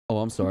Oh,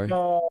 I'm sorry.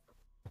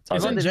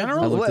 In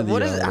general?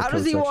 What is? How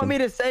does he want me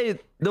to say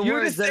the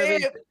words? You say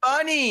it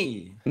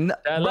funny. No,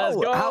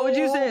 bro, how would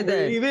you say it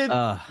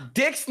then?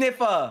 Dick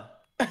sniffer.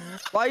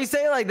 Why you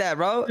say it like that,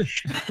 bro?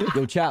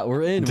 Yo, chat,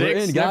 we're in,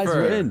 Dick guys,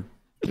 we're in.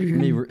 No,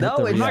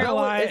 it's not gonna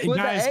lie,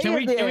 guys. Can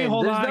we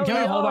hold on?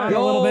 Can we hold on a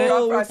little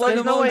bit?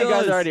 There's no way you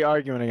guys are already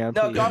arguing again.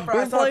 No,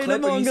 we're playing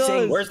Among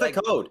Us. Where's the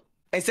code?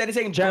 Instead of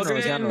saying General.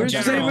 We're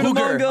streaming Among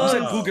Us.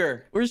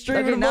 Booger. We're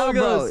streaming now, Among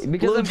bro. Us.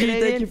 Because I'm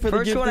Canadian. Thank you for the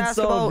First you want to gifted ask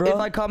sub, about bro. if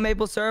I call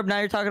maple syrup. Now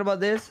you're talking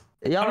about this.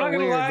 Y'all I'm not are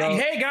gonna weird, lie. bro.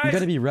 Hey guys, You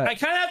gotta be Rhett. I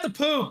kind of have to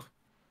poop.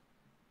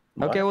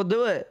 Okay, we'll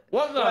do it.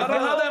 What? I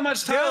don't have that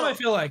much time. I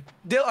feel like.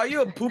 Dill, are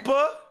you a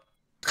pooper?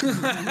 Bro,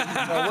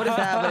 what is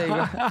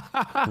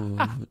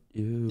happening?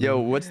 Yo,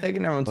 what's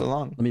taking everyone so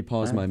long? Let me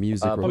pause my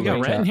music. real We got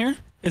quick, Rhett in chat. here.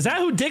 Is that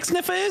who Dick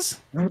Sniffer is?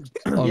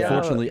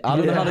 Unfortunately, I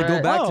don't know how to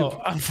go back Oh,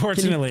 to.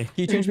 unfortunately. Can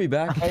you change me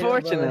back?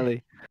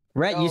 Unfortunately.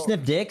 Rhett, you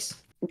sniff dicks?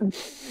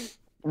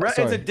 Rhett is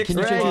Sorry, a dick can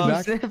you change me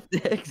back? Sniff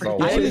dicks. Bro, I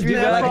what always is do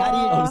that. Like,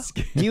 how I'm do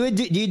scared.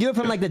 do you do it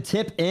from like the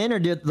tip in or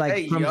do it like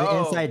Hey, from the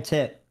yo. inside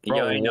tip?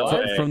 Bro, I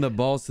know. From the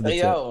balls to the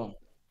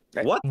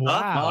tip. What?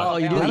 Wow. Oh,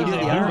 you do That it is the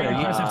a under. very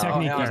impressive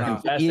technique. hell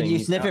no. there. You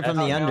sniff it from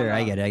the under.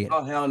 I get it.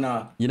 Oh hell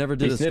no. You never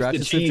did He a sniffed scratch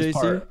the sniff, cheese JC?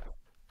 part.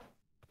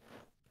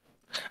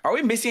 Are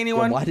we missing Then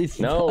anyone? why did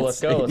he No, not let's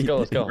say go. Let's go.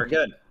 Let's anything? go. We're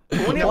good.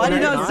 Why did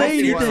you not say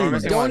anything?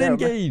 missing Don't one.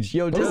 engage.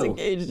 Yo,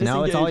 disengage.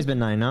 No, it's always been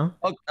 9, no?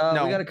 We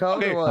got a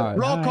code or what? All right.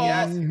 Roll call.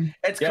 Yes.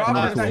 It's Yeah,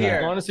 Crawford's not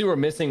here. honestly, we're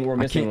missing one.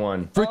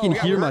 Freaking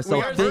hear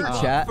myself think,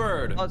 chat.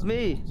 Oh, it's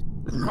me.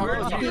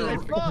 Where's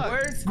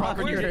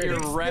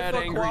Your red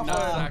angry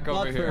nutsack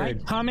over here.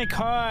 Comic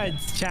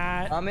cards,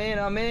 chat. I'm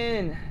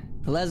in.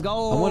 Let's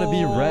go. I want to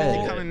be Come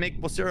red. and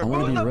maple syrup. I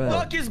want Who to be the red.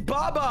 fuck is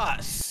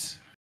Babas?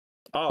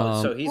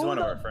 Oh, so he's Who one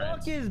of the our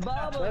friends. fuck is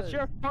Baba? That's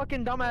your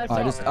fucking dumbass. All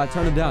right, I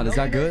turned him down. Is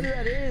that good?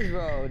 That is,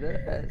 bro.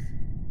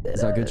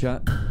 Is that good,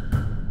 chat?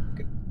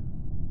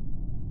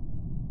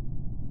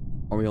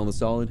 Are we on the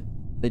solid?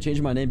 They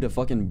changed my name to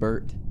fucking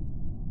Bert.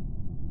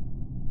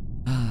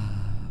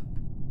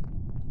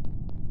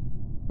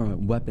 All right,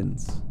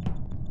 weapons.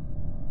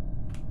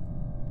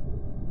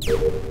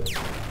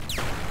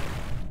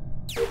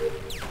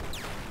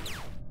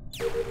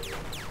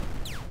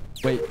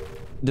 Wait,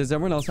 does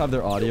everyone else have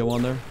their audio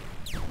on there?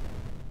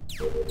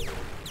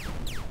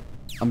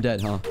 I'm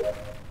dead, huh? Come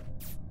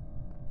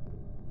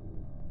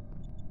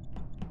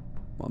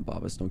on,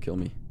 Babas, don't kill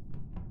me.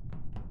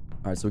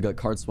 Alright, so we got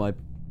card swipe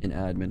and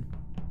admin.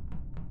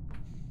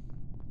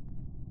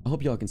 I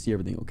hope y'all can see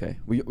everything okay.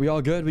 We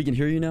all good? We can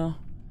hear you now?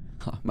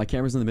 Huh, my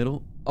camera's in the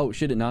middle. Oh,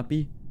 should it not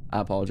be? I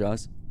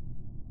apologize.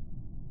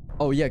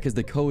 Oh, yeah, because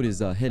the code is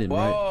hidden,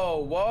 right?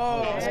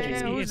 Whoa.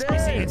 It's who's JC,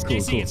 there? it's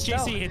JC, it's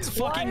JC, it's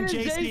fucking Why does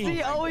JC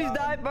JC. always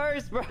die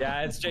first, bro?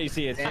 Yeah, it's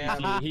JC. It's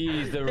JC.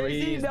 He's the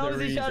JC knows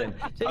he's reason.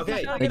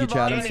 Okay. Thank you,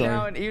 Chad. I'm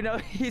sorry. You know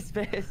he's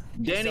pissed.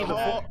 Danny,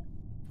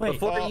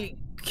 before you,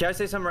 can I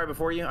say something right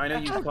before you? I know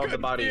you called the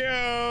body.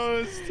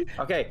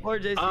 Okay. Or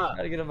JC trying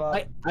to get a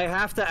bot. I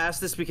have to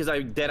ask this because I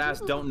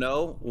deadass don't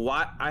know.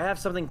 Why I have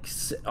something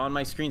on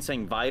my screen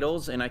saying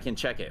vitals and I can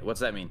check it.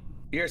 What's that mean?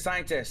 You're a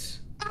scientist.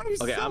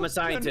 Okay, I'm a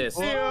scientist.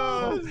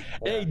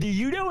 Hey, do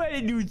you know how to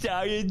do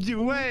science?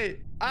 Wait,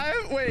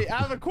 I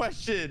have a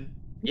question.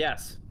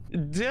 Yes.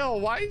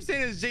 Dill, why are you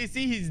saying it's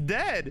JC? He's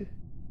dead.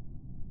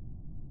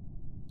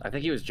 I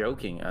think he was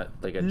joking.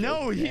 Like a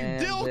No, joke.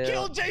 Dill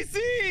killed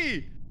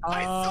JC.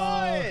 I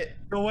saw it.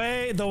 The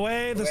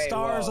way the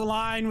stars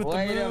align with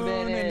the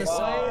moon and the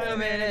sun. Wait a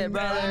minute,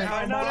 brother. And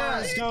how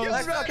Mars goes.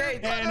 Okay.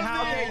 And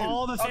how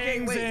all the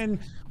things and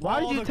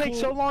Why did you take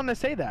so long to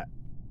say that?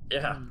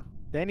 Yeah.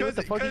 Danny, what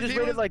the fuck? You just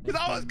waited like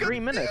 3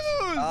 minutes.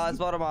 Let's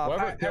vote him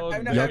off.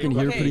 Y'all can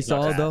hear pretty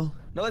solid, though?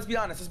 No, let's be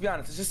honest.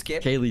 Let's just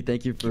skip. Kaylee,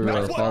 thank you for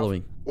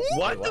following.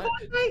 What?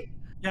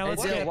 Yeah,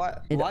 let's get. Why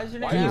is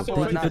your Dude, name thank you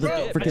for the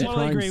freaking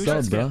totally agree. prime We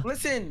sub, should bro.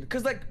 Listen,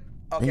 cause like,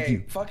 Thank okay,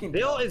 you. fucking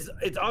Dill is.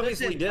 It's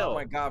obviously Dill. Oh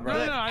my god,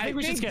 bro. No, I think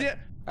we should skip.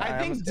 I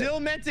think Dill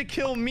meant to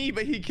kill me,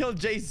 but he killed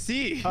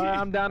JC.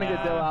 I'm down to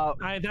get Dill out.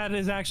 That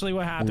is actually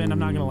what happened. I'm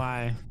not gonna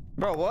lie.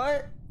 Bro,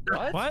 what?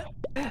 What?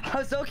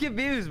 I'm so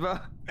confused, bro.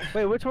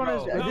 Wait, which one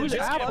is? No, we Who's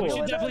should skip. Apple? We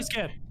should definitely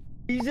skip.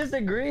 He's just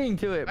agreeing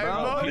to it, I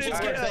bro. voted We should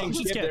skip. Dill. We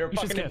should skip. They're We should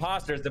fucking skip.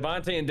 imposters.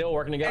 Devontae and Dill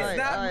working together. It's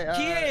not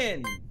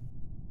Kian.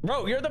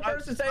 Bro, you're the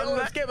person saying,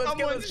 Let's skip.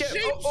 Someone's Okay,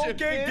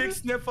 shapeshifting. dick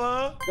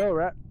sniffer. Go,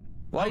 Rhett.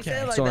 Why you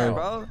say it like Sorry. that,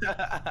 bro?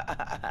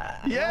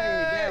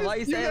 Yeah. Why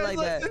you say it like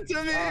that? Listen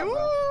to me. Bro. Woo.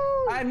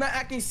 I'm not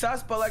acting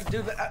sus, but like,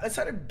 dude, let's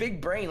have a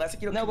big brain. Let's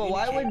like, No, but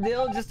why would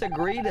Dill just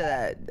agree to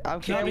that? I'm No,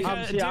 curious.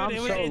 because, dude, I'm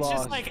so it's lost.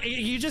 just like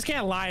you just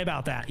can't lie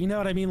about that. You know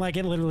what I mean? Like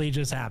it literally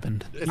just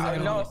happened. I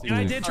know. And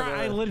I did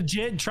try. I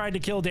legit tried to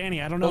kill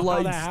Danny. I don't know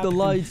how that happened. The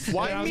lights.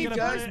 Why I was me, gonna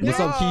guys? put it- What's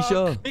up,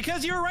 Keisha?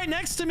 Because you were right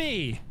next to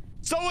me.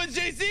 So was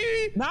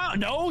JC.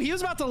 No, he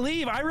was about to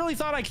leave. I really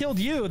thought I killed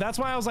you. That's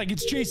why I was like,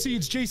 it's JC,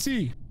 it's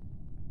JC.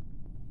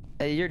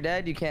 Hey, you're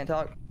dead. You can't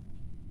talk.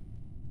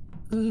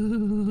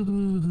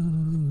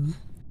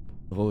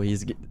 Oh,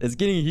 it's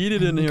getting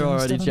heated in here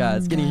already, chat.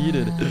 It's getting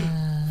heated.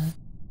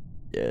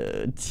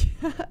 Yeah.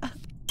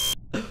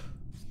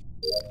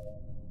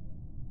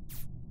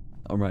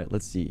 All right,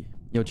 let's see.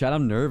 Yo, Chad,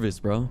 I'm nervous,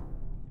 bro.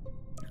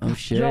 Oh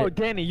shit. Yo,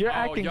 Danny, you're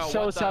acting yo,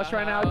 so what the sus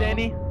right now, hell?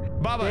 Danny.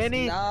 Baba,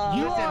 Danny, Nah,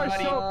 you listen, are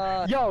buddy.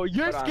 so. Yo,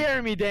 you're Hold on.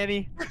 scaring me,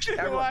 Danny.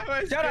 why am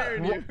I Shut up.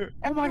 scaring you? Oh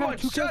my Everyone, God, 2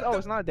 kills. shut Oh, the-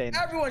 it's not Danny.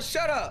 Everyone,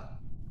 shut up.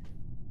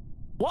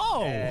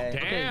 Whoa.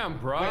 Damn,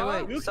 bro.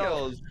 Wait, Who So-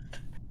 kills?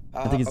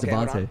 I think it's okay,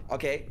 hold Devontae. on.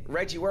 Okay,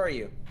 Reggie, where are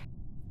you?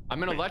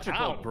 I'm in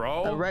electrical, Ow.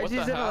 bro. What Reggie's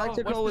the in hell?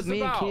 electrical What's with this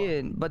me and about?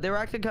 Kian, but they were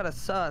acting kind of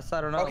sus.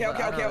 I don't know. Okay, but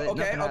okay, I don't okay, know,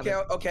 okay, nothing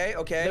okay, happened.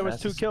 okay. There was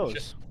 2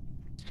 kills.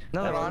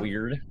 No, Hold there on. wasn't.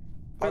 Weird.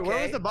 Wait, where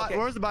Okay, was the body? okay.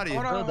 Where was the body?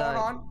 Hold on, Will hold died.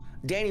 on.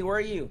 Danny, where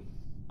are you?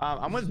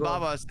 I'm with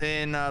Babas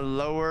in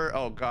lower.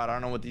 Oh God, I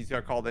don't know what these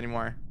are called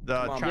anymore.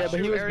 The Come on, trash Yeah, but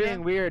he chute was area.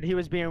 being weird. He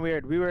was being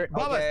weird. We were.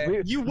 Babas,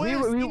 Okay. you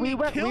went. We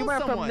went from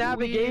someone.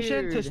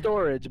 navigation to Weird.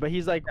 storage, but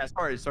he's like,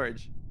 Yeah,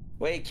 storage.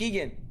 Wait,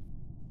 Keegan.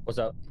 What's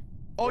up?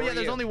 Oh Where yeah, are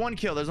there's you? only 1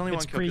 kill. There's only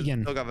It's 1 kill. 'cause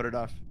Cregan. Still got voted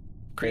off.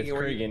 Cregan,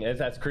 where are you?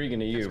 That's Cregan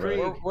to you,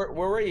 Cregan. bro.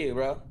 Where were you,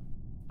 bro?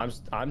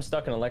 I'm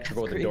stuck in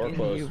electrical with the door Cregan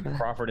to closed. you.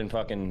 Crawford and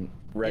fucking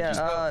Reggie.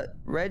 Yeah,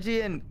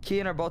 Reggie and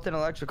Kian are both in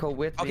electrical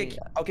with Okay, me.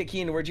 okay,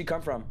 Keegan, where'd you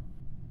come from?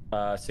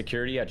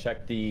 Security. I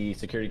checked the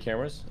security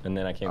cameras, and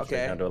then I came straight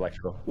Okay. down to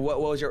electrical. What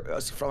was your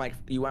from like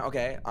you went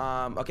okay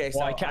okay so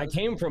Well, I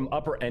came from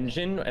upper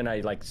engine, and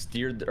I like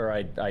steered or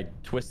I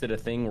twisted a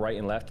thing right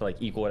and left to like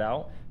equal it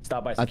out.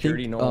 Stopped by I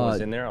security. think no one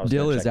was in there. I was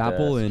Dill gonna is check the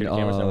Apple and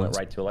security cameras, I went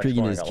right to electrical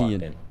Cregan and is I got locked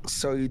Kian. in.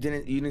 so you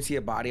didn't see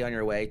a body on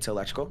your way to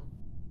electrical?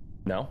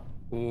 No.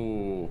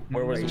 Ooh.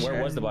 Where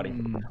was the body?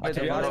 Wait, To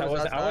the be honest, body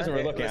was I wasn't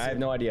really outside? looking. I have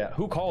no idea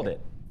who called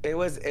it. It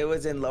was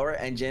in lower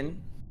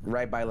engine,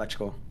 right by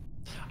electrical.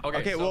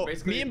 Okay, so well,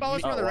 basically, me and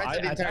Babas were on the right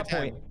side the entire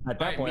time. At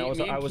that point,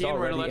 I was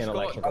already in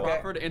electrical.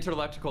 Crawford entered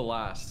electrical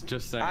last.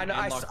 Just saying. I know,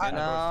 and I- locked I- in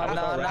No, first.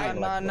 no, already no, in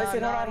no, electrical. no,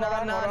 Listen, no, hold on, no,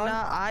 hold on, no, hold on.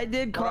 no. I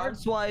did Hold card on.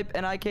 swipe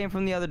and I came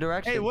from the other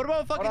direction. Hey, what about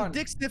Hold fucking on.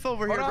 Dick Sniff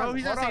over Hold here, bro? on,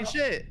 He's not saying hold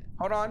shit.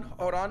 Hold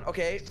on.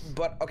 Okay,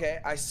 but okay,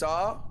 I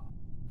saw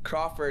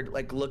Crawford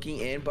like looking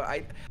in, but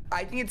I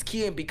think it's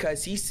Kian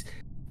because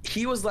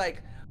he was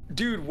like,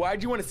 dude,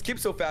 why'd you want to skip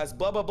so fast?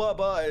 Blah blah blah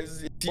blah.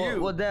 It's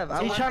you. Well, Dev,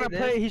 he's trying to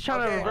play. He's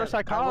trying to Okay, reverse I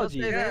will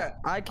psychology. say this. Yeah.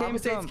 I came I'ma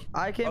say from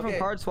it's- from okay.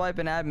 card swipe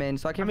and admin,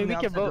 so I came I mean, from the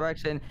we can opposite vote.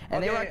 direction,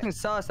 and they were Okay. acting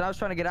sus, and I was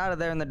trying to get out of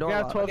there in the door. We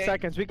have lock. 12 Okay.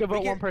 seconds. We can We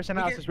vote can- one person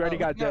we out can- since we already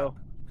got no. Dill.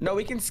 No,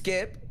 we can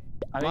skip.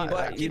 I mean,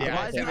 But keep-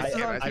 Why is it I-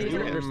 still on I- I do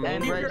Kean understand.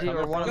 and Keep Reggie your-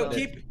 or one no, of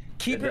them?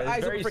 keep your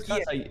eyes open for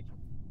Kian.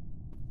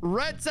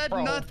 Rhett said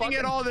Bro, nothing fucking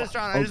at all this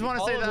round. I just want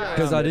to say that.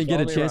 Because I didn't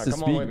get a Follow me chance to around.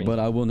 Come on with speak, me. but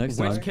I will next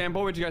Which time.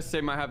 Cambo would you guys say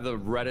might have the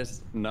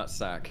reddest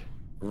nutsack?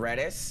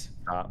 Redis.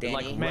 Danny.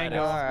 Like Mango,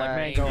 Redis, like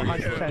mango,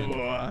 angry.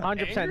 100%.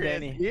 100%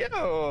 Danny.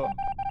 Yo.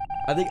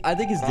 I think it's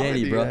Wrong with Danny,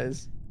 you bro.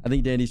 guys? I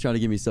think Danny's trying to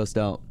get me sussed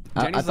out.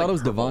 I Danny's thought like it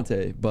was purple.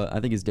 Devontae, but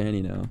I think it's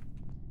Danny now.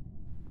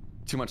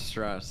 Too much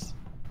stress.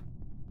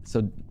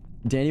 So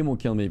Danny won't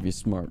kill me if he's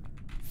smart.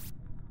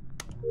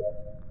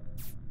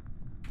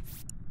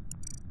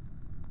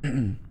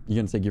 You're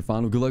gonna take your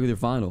final. Good luck with your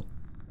final.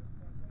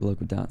 Good luck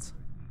with that.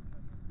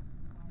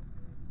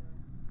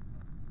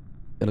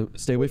 Gotta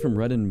stay away from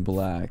red and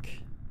black.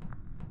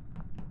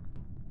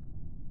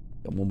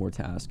 Got one more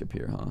task up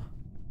here, huh?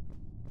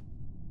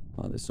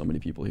 Oh, there's so many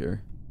people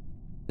here.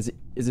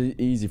 Is it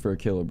easy for a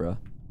killer, bro?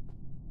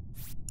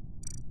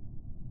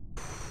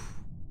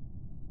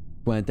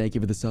 Gwen, thank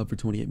you for the sub for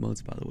 28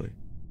 months, by the way.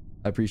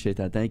 I appreciate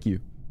that. Thank you.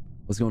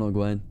 What's going on,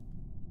 Gwen?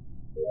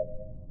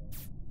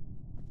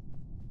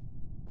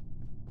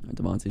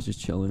 Devontae's just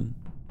chilling.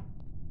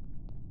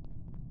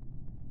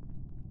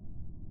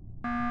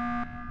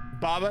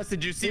 Babas,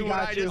 did you see We what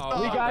I got you. just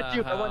saw? We got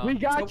you. What the hell? We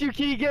got you,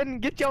 Keegan.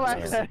 Get your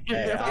ass out of You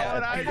here. saw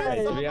what I just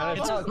To saw? be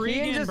honest, No,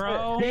 Cregan, Kian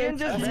bro. Kian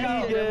just Let's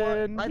vented go.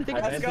 and I think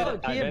I let's vented, go. I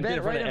Kian vented in bent front right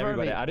of in front of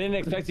everybody. me. I didn't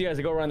expect you guys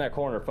to go around that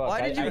corner. Fuck. Why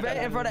did you vent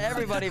in front of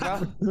everybody,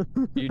 bro?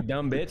 You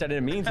dumb bitch. I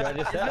didn't mean to. I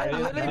just said. I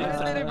Literally didn't-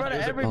 vented in front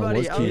of Oh, everybody.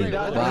 was I was Kian.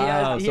 like,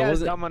 Wow. He so has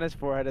was it- gum on his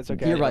forehead. It's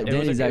okay. You're right. It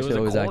was Danny's a- it actually was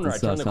always a acting corner. I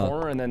turned sus, the huh?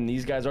 corner, and then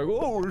these guys are like,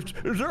 "Oh,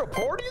 is there a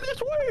party this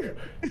way?"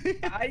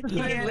 I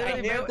He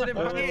literally vented in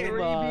front of Oh 3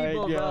 my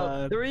people, bro.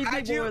 God. 3 How'd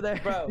people you, were there.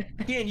 bro?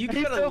 Kian, you He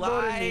could still have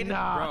voted me. lied.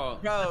 Nah. Bro,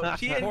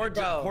 Kian, Poor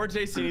bro.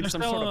 JC needs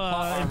some Still, sort of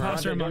plot armor.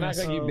 imposter Don't among act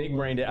us. like you big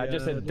brained it. I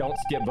just said don't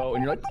skip vote,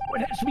 and you're like, "Oh,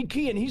 it has to be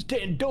Key, and he's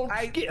saying don't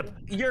skip."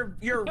 Your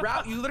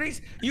route. You literally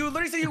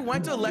said you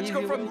went to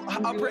electrical from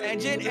upper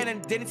engine and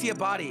then didn't see a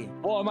body.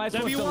 Well, am I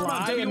supposed to warm up, lie?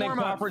 W And then warm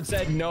up. Crawford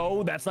said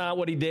no, that's not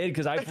what he did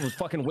because I was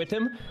fucking with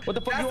him. What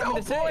the fuck do That's you want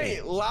me the to whole say?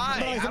 point.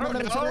 Lie. I don't know.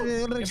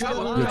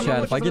 Yo,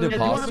 Chad, if I get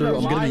imposter,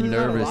 I'm gonna be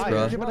nervous,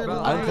 bro.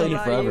 I'm playing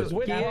forever.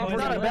 Kian, You're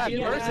not a bad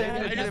person.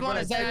 I just want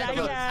to say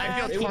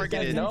I feel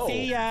targeted. No.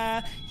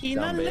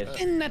 Dumb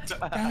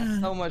bitch.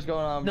 so much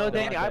going on. No,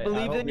 bro. Danny, I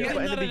believed in you,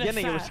 but in the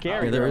beginning it was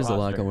scary. Yeah, there is a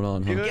lot Imposter. going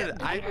on, huh?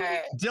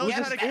 Dude, Dill Yeah,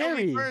 just kill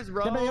me scary. first,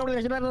 bro. No, I know.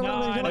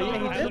 yeah,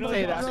 he I did literally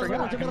say that, I lost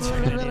forgot. the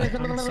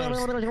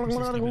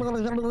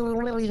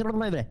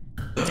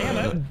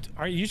Damn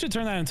it. You should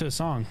turn that into a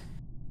song.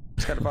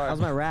 How's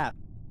my rap?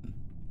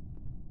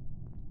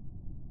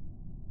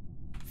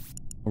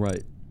 All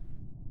right.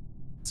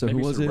 So Maybe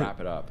who we was should it? wrap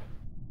it up.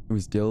 It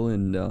was Dill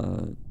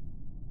and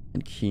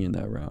Key in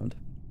that round.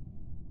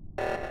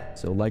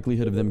 So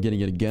likelihood of them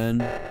getting it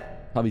again,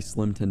 probably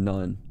slim to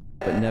none,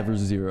 but never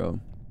zero.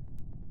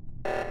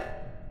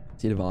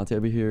 See Devontae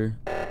over here.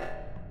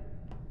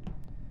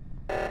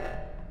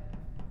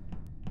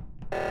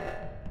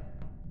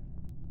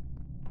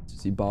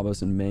 See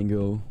Babas and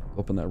Mango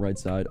up on that right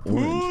side.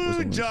 Orange.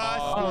 Who just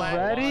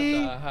Already?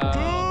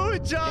 Who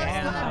just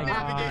my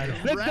God.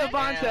 It's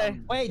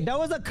Devontae. Wait, there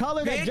was a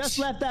color that just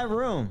Bitch. left that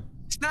room.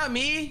 It's not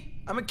me.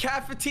 I'm a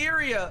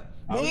cafeteria.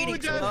 Who Eating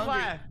just so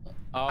hungry. left?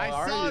 Oh, I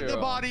are saw you? the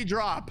body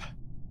drop.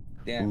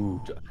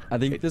 Damn. I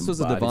think this was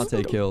a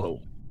Devontae kill.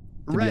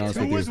 To be Rhett, honest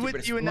who with was you.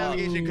 with you in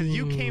navigation? Because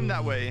you came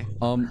that way.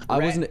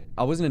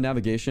 I wasn't in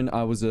navigation.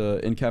 I was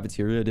in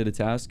cafeteria. I did a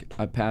task.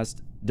 I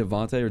passed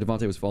Devontae, or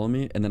Devontae was following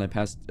me, and then I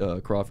passed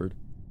Crawford.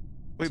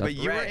 Wait, So- but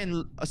you were Rhett.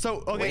 in.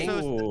 So okay,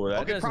 Ooh, so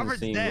that okay, doesn't Crawford's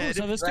seem- dead.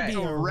 So this could be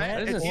Right. a So Rhett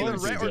Rhett, it's doesn't either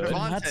seem Rhett too or good.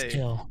 nuts Devontae.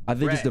 kill. I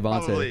think it's Rhett,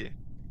 Devontae. Probably.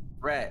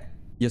 Rhett,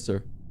 Yes,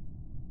 sir.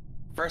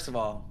 first of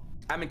all,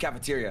 I'm in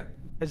cafeteria.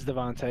 It's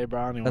Devontae,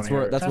 bro. I don't even That's wanna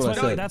where. hear it. That's what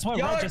I said. That's what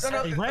Y'all Rhett are- just no,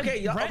 no, said. Rhett, okay,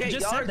 y'all- Rhett okay,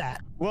 just y'all said are-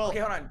 that. Well, Okay,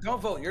 hold on.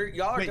 Don't vote.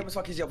 Y'all are Wait. dumb as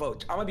fuck as you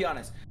vote. I'm gonna be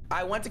honest.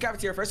 I went to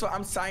cafeteria. First of all,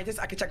 I'm a scientist.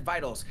 I can check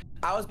vitals.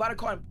 I was about to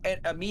call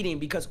a meeting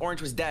because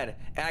Orange was dead,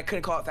 and I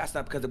couldn't call it fast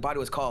enough because the body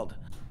was called.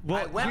 Well,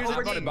 I went here's the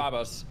over thing.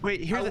 Babas.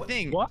 Wait, here's I the w-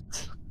 thing. What?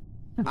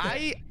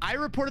 I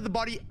reported the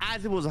body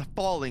as it was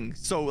falling.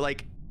 So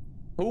like,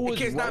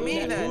 Okay, it's not me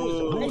then. I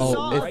Oh,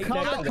 saw if- a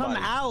color come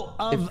out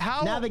of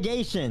How-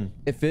 navigation.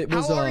 If it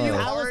was How are you? I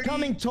was Already-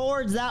 coming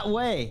towards that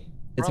way.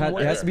 it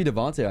has to be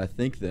Devontae, I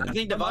think. Then I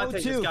think From Devontae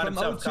 02, just got from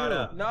himself caught 02.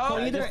 up. No, So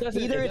it either just it's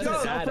a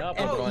doesn't add self,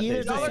 up on Devontae's either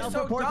it's a side.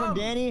 self-report from dumb.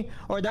 Danny,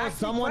 or there's Ask me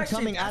someone questions.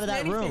 coming out of Ask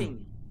that me room.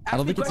 anything. I don't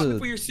Ask me think it's questions a-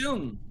 before you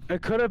assume.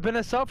 It could have been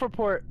a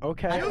self-report.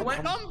 Okay. you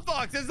went- dumb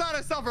fucks. It's not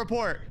a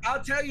self-report.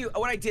 I'll tell you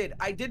what I did.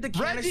 I did the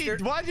Reggie,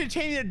 canister. why'd you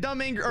change it to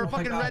dumb angry or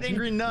fucking God. red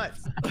angry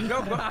nuts?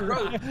 No,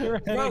 bro,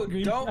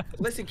 don't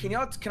listen. Can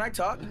I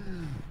talk?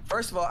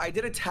 First of all, I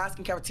did a task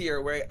in cafeteria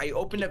where I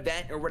opened a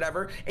vent or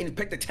whatever and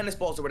picked the tennis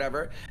balls or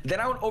whatever. Then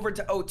I went over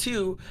to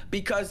O2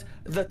 because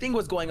the thing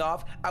was going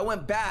off. I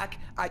went back.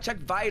 I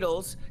checked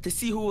vitals to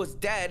see who was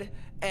dead,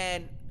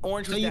 and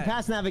Orange was So you dead.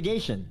 passed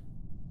navigation.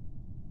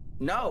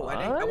 No, I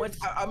didn't. I went.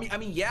 I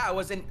mean, yeah, I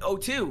was in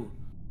O2.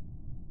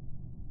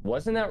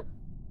 Wasn't that?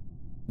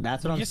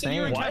 That's what You I'm said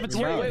you were in saying.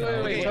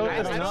 cafeteria. Wait, So,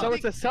 I don't so think-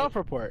 it's a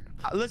self-report.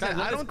 Listen, Guys,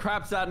 I this don't.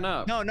 crap's adding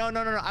up. No.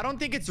 I don't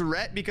think it's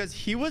Rhett because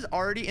he was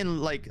already in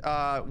like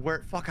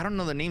where fuck I don't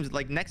know the names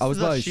like next I to was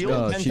the by,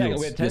 shield. 10 Shields. seconds.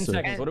 We have 10 Yes, sir.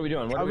 seconds. What are we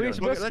doing? What are we We're doing?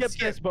 supposed to Okay, let's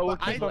skip this, but we'll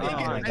I keep think going. it- my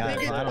I God,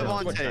 think it's I don't know.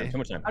 Too much time. Too Devontae.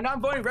 much time. I'm not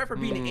voting Rhett for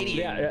being an idiot.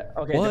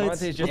 Yeah. Okay. What?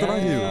 Devontae's just. What did I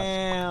do?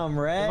 Damn,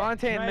 Rhett.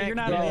 Devontae and Rhett, Mac. you're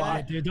not Yeah.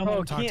 alive, dude. Don't let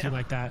him talk to you can't-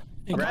 like that.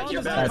 Rhett,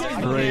 you're That's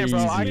bad. crazy. Bro,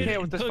 I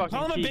can't with this fucking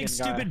Call him a big Keegan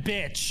guy. stupid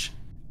bitch.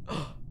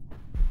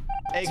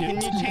 Hey, can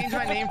you change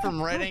my name from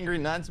Red Angry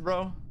Nuts,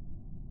 bro?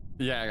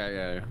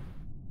 Yeah.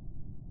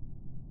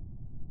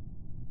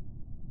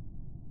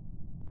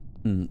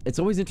 It's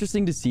always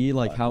interesting to see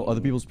like how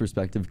other people's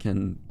perspective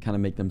can kind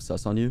of make them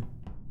sus on you.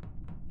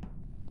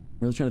 I'm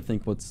really trying to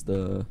think what's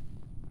the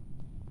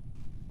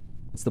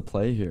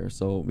play here.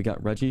 So we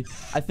got Reggie.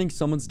 I think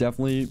someone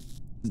definitely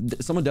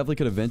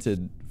could have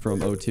vented from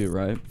O2,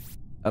 right?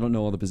 I don't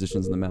know all the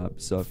positions in the map,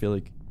 so I feel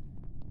like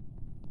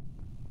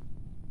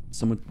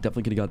someone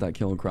definitely could have got that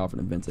kill in Crawford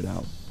and vented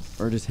out,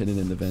 or just hidden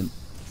in the vent.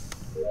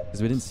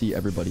 Because we didn't see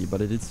everybody,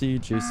 but I did see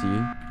JC.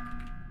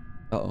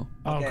 Uh-oh.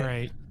 Oh, Okay.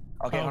 great.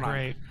 Okay, Oh, hold on.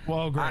 great.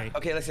 Well, great.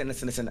 Okay,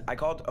 listen. I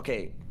called.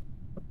 Okay.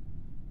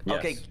 Yes.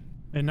 Okay.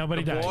 And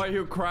nobody The died. boy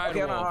who cried Okay,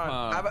 hold wolf, on.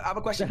 huh? I have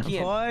a question,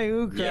 Kian. Boy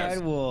who cried Yes.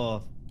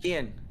 wolf.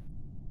 Kian,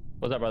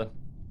 What's up, brother?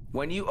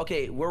 where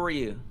were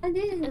you?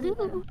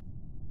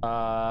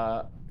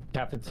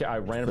 Cafeteria. I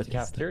ran up to the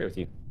cafeteria with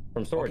you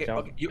from storage. Okay, down-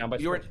 okay. down by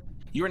You were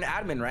storage. an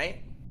admin,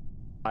 right?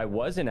 I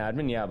was an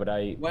admin, yeah, but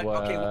I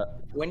was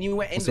When you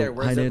went in Also, there,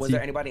 hi, was Nancy.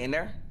 there anybody in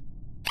there?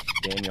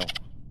 Daniel.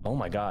 Oh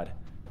my God.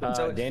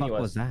 So- Danny Fuck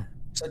was was. that?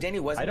 So Danny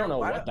wasn't I don't there? know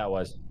Why what the- that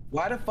was.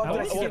 Why the fuck I did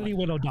I was see totally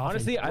Widow Dolphin.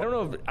 Honestly, I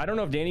don't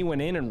know if Danny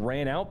went in and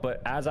ran out,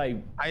 but as I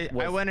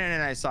went in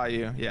and I saw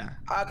you. Yeah.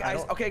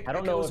 Okay, I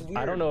don't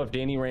know if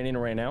Danny ran in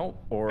and ran out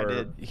or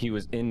did. he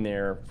was in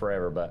there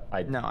forever, but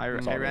I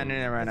ran in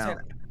and ran out.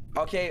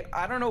 Okay,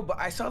 I don't know, but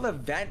I saw the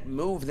vent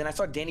move, then I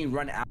saw Danny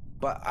run out.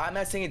 But I'm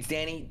not saying it's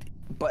Danny,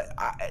 but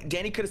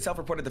Danny could have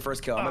self-reported the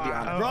first kill. I'm gonna be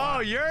honest. Bro,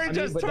 you're mean,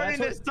 just but turning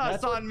that's this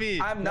what- sus on me.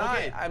 I'm not.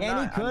 Okay. I'm And he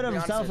not. could I'm have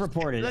being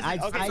self-reported. Listen,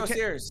 okay, I'm so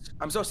serious.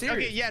 I'm so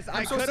serious. Okay, yes, I'm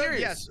I so could have.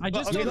 serious. Yes. I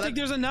just Okay, don't think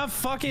there's enough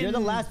fucking. You're the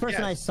last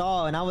person Yeah. I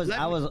saw, and I was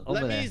over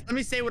let there.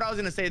 me say what I was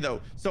gonna say though.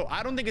 So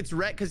I don't think it's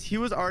Rhett because he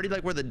was already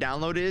like where the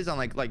download is on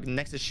like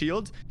next to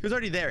shields. He was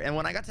already there, and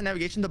when I got to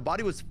navigation, the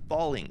body was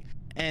falling,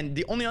 and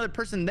the only other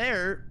person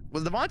there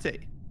was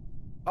Devontae.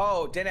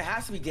 Oh, then it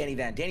has to be Danny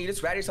then. Danny, you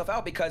just rat yourself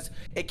out because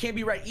it can't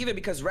be Rhett either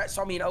because Rhett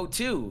saw me in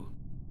O2.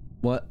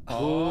 What?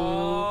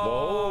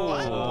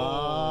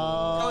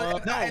 Oh,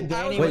 no, Danny,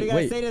 Wait, what do you gotta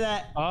wait. say to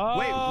that?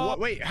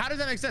 Wait, how does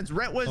that make sense?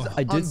 Rhett was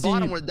I did on see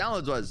bottom where the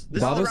downloads was.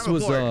 This Babas is the round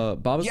before.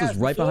 Babas Yes, was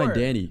right before. behind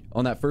Danny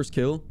on that first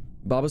kill.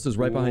 Babas was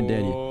right behind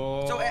Danny.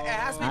 So it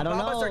has to be I don't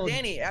Babas or know.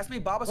 Danny. It has to be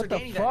Babas or What the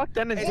Danny. fuck?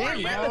 Then it's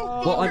Danny.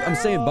 Well, I'm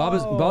saying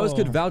Babas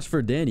could vouch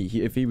for Danny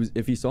if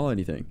he saw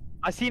anything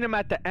I seen him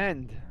at the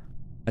end.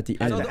 at the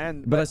At end. the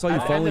end, but I saw you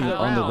at the falling end of the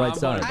on the round, right I'm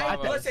side.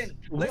 voting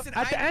Listen.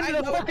 At the end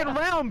of the fucking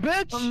round,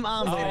 bitch.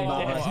 I'm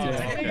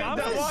voting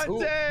Babas,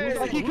 too.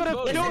 Like he could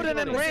have killed and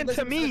then ran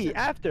to me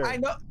after. I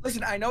know.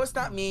 Listen, I know it's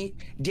not me.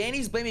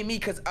 Danny's blaming me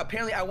because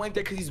apparently I went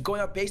there because he's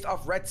going up based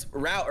off Rhett's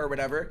route or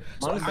whatever.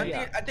 So Honestly,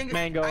 I think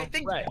Mango.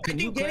 Right. Can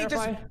you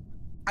clarify?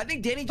 I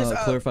think Danny just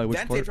Clarify which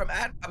vented part?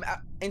 from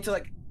into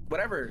like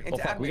whatever Oh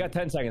into fuck, we admin. got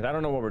 10 seconds. I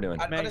don't know what we're doing.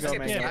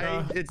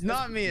 It's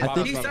not me. I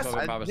think- Be sus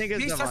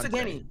Niggas to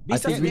Danny. Be I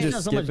sus think to we Danny.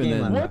 just so much skip and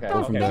game then left.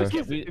 go from there.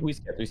 We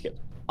skipped.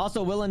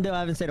 Also, Will and Dill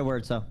haven't said a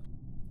word, so.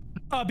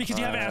 Because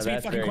you haven't asked me a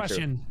that's fucking very true.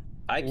 question.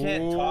 I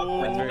can't talk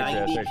when That's very true, 90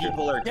 that's very true.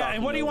 people are talking. Yeah,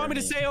 and what do you want me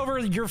over to say over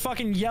your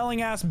fucking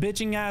yelling ass,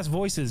 bitching ass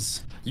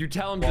voices? You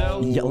tell him,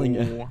 Joe. Yelling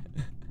at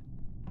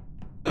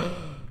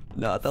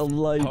not the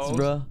lights, Pose.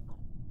 bruh.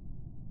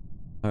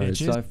 All right,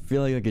 so Bitches. I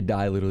feel like I could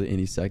die literally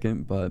any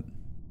second, but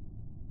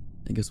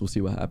I guess we'll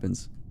see what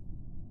happens.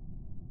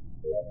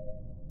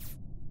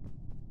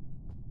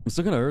 I'm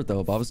still gonna hurt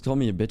though. Babas called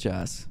me a bitch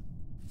ass.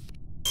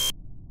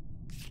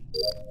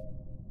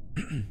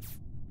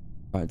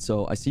 All right,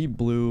 so I see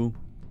blue.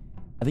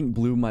 I think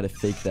blue might have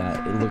faked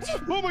that. It looks.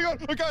 Oh my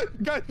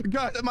god,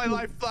 guys, my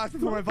life flashed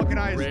before my fucking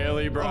eyes.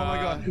 Really, bro? Oh my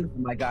god. Oh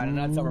my god,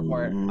 that's a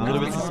report. A little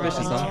bit suspicious,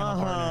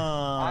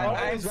 huh?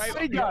 Always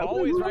right, you're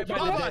always right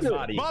by the dead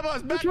body.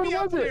 Babas, back Which one me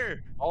up was it?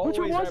 here. Always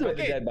one right was by it?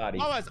 the dead body.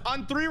 Babas,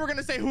 on 3 we're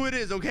gonna say who it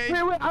is, okay?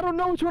 Wait, I don't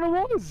know which one it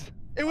was.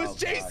 It was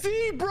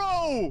JC,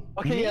 bro.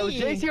 Okay, yeah, it was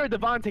Me? JC or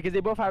Devontae because they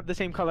both have the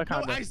same color No,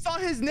 combo. I saw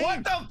his name.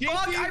 What the fuck?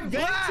 JC I'm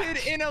black.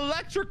 vented in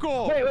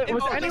electrical. Wait,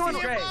 was Oh, anyone?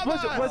 JC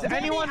and Was Danny,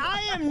 anyone?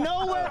 I am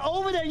nowhere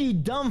over there, you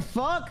dumb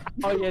fuck.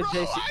 Oh yeah, Bro,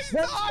 JC.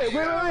 I saw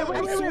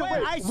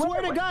you. I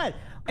swear to God.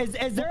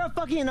 Is there a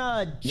fucking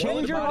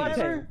changer or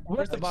whatever?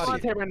 Where's the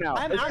body? Devontae right now?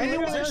 I'm Is moving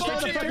anyone to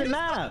the with fucking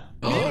map.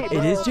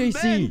 It is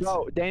JC.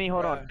 Bro, Danny,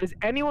 hold on. Is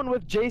anyone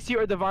with JC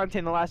or Devontae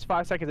in the last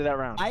 5 seconds of that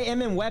round? I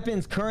am in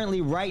weapons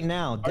currently right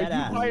now. Are Dead you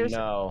ass. by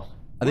yourself? No.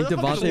 I think Where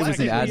the fuck is Devontae was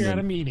an You're at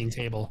a admin. meeting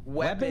table.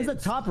 Weapons the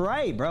top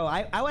right, bro.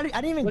 I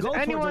didn't even Was go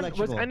towards anyone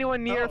electrical.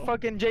 near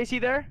fucking JC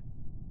there?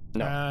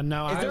 No.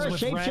 No, Is I there was a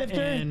with Rhett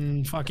shapeshifter?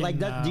 and fucking. Like,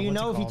 do you what's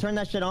know it if you called? turn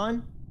that shit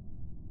on?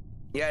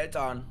 Yeah, it's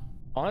on.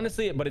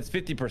 Honestly, but it's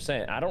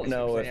 50%. I don't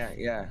know if.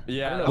 Yeah.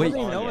 Yeah. I Wait. wasn't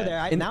even over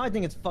there. In- Now I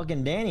think it's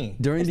fucking Danny.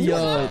 During It's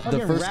the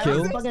fucking first rats.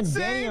 kill. Fucking Danny and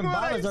Saying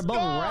Babas are both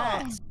what?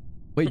 rats.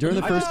 Wait, during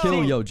the first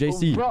kill, yo,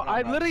 JC. Bro,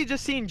 I literally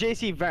just seen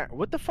JC vent.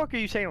 What the fuck are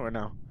you saying right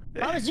now?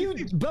 Babas, you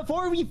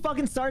before we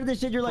fucking started this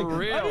shit, you're like, For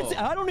real.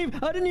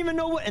 I didn't even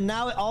know what, and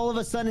now all of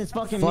a sudden it's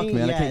fucking Fuck, me.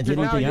 man, I Yeah, can't it's get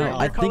now anything your- out. your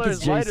I think color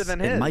it's is lighter JC.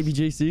 than It his. might be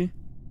JC.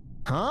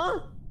 Huh?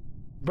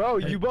 Bro,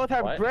 you both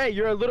have What? gray.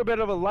 You're a little bit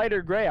of a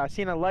lighter gray. I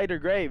seen a lighter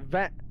gray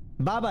vent.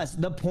 Babas,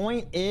 the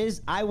point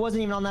is, I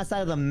wasn't even on that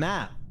side of the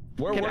map.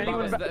 Where Can were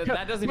anyone, you?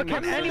 that doesn't but even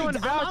can make anyone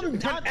sense. vouch?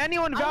 Can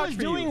anyone I vouch was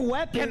for doing you?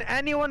 weapon. Can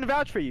anyone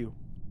vouch for you?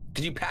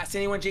 Did you pass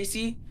anyone,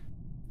 JC?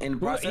 In Yeah,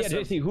 process? of-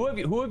 JC, who have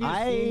you seen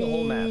the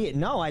whole map?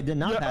 No, I did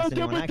not pass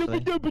anyone actually.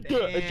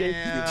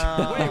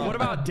 Wait, what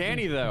about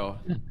Danny though?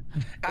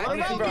 I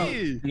think,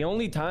 Bro. The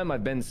only time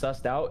I've been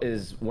sussed out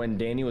is when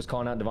Danny was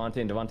calling out Devontae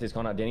and Devontae's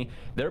calling out Danny.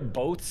 They're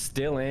both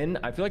still in.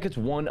 I feel like it's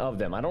one of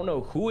them. I don't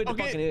know who it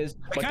Okay. fucking is,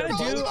 but kinda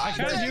they're do- both- I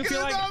kinda do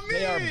feel like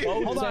they are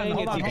both Hold on, saying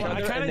hold it's on, each hold on. I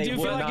other, kind and of they do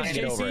will feel like not it's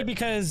get over JC it.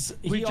 because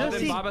We he just always,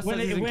 seen- Baba when,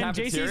 says he's in when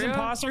JC's cafeteria?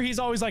 imposter, he's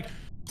always like,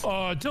 tell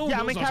Yeah, him I'm in Bill's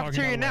not talking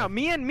cafeteria about now. it.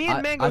 Me and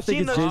Mango I think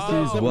seen it's the,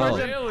 JC as the well.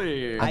 person.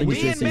 Really? I think Me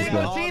it's and JC as Mango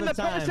well. seen the All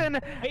the time. person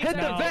hit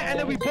the vent, and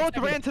then we both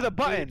ran to the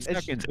button.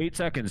 It's 8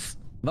 seconds.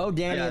 Vote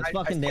Danny. It's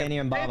fucking Danny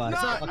and Baba. It's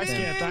not Fuck me. them.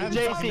 I have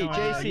JC, fucking no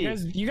idea.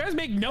 JC. You guys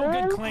make no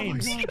good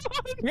claims. You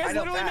guys I know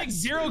literally make facts.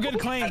 0 good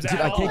claims. Dude,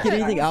 at I all. can't get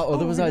anything out.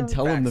 Otherwise, I'd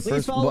tell them the Please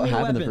first follow what me,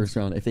 happened the weapons. first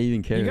round if they even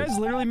You cared. guys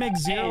literally make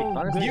 0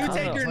 honestly, good You I claims.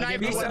 take don't your know. knife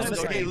Be and sus weapons,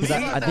 to okay? Danny. Leave I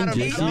us think out of JC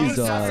it. is, Leave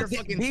us out of Be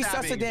fucking sus to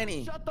stabbing.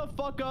 Danny. Shut the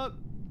fuck up.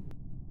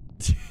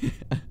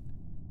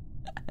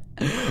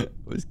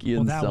 Whiskey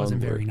Well, and that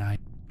wasn't soundboard. very nice.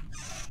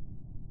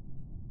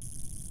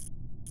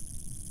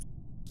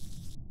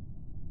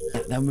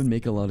 That would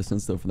make a lot of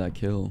sense though for that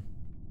kill.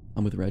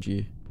 I'm with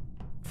Reggie.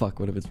 Fuck,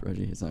 what if it's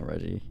Reggie? It's not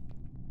Reggie.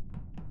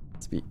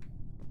 Speak.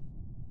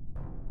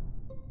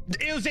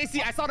 It was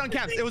JC. I saw it on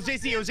caps. It was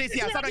JC. It was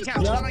JC. I saw it on caps.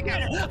 I saw it on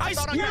caps. I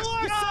saw it on You caps.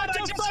 are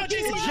such a fucking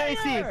It's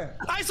JC.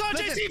 I saw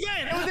Listen, JC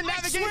vent. it was a I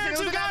navigation, swear it was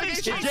to a God,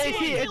 it's navigation. It's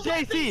JC. It's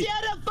JC.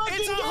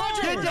 It's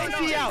Get 100%.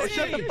 JC out.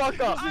 Shut the fuck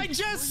up. I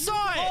just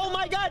saw it. Oh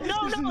my God! No!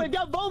 If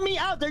y'all vote me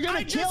out, they're gonna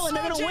I kill just and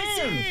they're gonna saw win.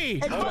 JC.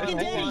 It's fucking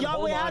Danny.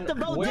 Y'all, we have to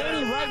vote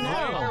Danny right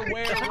now. We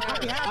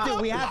have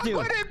to. We have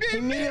to.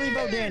 Immediately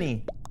vote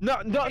Danny. No.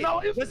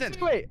 Listen.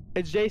 Wait.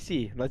 It's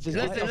JC. Let's just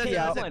Listen, get JC listen,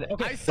 out. listen.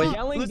 Okay, I but saw-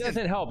 yelling listen.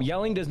 doesn't help.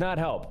 Yelling does not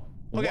help.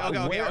 Okay.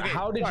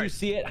 How did you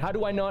see it? How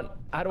do I not?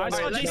 How do I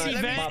saw not? JC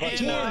vent and,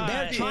 Kian,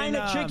 they're trying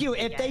to trick you.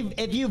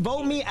 If you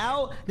vote me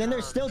out, then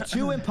there's still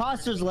 2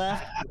 imposters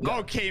left,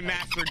 Okay,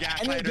 Master and the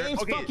Gaslighter.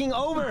 game's Okay. fucking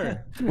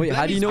over. Wait,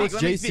 how do you know it's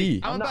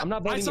JC? I'm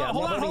not voting yet.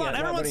 Hold on.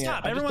 Everyone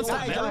stop. Everyone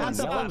stop. Guys, I have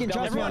to fucking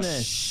trust me on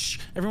this. Shh.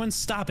 Everyone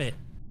stop it.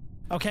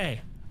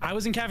 Okay. I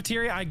was in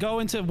cafeteria. I go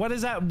into, what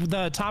is that?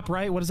 The top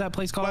right. What is that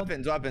place called?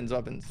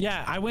 Weapons.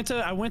 Yeah, I went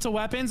to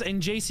weapons,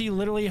 and JC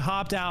literally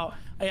hopped out.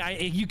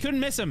 You couldn't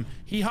miss him.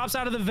 He hops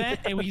out of the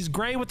vent, and he's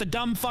gray with the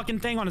dumb fucking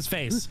thing on his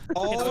face.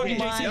 Oh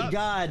my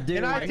god, dude.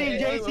 And I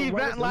seen JC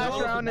vent last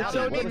round, and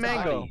so did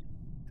Mango.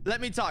 Let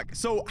me talk.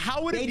 So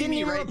how would it They be didn't me,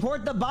 even right?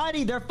 report the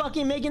body. They're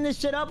fucking making this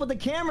shit up with the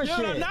camera Dude,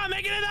 shit. I'm not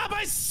making it up.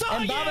 I saw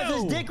And you. Babas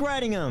is dick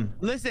riding him.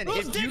 Listen,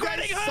 Who's if you dick guys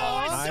riding who? saw,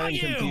 I saw I am you.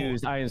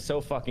 confused. I am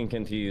so fucking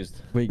confused.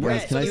 Wait, guys,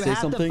 Rhett, can I you say have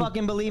something? to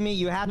fucking believe me.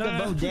 You have to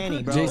vote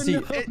Danny, bro. JC,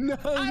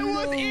 I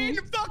was in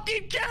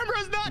fucking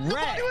cameras, not the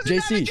Rhett, body was in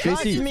JC, navigation.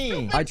 Trust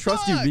me. I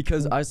trust you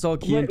because I saw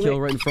Kian kill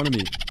right in front of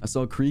me. I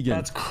saw Cregan.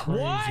 That's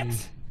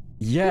crazy.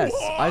 Yes,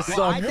 I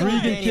saw I think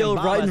Cregan Danny kill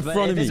and right in Babas, but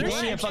front of if me. it's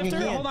Danny and fucking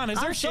Shapeshifter? Kian, Hold on, is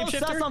there I'm so shapeshifter?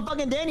 sus on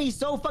fucking Danny. He's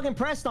so fucking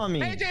pressed on me.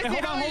 Hey, JC,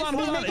 Hold on.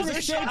 He's Is making there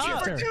this shit up.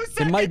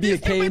 shapeshifter? It might be a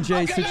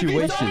K&J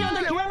situation.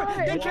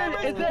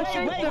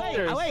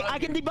 Wait, I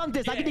can debunk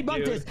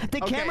this. The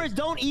cameras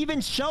don't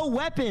even show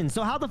weapons.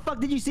 So how the fuck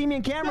did you see me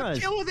in cameras?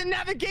 The kill was in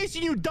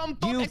navigation, you dumb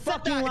fuck. You I said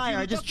fucking that. liar.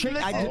 I just tricked.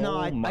 I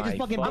just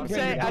fucking I'm bumped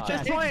saying, Danny.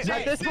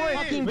 at this point,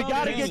 Fucking we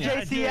gotta get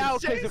Danny. JC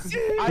out because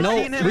I've No,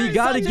 seen him. we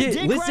gotta Such a get.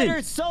 dick Listen, rider.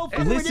 It's so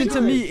fucking listen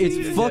to me. ridiculous.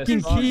 It's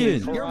fucking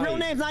Kian. Your real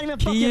name's not even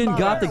fucking Kian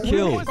got the Babas.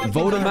 kill.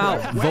 Vote him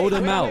out. Vote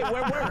him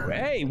out.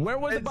 Hey, where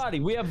was the body?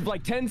 We have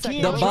like 10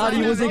 seconds. The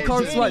body was in Vote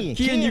car Danny. swipe.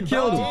 Kian, you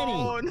killed him. Danny.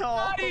 Oh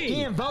no.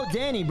 Kian, vote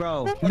Danny,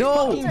 bro.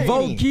 No, Fucking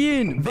vote Danny.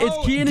 Kian. It's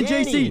Vote Kian and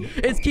Danny. JC.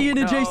 It's Kian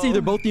and JC.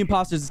 They're both the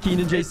imposters. It's Kian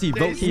and JC.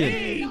 Vote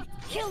Kian.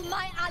 Kill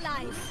my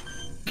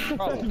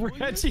allies.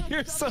 Reggie,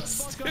 you're so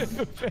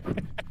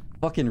stupid.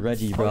 Fucking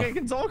Reggie, bro. Okay,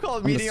 can someone call a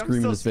I'm gonna meeting? I'm scream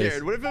in still his face.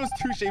 scared. What if it was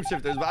 2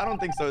 shapeshifters? But I don't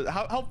think so.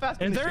 How fast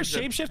can Is they there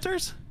shapeshift?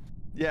 shapeshifters?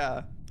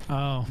 Yeah.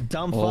 Oh.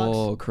 Dumb fucks.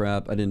 Oh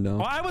crap! I didn't know.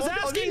 Well, I was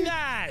asking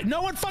that.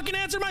 No one fucking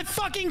answered my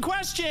fucking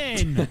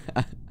question.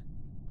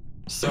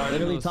 Sorry.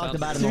 Literally talked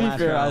about it To in the be last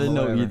fair, I round, didn't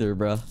know whatever. either,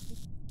 bro.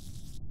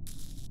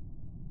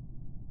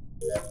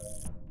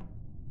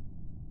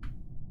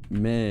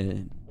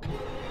 Man,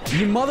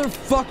 you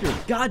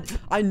motherfucker! God,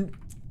 and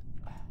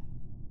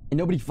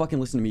nobody fucking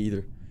listened to me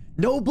either.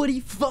 Nobody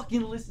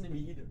fucking listened to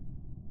me either.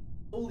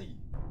 Holy,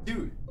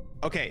 dude.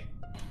 Okay.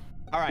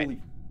 All right. Holy,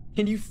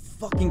 can you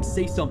fucking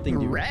say something,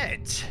 dude?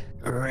 Rhett.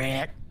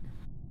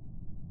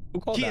 Who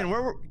called Kian, that?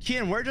 where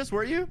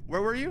were you?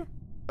 Where were you?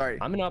 Sorry.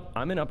 I'm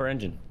in upper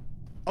engine.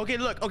 Okay,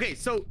 look. Okay,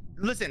 so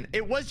listen.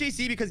 It was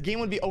JC because game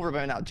would be over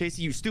by now. JC,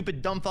 you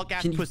stupid dumb fuck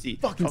ass Can you pussy.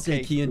 fucking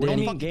say Okay, Kian, don't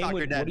Danny? fucking talk,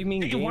 you're dead. What do you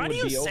mean? Hey, game why would do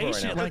you be over say right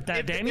shit now? like that,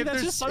 If- Danny? if That's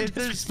there's- just so if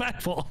there's-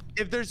 disrespectful.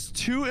 If there's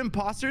 2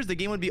 imposters, the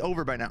game would be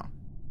over by now.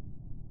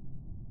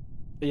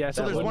 Yes,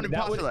 So there's would- one that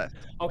imposter would- left.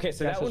 Okay,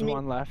 so Yes, that would there's mean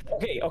one left.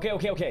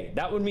 Okay.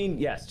 That would mean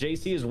yes,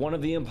 JC is one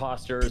of the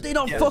imposters. They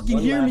don't Yes, fucking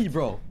one hear left. me,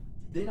 bro.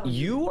 They don't hear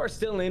You are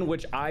still in,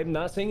 which I'm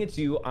not saying it's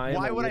you.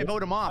 Why would I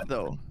vote him off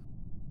though?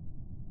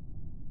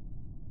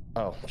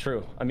 Oh,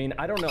 true. I mean,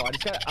 I don't know. I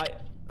just got.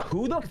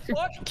 Who the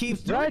fuck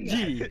keeps doing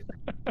Reggie.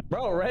 that?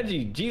 Bro,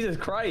 Reggie. Jesus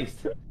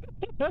Christ.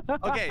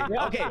 Okay.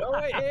 Okay. Oh,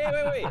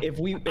 wait. If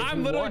we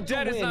I'm literally want to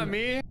dead. It's win- not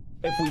me.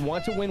 If we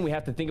want to win, we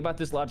have to think about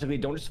this logically.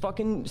 Don't just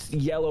fucking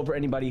yell over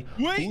anybody.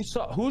 Wait.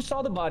 Who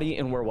saw the body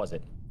and where was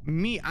it?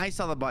 Me, I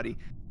saw the body.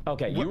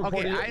 Okay, you Okay,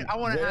 reported it. I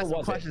want to Where ask some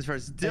was it? questions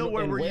first. Dill, And-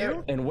 where and were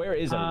you? And where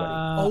is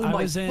everybody? Oh I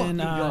my was in fucking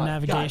God.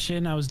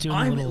 navigation. I was doing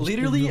I'm a little,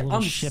 literally, a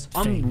little ship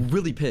I'm thing.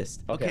 really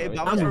pissed. Okay, Okay,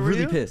 Babas, where I'm were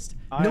really you? pissed.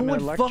 I'm No in one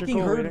electrical fucking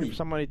heard waiting me. for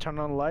somebody to turn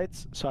on the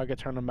lights so I could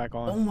turn them back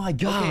on. Oh my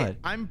God. Okay,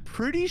 I'm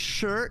pretty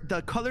sure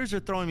the colors are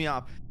throwing me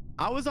off.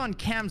 I was on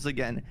cams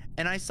again,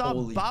 and I saw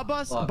Holy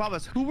Babas. fuck.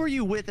 Babas, who were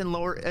you with in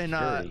lower? In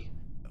Security.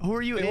 who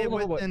were you Wait, in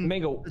wait, with in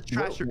Mango, the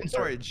trash where- in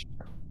storage?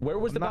 Where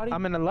was the body?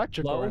 I'm in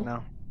electrical Low? right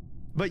now.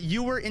 But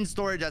you were in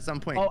storage at some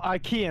point. Oh,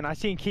 Kian. I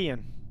seen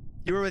Kian.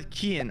 You were with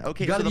Kian.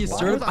 Okay, You gotta so be the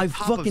body served. was on I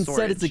top of fucking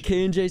said it's a storage.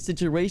 K&J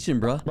situation,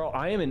 bro. Bro,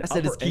 I am in I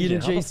said it's upper Keaton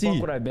engine. How the JC.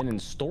 fuck would I have been in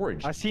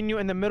storage? I seen you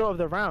in the middle of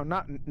the round,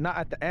 not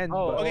at the end.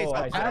 Oh, but okay, so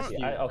I I see.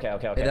 don't- Okay.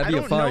 Hey, that'd be a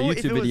don't fire know if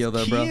YouTube it was video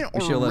though, bro. Kian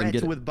We should or let him Rhett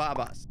get it. with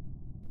Babas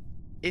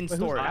in Wait, who's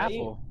storage.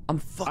 Apple? I'm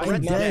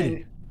fucking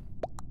dead.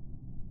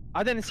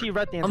 I didn't see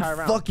Rhett the I'm entire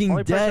round. fucking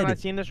Only person I dead.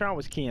 seen this round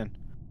was Kian.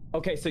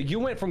 Okay, so you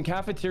went from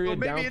cafeteria Well,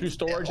 maybe down through it's-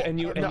 storage, and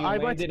you No, I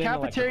went landed to in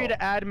cafeteria to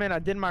electrical. admin. I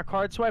did my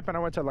card swipe and I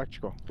went to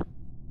electrical.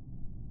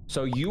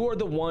 So you are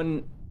the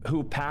one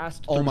who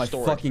passed Oh through my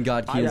storage. fucking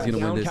God, I Kian's went gonna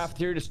win down this.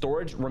 cafeteria to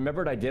storage.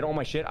 Remembered I did all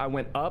my shit. I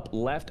went up,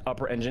 left,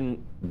 upper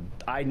engine.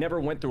 I never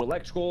went through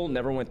electrical,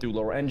 never went through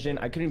lower engine.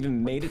 I couldn't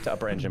even made it to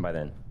upper engine by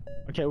then.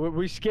 Okay,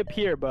 we skip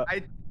here, but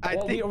I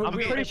think I'm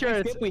pretty sure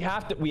it's. We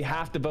have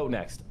to vote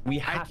next. We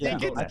have to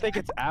vote I next. think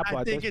it's Apple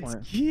I at think this it's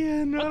point.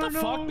 Kian. What the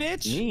fuck,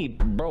 bitch? Me,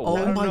 bro. Oh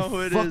I don't my know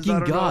who it is. fucking I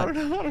don't know, God. I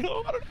don't know, I don't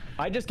know.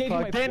 I just gave you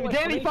my Danny, full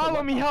Danny, explanation.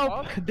 follow me, What the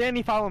help. fuck?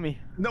 Danny, follow me.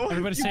 No,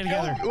 Everybody you stay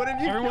together. killed- What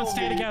if you Everyone killed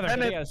stay me?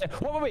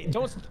 together. Wait,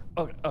 don't.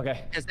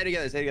 Okay. Yeah, stay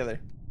together, stay together.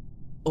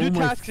 Oh Do my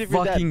tasks if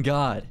you're dead. fucking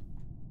God.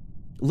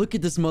 Look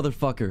at this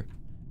motherfucker.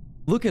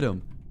 Look at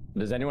him.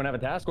 Does anyone have a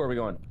task? Where are we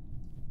going?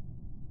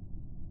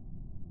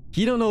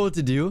 He don't know what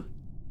to do.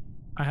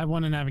 I have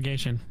one in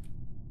navigation.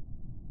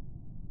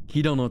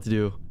 He don't know what to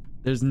do.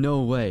 There's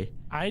no way.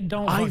 I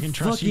don't I fucking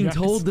trust you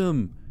fucking guys. told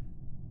them.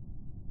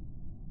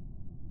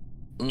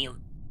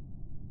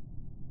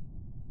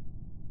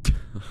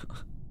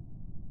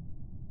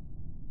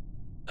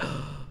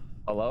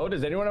 Hello?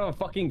 Does anyone have a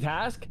fucking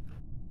task?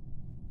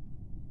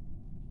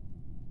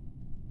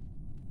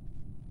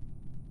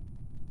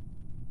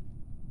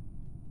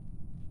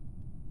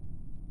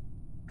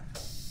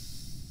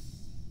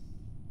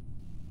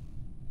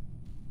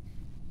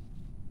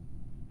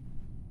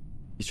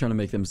 He's trying to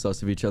make them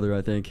sus of each other,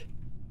 I think.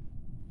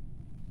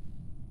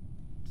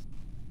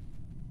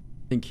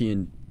 I think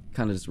Kian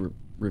kind of just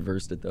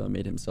reversed it, though, and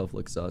made himself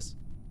look sus.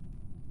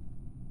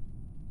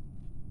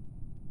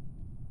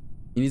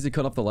 He needs to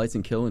cut off the lights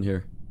and kill in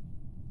here.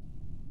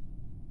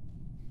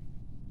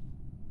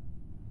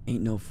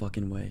 Ain't no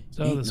fucking way.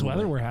 So Ain't this no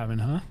weather way. we're having,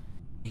 huh?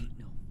 Ain't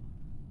no.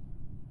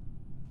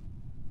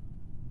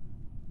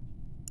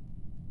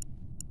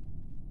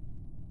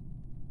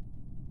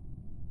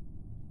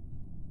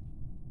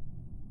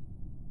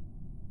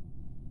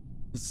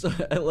 So,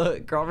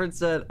 look, Crawford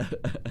said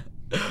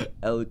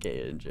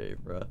LKNJ,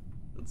 bro.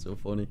 That's so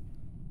funny.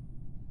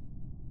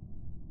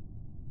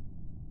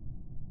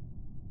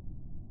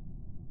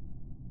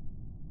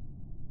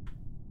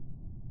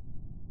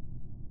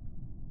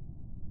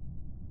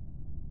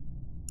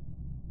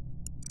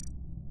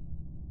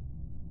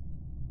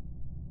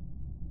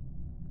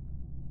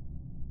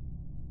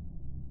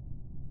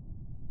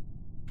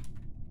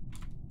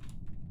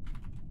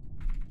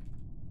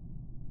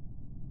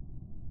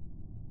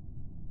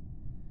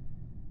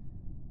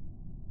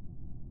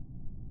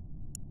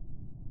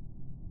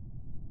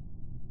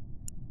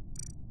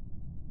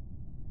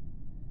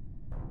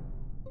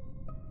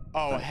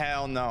 Oh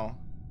hell no.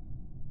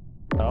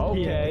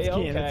 Okay, It's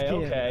Kian, okay, it's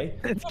Kian. okay.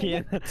 It's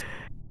Kian.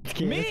 It's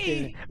Kian, Me? it's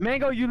Kian.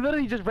 Mango, you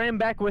literally just ran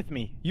back with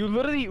me. You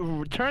literally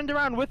turned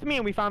around with me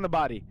and we found the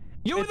body.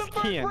 You were It's the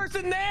first Kian.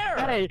 person there.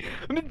 Hey,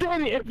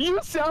 Danny, if you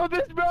sell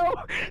this, bro,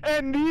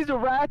 and these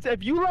rats,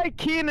 if you like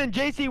Kian and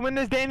JC win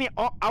this, Danny,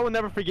 I will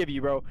never forgive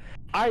you, bro.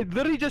 I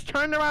literally just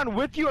turned around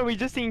with you and we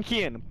just seen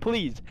Kian.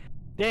 Please,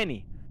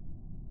 Danny.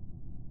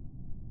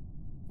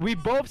 We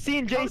both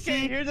seen JC.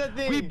 Okay, here's the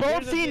thing. We both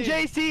here's the seen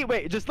thing. JC.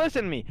 Wait, just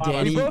listen to me.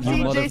 Danny, we both you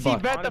seen JC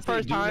motherfucker. vet the Honestly,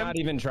 first do time. not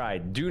even try.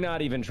 Do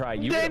not even try.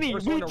 You were the Danny,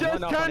 first we one to just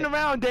run up on turned it.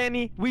 around,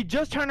 Danny. We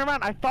just turned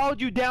around. I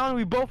followed you down.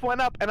 We both went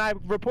up, and I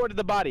reported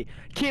the body.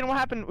 Kian, what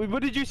happened?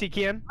 What did you see,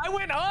 Kian? I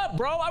went up,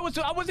 bro. I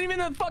wasn't even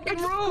in the fucking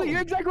room.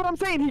 You're exactly what I'm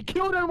saying. He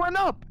killed and went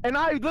up, and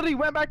I literally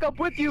went back up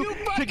with you,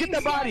 to get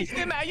the body.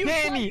 sliced him, you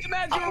Danny, sliced him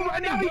as you were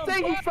running, now he's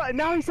saying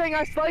now he's saying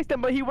I sliced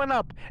him, but he went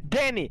up.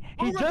 Danny,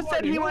 he Who just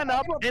said reported? he Who went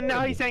up, fucking and now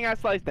reported? he's saying I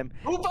sliced him.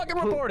 Who fucking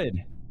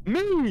reported?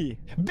 Me.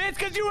 Bitch,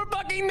 because you were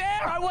fucking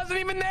there. I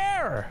wasn't even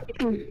there.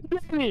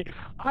 Danny,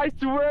 I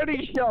swear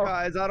to you.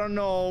 Guys, I don't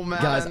know,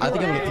 man. Guys, I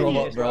think I'm gonna throw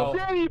up, bro.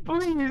 Danny,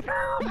 please.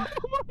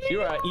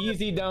 You're an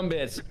easy dumb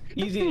bitch.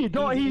 Easy.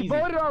 Don't, easy, he easy.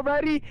 voted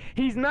already.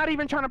 He's not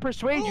even trying to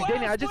persuade you, Who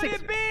Danny. I else just would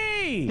it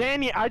be?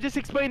 Danny, I just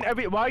explained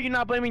why are you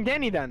not blaming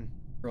Danny then?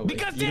 Bro,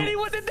 Because you Danny don't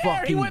wasn't there. He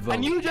fucking went vote.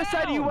 And you just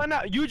said you down. went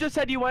up. You just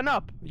said you went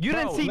up. You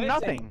didn't Bro, see listen,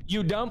 nothing.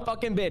 You dumb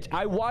fucking bitch.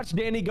 I watched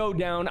Danny go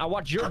down. I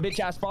watched your bitch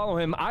ass follow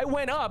him. I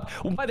went up.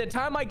 By the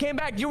time I came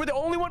back, you were the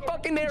only one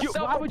fucking there.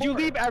 Why would you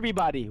leave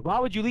everybody? Why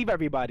would you leave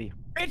everybody?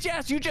 Bitch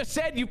ass, you just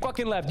said you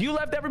fucking left. You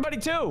left everybody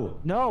too.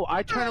 No,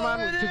 I turned around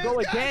to go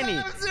with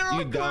Danny.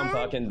 You dumb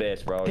fucking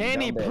bitch, bro.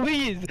 Danny, You dumb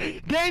bitch.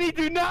 please. Danny,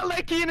 do not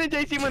let Kian and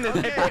JC win this.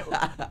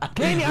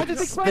 Danny, I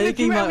just explained it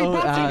to Spanking you my and we own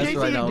both seen ass JC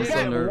right now, I'm and so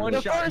Danny nervous. One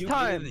the shot. first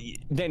time.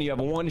 Danny, you have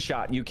one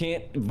shot. You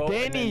can't vote.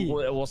 And Danny. then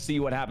we'll see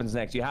what happens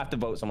next. You have to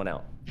vote someone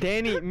out.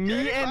 Danny,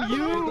 me and Do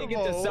you you. think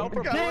it's a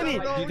self-report? Danny.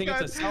 Do you think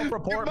it's a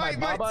self-report by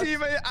my Babas? team,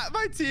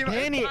 my team.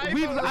 Danny, I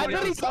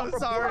literally I'm so follow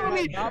sorry.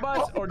 me.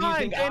 Babas, or do you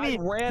think Danny,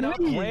 I ran up,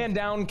 please. ran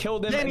down,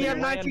 killed him, Danny, you have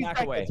and then ran 19 back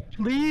seconds. away?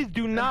 Please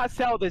do not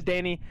sell this,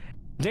 Danny.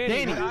 Danny,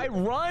 Danny. did I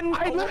run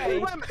I literally away?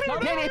 went. No,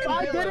 Danny, if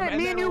I kill him, didn't, and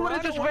me then and you would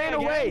have just ran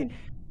away. again?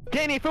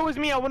 Danny, if it was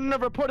me, I wouldn't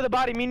have reported the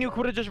body. Me and you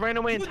would have just ran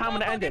away and time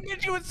would have ended.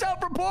 You would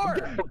self-report.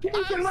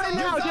 Kian, right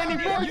now,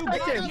 Danny, 4 You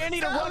got seconds.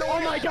 Danny to run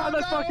Oh my God,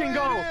 let's fucking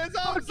go.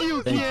 Fuck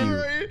you, Thank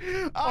Kian.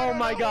 you. Oh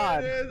my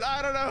God.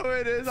 I don't know who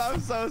it is.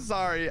 I'm so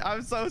sorry.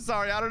 I'm so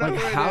sorry. I don't know Like,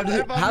 who it how is. did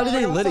If I'm how did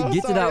they wrong, let I'm it so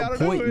get to sorry. I that don't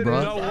know who point, it bro?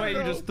 is. No way,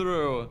 you just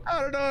threw.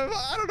 I don't know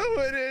who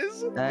it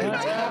is. Hey.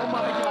 Oh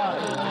my God.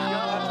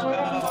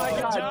 Oh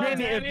my God. Good job,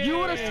 Danny, if you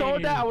would have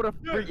sold that, I would have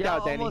freaked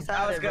out, Danny. Almost That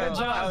had was it, good. bro.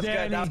 That was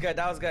good. That was good.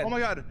 That was good. Oh my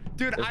god,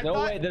 dude! There's I no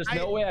thought way. There's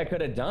no way I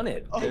could have done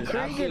it. There's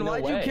Cranky, absolutely no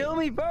why'd way. you kill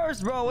me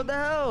first, bro? What the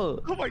hell?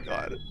 Oh my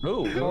god.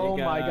 Ooh. Oh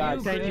my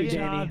god, thank you, Good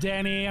job,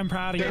 Danny. Danny. I'm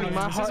proud of you. Danny,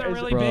 my This is a heart is-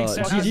 really Bro, big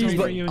success GG's, for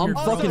but you and I'm your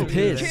fucking family.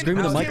 pissed.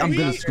 Screaming in the mic, I'm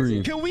gonna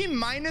scream. Can we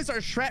minus our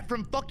Shrek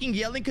from fucking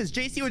yelling because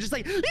JC was just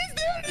like, he's doing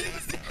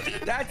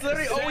it. That's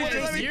literally always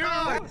JC.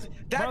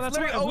 That's Bro,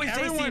 literally what always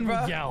JC, everyone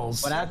bro.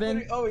 yells. What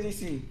happened? Always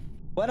JC.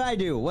 What did I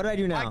do? What did I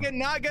do now? I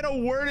cannot get a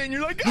word in.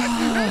 You're like, it's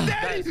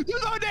Daddy. You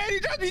know Daddy.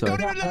 Trust me. Sorry.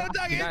 Don't even let him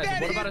talk. It's Guys,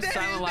 Daddy. what about a it's Daddy,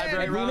 silent it's library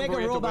Daddy. If we round make where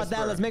a we rule have to about that,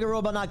 whisper? let's make a rule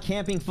about not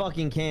camping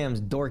fucking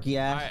cams, dorky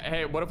ass. Alright,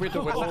 hey, what if we have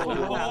to whisper all the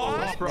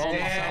silent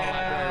library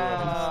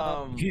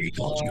rooms?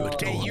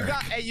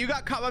 Hey, you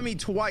got caught by me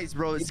twice,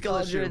 bro. It's skill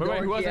issue. Wait,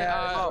 who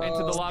wasn't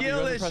into the lobby? Who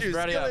Skill wasn't pressed issue,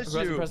 ready skill up? Who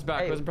wasn't issue. pressed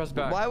back? Who wasn't pressed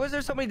back? Why was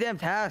there so many damn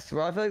tasks,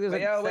 bro? I feel like there's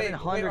like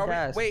 700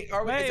 tasks. Wait, is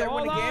Wait, everyone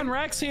hold in the game? on.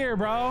 Rex here,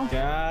 bro.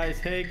 Guys,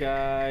 hey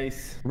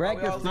guys.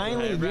 Wreck, you're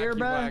finally here,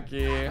 bro. I'm Wait,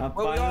 we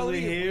all finally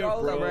leave. We here,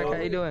 all bro. leave. Rick,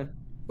 how you doing?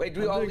 Wait,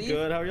 do we all I'm doing leave?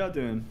 good. How are y'all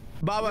doing?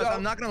 Babas,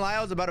 I'm not gonna lie.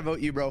 I was about to vote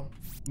you, bro.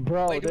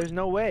 Bro, Wait, there's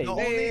no way.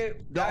 The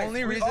guys,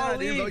 only we reason all I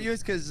didn't vote leave. you is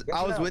because Yes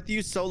I or was no? with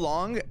you so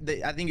long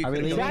that I think you Are we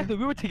could have leaving? Exactly,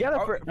 we were together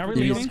for Are we Are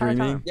you leaving?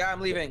 screaming? Yeah,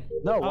 I'm leaving.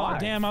 No, Oh, why?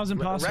 damn. I was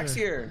imposter. Rex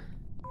here.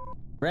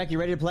 Wreck, you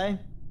ready to play?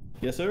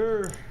 Yes,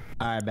 sir.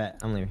 Alright, bet.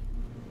 I'm leaving.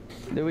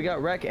 Dude, we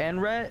got Rhett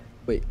and Rhett.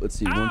 Wait, let's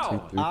see. 1, 2, 3,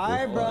 4.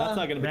 Alright, bro. That's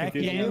not gonna be Back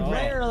confusing in. at New all.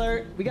 player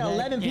alert. We got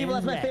 11 people.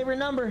 That's my Back. favorite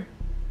number.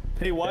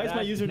 Hey, why is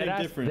my username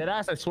Deadass, different?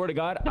 Deadass, I swear to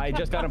God, I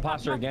just got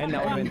imposter again.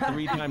 That would have been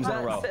 3 times in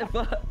a row.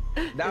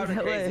 That would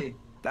be crazy.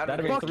 That'd have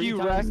been Fuck 3 you,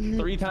 times,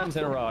 3 times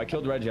in a row. I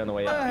killed Reggie on the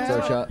way out.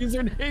 So, chat.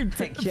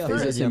 Username. Kill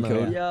Is this Reggie on in the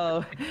way code?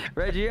 out. Yo,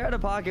 Reggie, you're out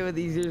of pocket with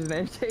these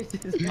username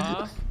changes.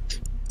 Huh?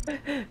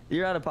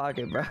 You're out of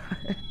pocket, bro.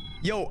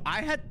 Yo,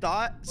 I had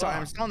thought. Sorry,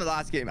 I'm still in the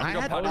last game. I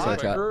had That was Sorry,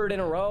 thought. my chat. 3rd in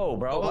a row,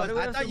 bro. Oh,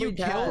 I thought you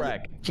killed.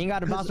 Wreck. King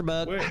got imposter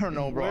bug. Where- I don't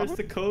know, bro. Where's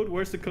the code?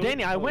 Where's the code?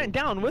 Danny, I went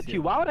down with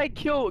you. Why would I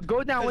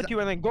go down with you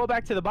and then go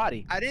back to the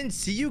body? I didn't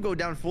see you go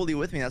down fully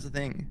with me. That's the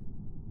thing.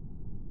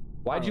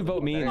 Why'd you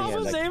vote me in the Also,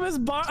 end? Like, same as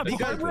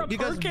Barbara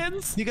because-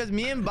 Perkins. Because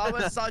me and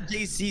Baba saw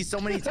JC so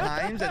many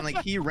times, and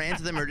like he ran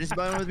to the emergency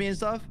button with me and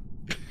stuff.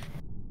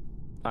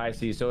 I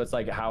see. So it's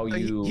like how Like,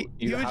 you,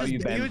 he was how just-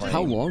 you've he been was just- How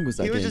playing. long was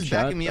that He was game, just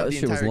chat? backing me up That the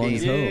shit was entire long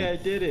as game. hell. Yeah, I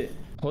did it.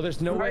 Well,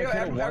 there's no way I could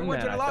have won Everyone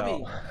that, join the I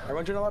lobby. felt.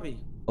 Everyone join the lobby.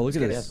 Oh, look at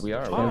this. Yes, we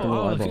are. Look at the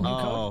little Oh,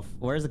 eyeball. Oh,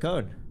 where's the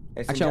code?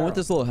 Actually, I want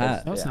this little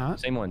hat. No, it's not.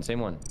 Same one,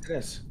 same one.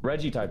 This.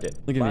 Reggie typed it.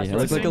 Look at me. Last I one.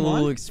 look like a Same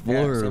little one?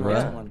 explorer, same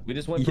bro. one. We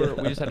just went for. Yeah.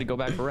 We just had to go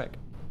back for Rick.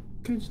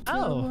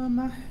 Oh.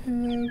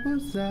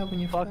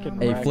 Fucking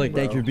Hey, Rhett, Flick,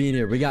 thank you for being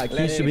here. We got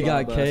Keisha, we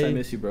got I Kay.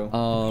 miss you, bro.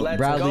 Let's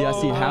Bradley, I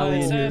go. see Hallie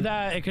It in said here.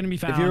 that it couldn't be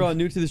found. If you're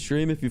new to the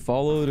stream, if you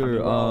followed or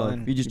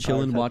if you're just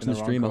chilling, watching the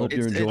stream, I hope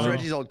you're It's enjoying.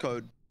 Reggie's old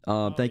code.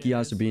 Thank you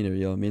guys for being here,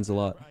 yo. It means a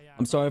lot.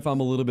 I'm sorry if I'm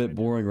a little bit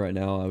boring right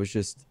now. I was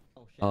just,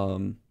 I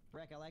don't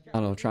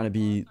know, trying to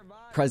be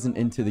present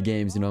into the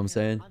games. You know what I'm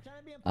saying?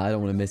 I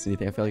don't want to miss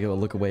anything. I feel like if I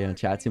look away on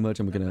chat too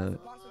much, I'm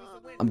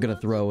gonna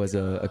throw as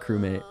a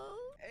crewmate.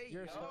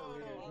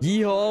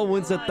 Yeehaw,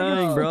 what's that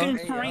thing, bro?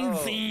 Fucking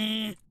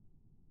crazy.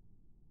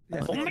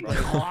 Oh my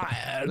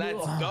god.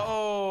 Let's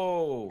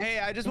go. Hey,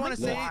 I just want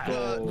to say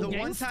the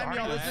one time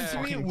y'all listened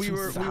to me, we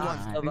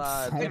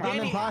won. If I'm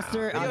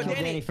imposter, I'll kill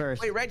Danny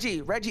first. Wait, Reggie,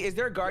 is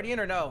there a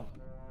guardian or no?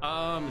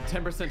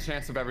 10%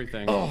 chance of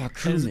everything. Oh,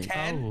 crewmate.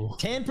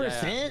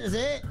 10%? Is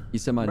it? You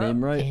said my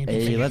name right?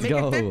 Hey, let's Make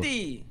go. it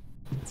 50.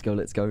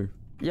 Let's go.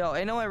 Yo,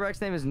 ain't no way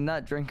Rex's name is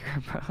Nut Drinker,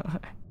 bro.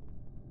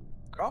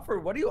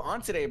 Crawford, what are you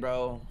on today,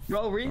 bro?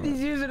 Bro, read these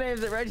usernames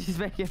that Reggie's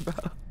making, bro.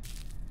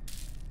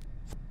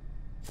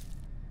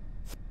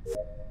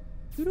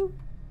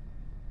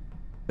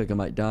 I think I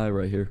might die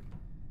right here.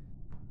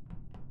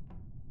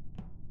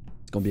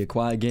 It's gonna be a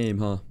quiet game,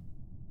 huh?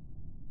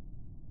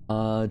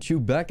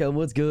 Chewbacca,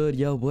 what's good?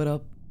 Yo, what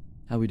up?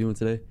 How we doing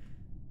today?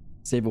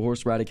 Save a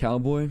horse, ride a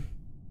cowboy.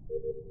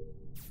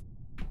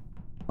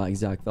 My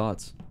exact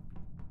thoughts.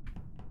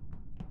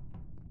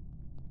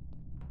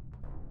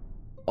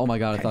 Oh my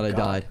god, I thought I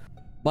died.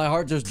 My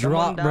heart just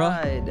dropped, bro.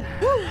 And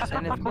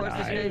of course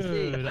it's JC.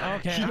 Dude,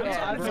 okay.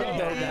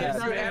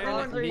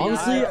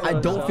 Honestly, I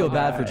don't feel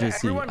bad for JC.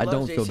 Everyone I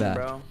don't loves feel JC, bad.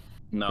 bro.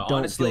 No, Don't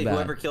honestly, feel bad.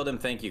 whoever killed him,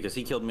 thank you, because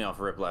he killed me off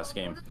rip last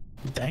game.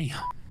 Damn.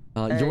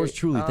 Yours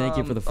truly, thank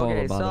you for the follow,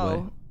 okay, by the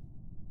way.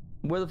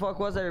 Where the fuck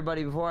was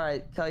everybody before I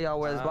tell y'all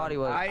where his body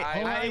was?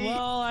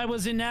 Well, I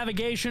was in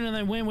navigation and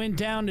then went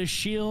down to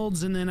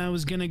shields and then I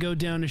was gonna go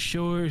down to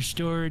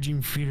storage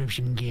and fill up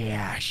some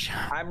gas.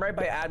 I'm right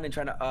by admin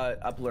trying to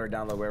upload or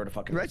download wherever the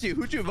fuck it is. Reggie,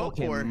 who'd you vote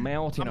for? I'm in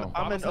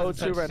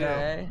O2 right now.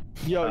 Okay.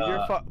 Yo,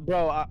 you're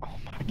bro. Oh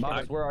my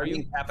Box, where are I'm you?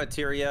 in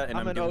cafeteria and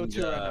I'm I'm in doing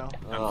O2 right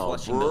now. I'm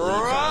flushing the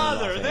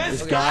leaves.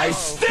 This guy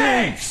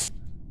stinks.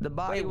 The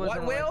body Wait, was what,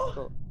 in Will?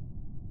 electrical.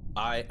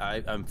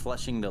 I'm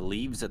flushing the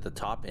leaves at the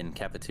top in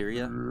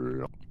cafeteria.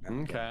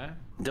 Okay.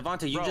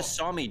 Devonta, you just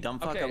saw me, dumb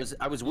fuck. Okay.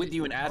 I was with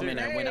you in admin.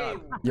 I went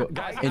up. Yo,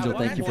 Guys, Angel, at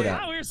thank what you for point-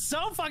 that. Wow, we're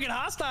so fucking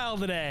hostile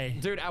today.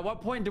 Dude, at what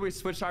point do we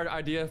switch our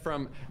idea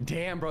from,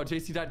 damn, bro,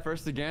 JC died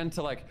first again,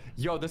 to like,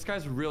 yo, this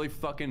guy's really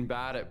fucking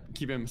bad at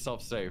keeping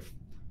himself safe.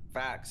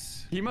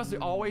 Facts. He must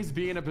always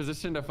be in a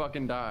position to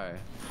fucking die.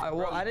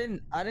 Well, I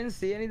didn't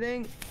see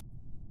anything,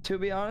 to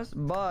be honest,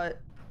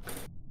 but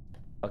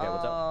Okay,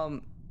 what's up?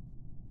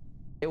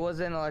 it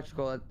wasn't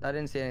electrical. I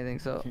didn't see anything,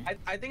 so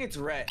I think it's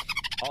Rhett.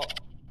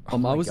 Oh I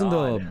my was in the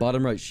God.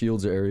 bottom right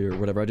shields area or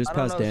whatever. I just I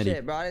don't passed know Danny.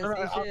 shit, bro. I didn't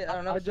see shit. I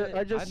don't know shit.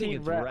 I just I think seen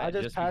it's Rhett. Rhett, I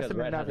just passed because him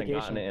in Rhett hasn't gotten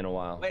navigation. it in a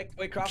while.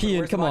 Wait, Crawford. Kian,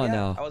 where's the come on body at?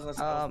 now. I wasn't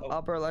supposed to.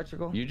 Upper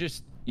electrical. You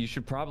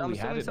should I'm probably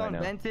have assuming it by someone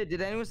now. vented.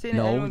 Did anyone see it?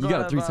 No, Anyone you go got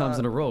out it 3 of, times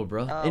in a row,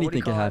 bro. what do Anything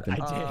you can call it?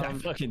 happen. I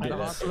fucking the did it.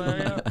 hospital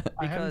area.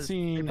 I haven't Because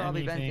seen they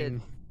probably anything.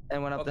 vented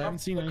and went up there. haven't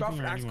seen anything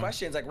Crawford or asked anyone.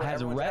 questions like where Has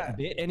everyone's Rhett at.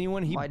 bit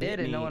anyone? He I bit did,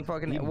 and me. no one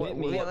fucking. He bit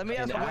me. Yeah, let me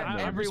ask in where admin.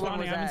 everyone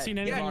was I haven't at. seen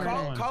anything.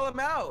 Yeah, call him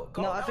out.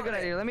 Call No, him that's a out. good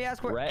idea. Let me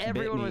ask where Rhett bit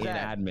everyone me was in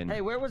at. admin.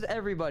 Hey, where was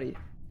everybody?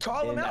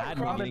 Call him In out, admin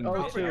Crawford. meeting.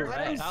 Crawford.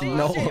 I didn't Rhett. see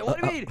No. shit.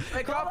 What do you mean?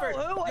 Hey, Crawford.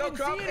 Call who? I Yo, didn't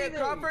see Crawford. anything.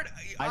 Crawford.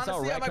 I saw Honestly,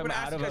 Rhett I'm not come gonna out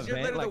ask of you a because you're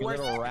vent literally the like a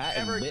worst little rat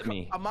and ever bit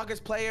me. Among Us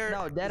player.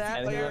 No, dead ass.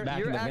 And then went back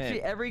in You're the actually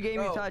vent. every game you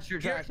Bro, touch, you're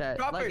trash at.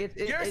 Crawford,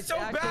 you're it's so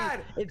actually,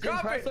 bad. It's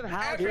Crawford, impressive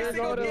how every good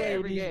single you game,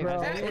 every game.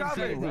 bro. It's Crawford,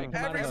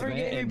 crazy. every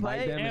game you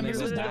play, Damn,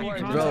 this is literally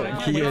W the Bro,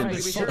 worst. Kian. Like,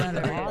 This we is should fucking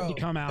have hard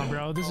to come out,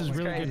 bro. This is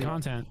really crazy. good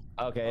content.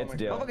 Okay, it's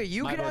deal. Motherfucker,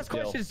 you My can vote's ask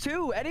deal. questions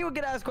too. Anyone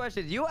can ask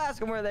questions. You ask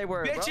them where they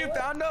were. Bitch, bro. you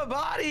found a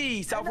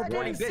body.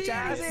 Self-reporting bitch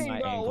ass.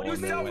 My bro. What do you ankle mean?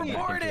 and then went back into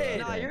Self-reported. it.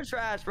 Nah, you're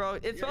trash, bro.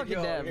 It's Yo, fucking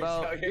yo, dead,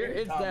 bro. yo,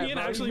 It's yo, dead, Ian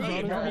bro. actually You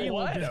voted for me.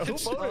 what?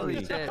 What? Holy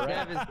shit.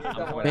 Dev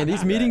is Man,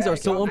 these meetings are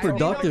so That was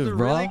unproductive, a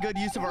bro. really good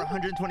use of our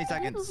 120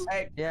 seconds.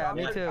 Hey, Yeah,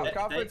 me too.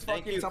 Crawford's Thank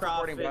fucking you,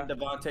 self-reporting, Crawford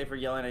bro. and Devontae, for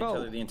yelling at each Bro.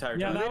 other the entire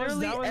Yeah, time. that was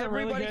Literally a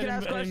really everybody good can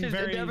ask and questions.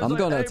 very. and Dev is I'm like,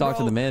 gonna hey, talk to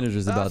bro, the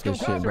managers about ask him this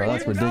shit, bro.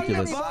 questions. That's You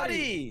found ridiculous. a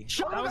Body.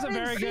 That was a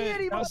very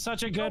good. That was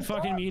such a good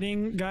fucking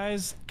meeting,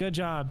 guys. Good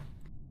job.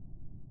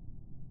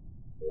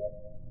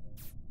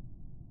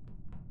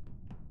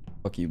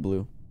 Fuck you,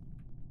 Blue.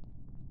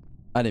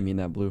 I didn't mean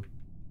that, Blue.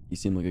 You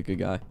seem like a good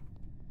guy.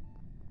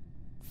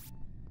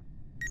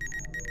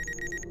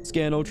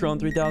 Scan Ultron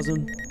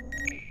 3000.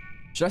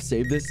 Should I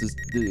save this?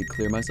 Did it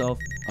clear myself?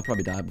 I'll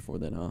probably die before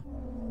then, huh?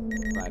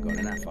 I'm not going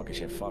in that fucking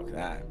shit. Fuck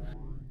that.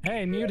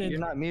 Hey, muted. You're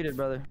not muted,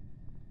 brother.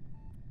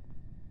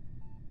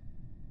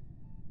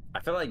 I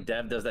feel like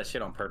Dev does that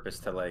shit on purpose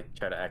to like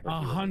try to act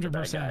like he wasn't the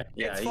bad 100%. guy.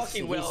 Yeah, It's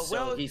fucking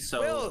Will. He's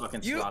so Will,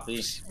 fucking you-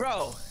 sloppy.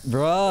 Bro,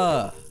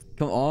 Bruh.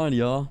 Come on,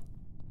 y'all.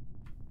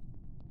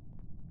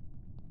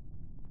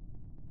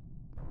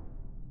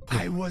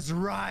 I was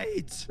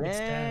right.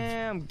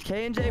 Damn,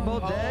 K and J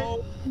both dead.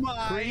 Oh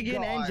my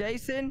Cregan and God.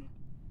 Jason.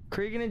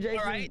 Cregan and Jason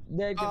Alright,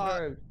 dead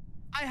confirmed.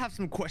 I have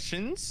some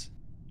questions.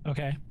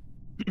 Okay.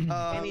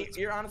 Andy,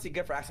 you're honestly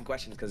good for asking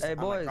questions because Hey, I'm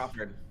like boys.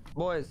 Crawford.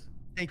 Boys,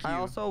 Thank you. I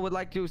also would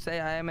like to say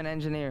I am an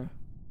engineer.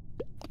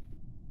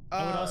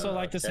 I would also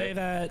like to say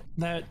that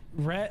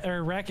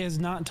Rhett has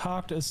not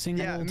talked a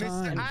single Yeah,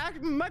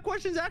 time. my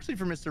question's actually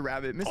for Mr.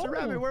 Rabbit. Mr.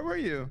 Rabbit, where were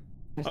you?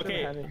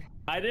 Okay,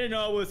 I didn't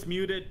know I was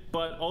muted,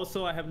 but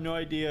also I have no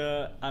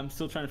idea. I'm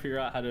still trying to figure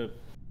out how to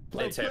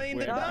play. It's him. Playing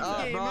the We're-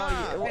 dumb game, bro,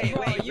 huh? you,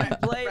 bro, you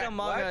played Rhett,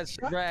 Among what? Us,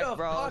 Shut Rhett, the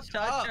bro. fuck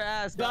Shut up. your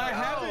ass I up.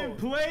 haven't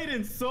played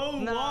in so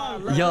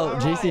long. let- Yo, Bro,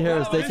 JC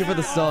Harris, thank you for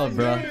the sub,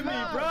 bro.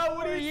 Bro,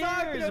 what are you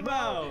talking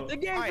about? The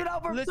game's been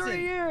out for listen,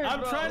 3 years. I'm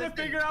bro. trying to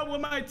figure out what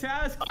my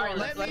tasks are.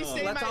 Let me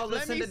say let's all my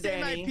listen to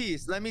Danny.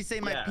 piece. Let me say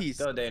my Yeah, piece.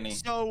 go, Danny.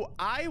 So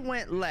I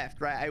went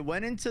left, right? I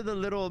went into the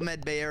little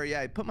med bay area.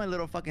 I put my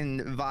little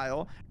fucking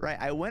vial, right?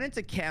 I went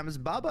into Cam's.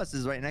 Babas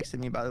is right next to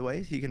me, by the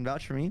way. So you can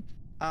vouch for me.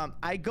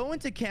 I go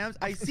into Cam's.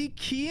 I see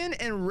Kian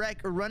and Rhett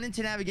run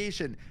into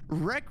navigation.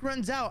 Rhett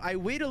runs out. I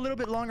wait a little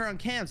bit longer on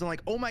Cam's. I'm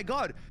like, oh my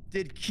god,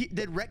 did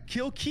Rhett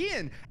kill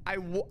Kian?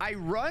 I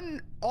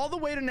run all the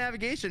way to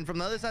navigation from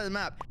the other side of the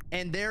map,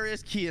 and there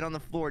is Kian on the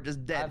floor,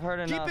 just dead. I've heard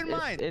enough. Keep in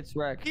mind, It's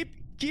wreck.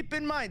 keep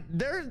in mind,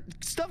 there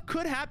stuff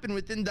could happen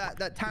within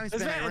that time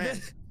span I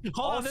ran.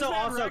 Hold on, this man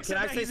Also, Rex can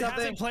I said say he something?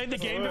 hasn't played the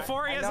game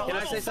before. He has a Can I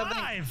level say something?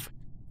 5.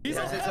 He's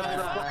Can a I say something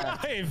level real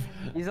quick?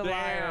 5. He's a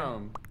liar.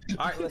 Damn.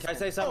 All right, can I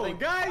say Oh, something?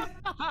 guys,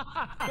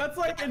 that's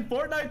like in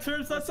Fortnite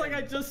terms. That's like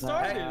I just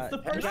started. It's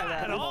the first Not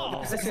at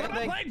all. Say I'm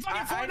something. playing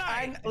fucking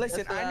Fortnite.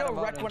 Listen, I know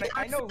Rhett when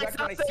I know Rhett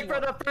when I see for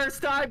one. the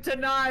first time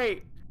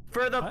tonight.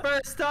 For the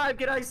first time,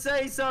 can I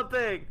say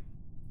something?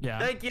 Yeah.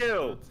 Thank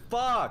you.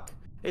 Fuck.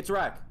 It's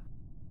Wreck.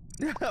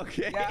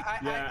 Okay.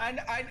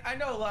 Yeah, I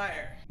know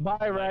liar.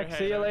 Bye, Rex.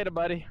 See you later,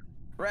 buddy.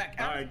 Wreck.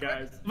 All right,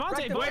 guys.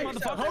 Devontae, Wait,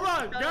 motherfucker. Hold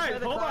on,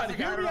 guys. Hold on. I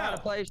Hear don't me know how to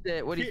out. play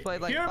shit. What he's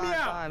played like Hear me 5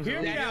 out. times.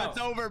 Hear me already. out. It's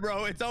over,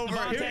 bro. It's over.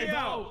 Devontae, Hear me vote.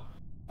 out.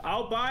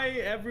 I'll buy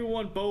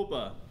everyone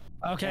boba.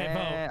 Okay,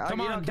 vote. Come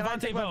you know, on, can I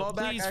Devontae, take my vote. vote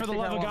back? Please, for the Actually,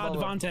 love I of want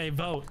God, Boba. Devontae,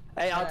 vote.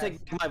 Hey, I'll Yes.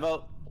 take my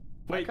vote.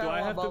 Wait, do I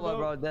kinda have to want Boba, vote?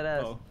 bro, dead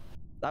ass. Oh.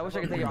 I wish I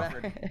could take it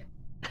back.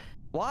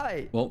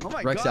 Why? Well, Oh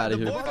my Rex God, out of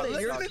the here. boys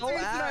are You're listening so to you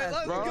tonight. ass,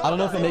 Let's bro. go. I don't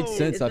know if it makes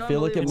sense. I feel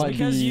like it It's might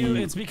because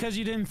be it's because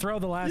you didn't throw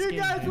the last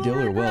game. Gil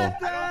or Will. I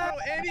don't know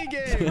any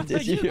game.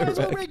 Did you guys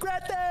will Rex?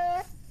 regret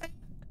that.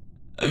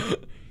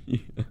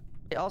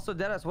 Hey, also,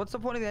 Deadass, what's the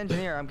point of the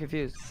engineer? I'm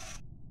confused.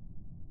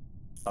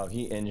 Oh,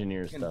 he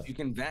engineers stuff. You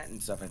can vent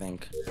and stuff, I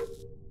think.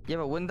 Yeah,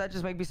 but wouldn't that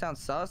just make me sound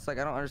sus? Like,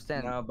 I don't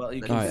understand. No, but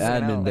you Like, can, Alright, figure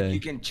it admin out. day. like, you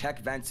can check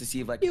vents to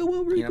see if, like, You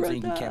will you know what I'm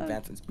saying? regret You can't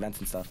that. vents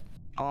and stuff.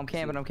 Oh, I'm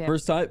camping. I'm camping.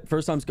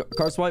 First time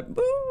car swipe.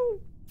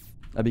 Boo!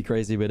 I'd be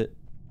crazy with it.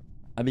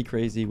 I'd be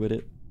crazy with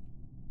it.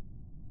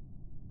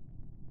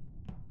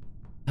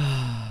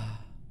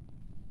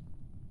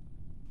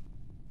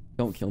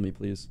 Don't kill me,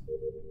 please.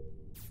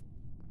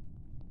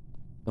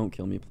 Don't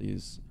kill me,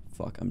 please.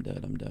 Fuck, I'm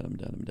dead. I'm dead. I'm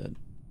dead. I'm dead.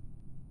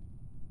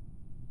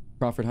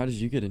 Crawford, how did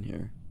you get in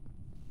here?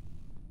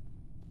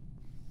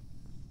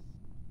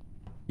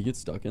 You get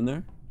stuck in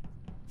there?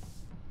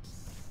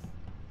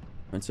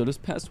 Alright, so this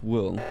past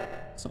Will.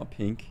 It's not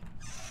pink.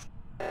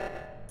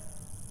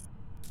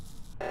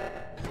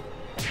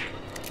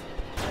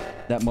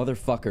 That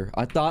motherfucker.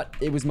 I thought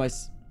it was my...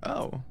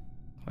 Oh.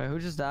 Wait, who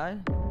just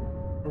died?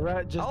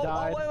 Rhett just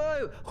died. Oh,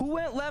 wait. Who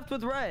went left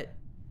with Rhett?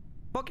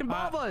 Fucking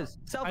Babas.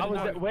 I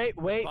was there.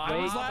 Wait. I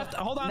was left.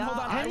 Hold on. Nah,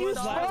 I you was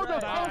slow left.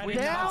 the I fuck did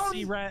not down?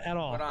 see Rhett at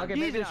all. Okay,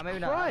 maybe Jesus not. Maybe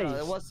not. I don't know.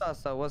 Christ. What's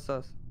sus though? What's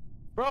sus?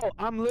 Bro,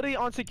 I'm literally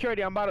on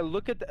security. I'm about to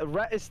look at the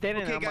Rhett is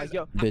standing Okay, there. I'm guys. like,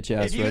 yo. Bitch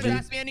ass If you guys Reggie.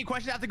 ask me any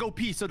questions, I have to go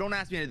pee, so don't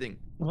ask me anything.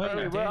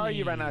 Wait, where are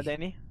you right now,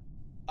 Danny?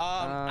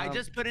 I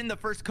just put in the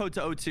first code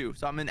to O2,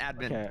 so I'm in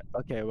admin.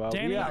 Okay, well,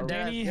 Danny, yeah.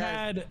 Danny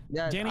had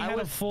Yes, I a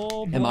was-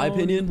 full. In my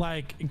opinion,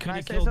 like could I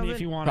have say killed me if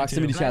something? you wanted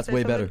Proximity to. Can I chat's say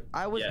way something? better.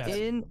 I was Yes.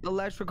 in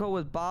electrical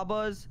with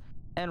Babas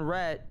and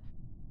Rhett,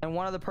 and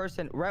one other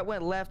person. Rhett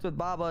went left with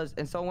Babas,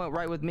 and someone went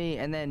right with me,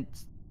 and then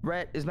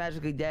Rhett is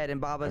magically dead,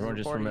 and Babas Everyone is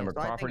just reporting remember it. So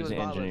I think Crawford it is the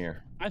was Babas.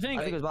 engineer. I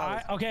think it was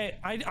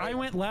Babas. I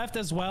went left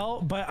as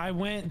well, but I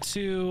went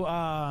to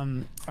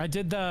I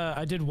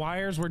did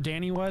wires where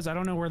Danny was. I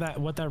don't know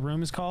what that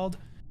room is called,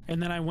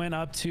 and then I went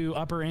up to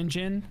upper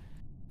engine,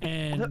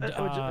 and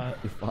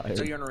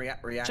So you're in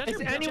react. shut your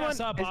bitch ass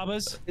up,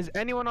 Babas. Is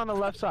anyone on the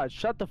left side?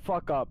 Shut the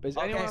fuck up. Is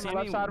anyone on the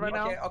left side right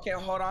now? Okay,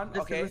 hold on.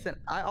 Okay. Listen.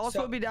 I also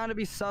So- would be down to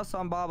be sus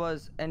on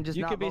Babas and just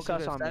You not could be vote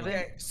 'cause sus we on have me.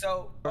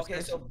 seven.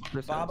 Okay, so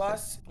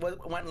Babas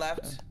went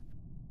left.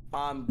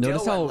 Notice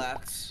Dill how- went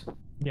left.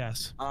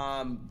 Yes.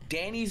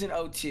 Danny's in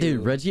O2.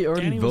 Dude, Reggie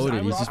already Danny was- voted. I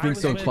He's was- just I being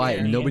was so with quiet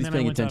and Danny, nobody's and then I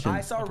paying went to- attention.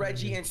 I saw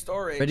Reggie in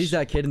storage. Reggie's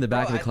that kid in the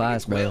back of Bro, the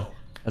class, I think it's bro. Will.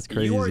 That's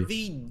crazy. You are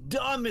the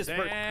dumbest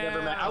person I've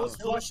ever met. I was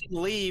Damn. flushing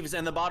leaves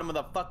in the bottom of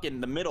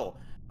the middle.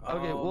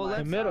 Okay, well, The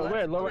let's middle, let's-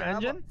 where? Lower okay, how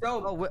about- engine?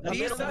 Bro, Oh, be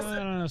middle? sus.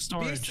 No,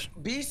 storage.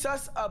 Be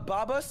sus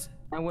Babas,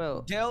 I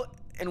will. Dill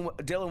and Will.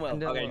 And Dill.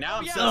 Okay, now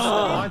I'm Yeah, sus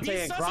Devontae be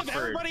and sus of Crawford.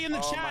 everybody in the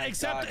Oh chat my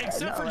except God.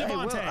 except for Hey,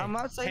 Will, Devontae. I'm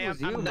not saying it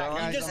was you, bro.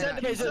 You just said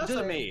to be sus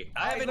of me.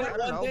 I haven't I done don't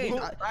one know. thing.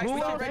 I Who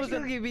think else was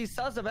Reggie could be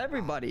sus of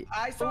everybody.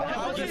 I saw. Who else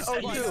I was was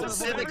in O2?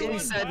 Specifically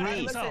said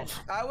me.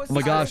 I was. Oh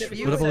my gosh, sus-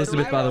 what up,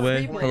 Elizabeth, by the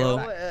way? People,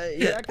 Hello.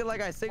 You acted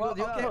like I singled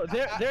you okay. out.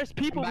 Bro, there's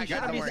people I'm we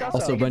back, shouldn't be guys. sus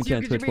Also, of. Brent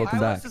Can't Twitch, welcome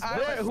back.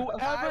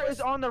 Whoever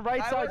is on the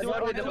right side doing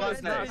what they're doing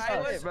is not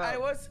sus. I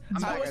was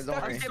I'm back, guys,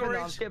 stuck don't in worry.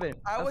 I'm storage. skipping.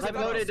 I was I stuck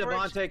in voted storage.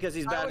 Devontae because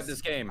he's I bad was- at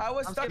this game. I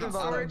was I'm stuck skipping in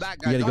Bob. I'm storage. back,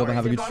 You guys. gotta go Don't but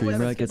have a worry. good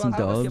stream, right? Get some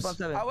dubs.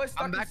 I was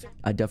stuck in back. storage.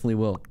 I definitely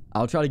will.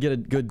 I'll try to get a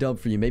good dub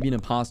for you. Maybe an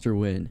imposter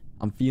win.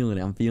 I'm feeling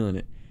it. I'm feeling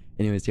it.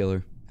 Anyways,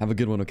 Taylor, have a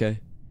good one, okay?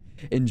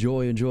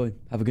 Enjoy.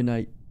 Have a good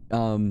night.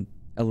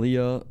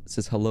 Aaliyah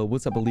says hello.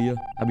 What's up, Aaliyah?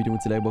 How you doing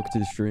today? Welcome to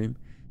the stream.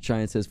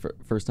 Cheyenne says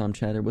first time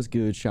chatter. What's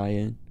good,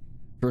 Cheyenne?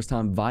 First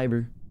time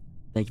Viber.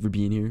 Thank you for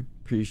being here.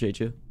 Appreciate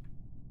you.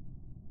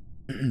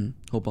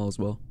 Hope all is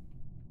well.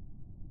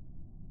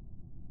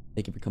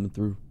 Thank you for coming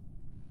through.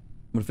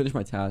 I'm gonna finish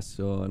my task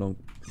so I don't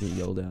get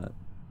yelled at.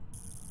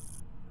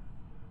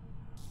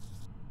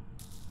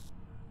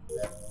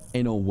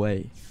 Ain't no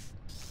way.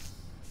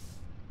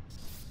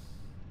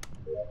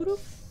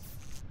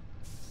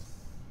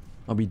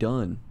 I'll be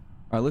done.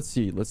 All right, let's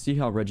see. Let's see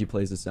how Reggie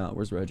plays this out.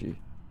 Where's Reggie?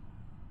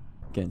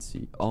 Can't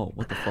see. Oh,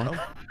 what the fuck?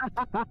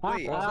 Wait, Well,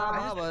 it's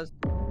not Babas.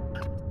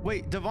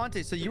 wait,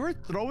 Devontae, so you were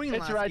throwing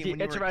It's last Reggie. game when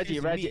you It's were Reggie.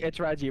 accusing me. It's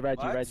Reggie.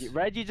 What?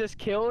 Reggie just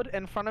killed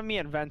in front of me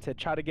and vented.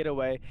 Tried to get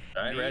away.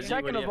 All right, Reggie,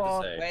 Second what do you of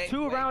all, have to say? Wait,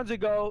 two wait.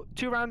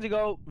 rounds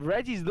ago,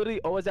 Reggie's literally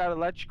always out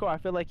electrical. I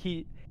feel like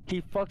he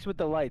fucks with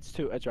the lights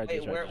too. It's Reggie.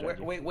 Wait, it's Reggie,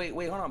 it's Reggie.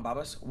 wait, hold on,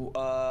 Babas.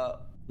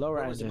 Lower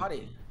where was the engine.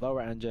 body?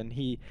 Lower engine.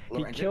 He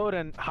Lower engine? killed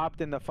and hopped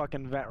in the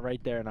fucking vent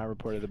right there, and I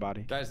reported the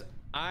body. Guys,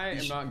 I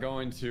am not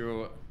going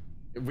to.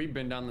 We've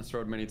been down this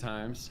road many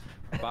times.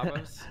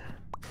 Babas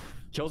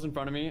kills in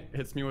front of me,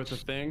 hits me with the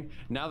thing.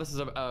 Now this is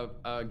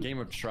a game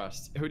of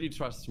trust. Who do you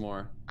trust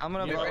more? I'm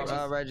gonna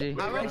vote Reggie.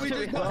 How about we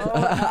just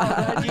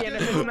Reggie, and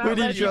if it's not Who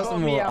do you Reggie, trust vote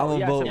me more? out. I'm gonna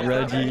Yes, vote if it's not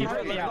Reggie.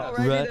 vote me out.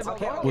 Rhett,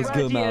 what's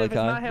good, Reggie, and if it's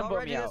not Malachi? him, Vote vote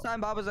Reggie me this out.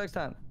 time, Babas next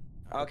time.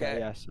 Okay.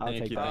 Yes, I'll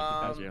Thank take you,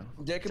 that. thank you.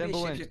 There could be a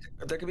Simple win.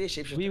 shapeshifter. There could be a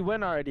shapeshifter. We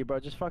win already, bro.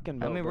 Just fucking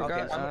vote. I mean, bro. we're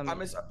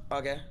Okay,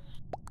 okay.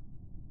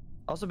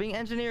 Also, being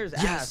engineer is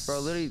ass, bro.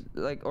 Literally,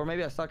 like, or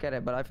maybe I suck at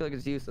it, but I feel like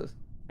it's useless.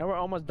 And we're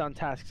almost done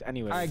tasks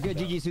anyway. All right, good.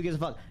 GG's. Who gives a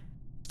fuck?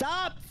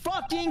 Stop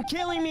fucking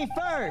killing me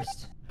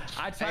first.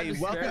 I tried Hey, to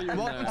spare you.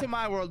 welcome to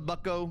my world,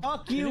 Bucko.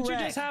 Fuck you, Didn't you Rhett.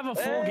 just have a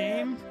full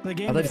game? The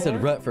game I thought you said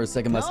before? Rhett for a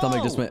second. My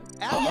stomach just went.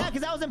 Yeah,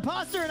 because I was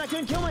imposter and I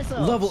couldn't kill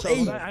myself. Level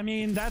 8. I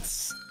mean,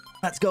 that's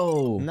Let's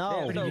go.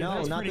 No,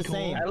 That's not the pretty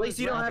same. cool. At least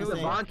you don't have Not the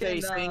same.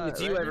 Devontae saying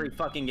it's you every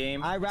fucking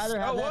game. I'd rather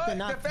have that than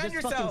not Defend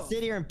just fucking yourself.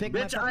 sit here and pick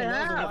my Bitch, fucking I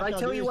nose and have. watch I y'all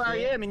tell do you this where I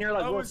shit. am, and you're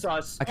like, well,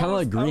 sus. I kind of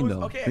like green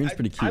though. okay, Green's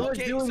pretty I cute. was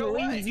Okay, doing so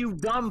leaves, what? you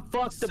dumb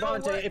fuck, So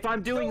Devontae. what? If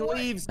I'm doing So what?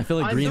 leaves, I feel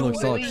like I'm green doing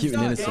looks all leaves. cute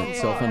and innocent,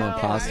 so if I'm an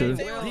imposter,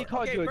 He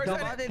called you a first,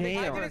 dumb I didn't- I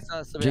ham.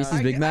 didn't-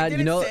 Jason's big mad.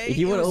 You know,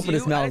 he would have opened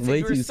his mouth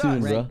way too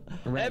soon, bro.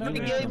 Every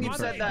game you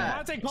said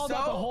that. Devontae called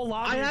out the whole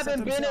lobby. I except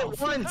haven't been himself.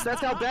 it once.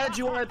 That's how bad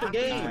you are at the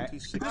game.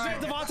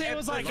 Devontae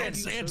was like,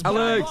 it's Alex.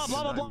 blah,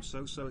 blah, blah, blah.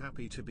 I'm so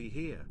happy to be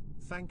here.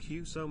 Thank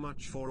you so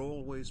much for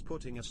always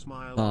putting a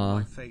smile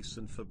on my face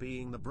and for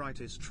being the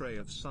brightest ray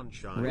of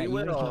sunshine. Rhett, you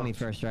would kill me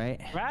first, right?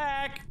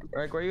 Rack.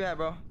 Rick, where you at,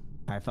 bro? All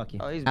right, fuck you.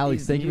 Oh,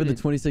 Alex, he's thank you for the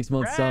muted.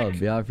 26-month sub.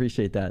 Yeah, I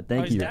appreciate that.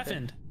 Thank he's you.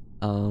 deafened.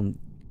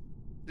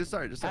 Just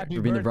start.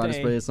 For being the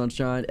brightest ray of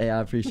sunshine. Hey,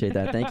 I appreciate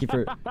that. Thank you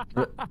for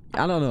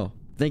I don't know.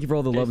 Thank you for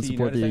all the love and JC, you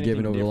support that you've notice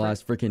given over the anything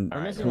last freaking different?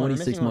 Alright,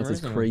 26 months. Is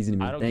crazy to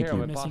me. I don't Thank care,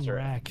 you. I'm imposter.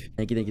 Rack.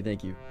 Thank you, thank you,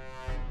 thank you.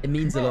 It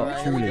means a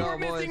lot, truly.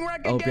 I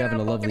hope you're having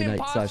a lovely night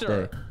slash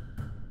day.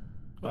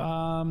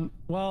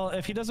 Well,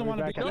 if he doesn't want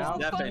to be Rebecca now?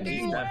 Deafened,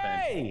 he's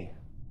deafened.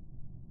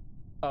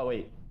 Oh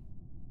wait.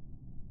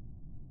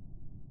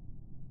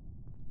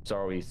 So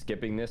are we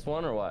skipping this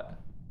one or what?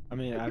 I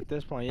mean, at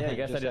this point, yeah. I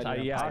guess I just, I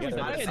guess I He's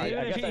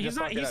just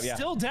not. fucked it He's up, yeah.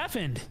 still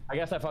deafened. I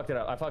guess I fucked it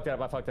up. I fucked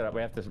it up.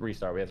 We have to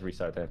restart.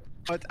 Then.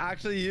 Oh, it's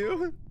actually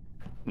you?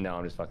 No,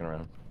 I'm just fucking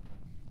around.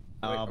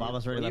 Oh,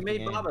 Baba's already You left the made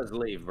game. Baba's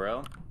leave,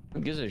 bro. Who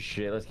gives a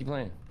shit? Let's keep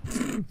playing.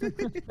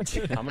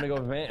 I'm gonna go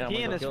vent and I'm He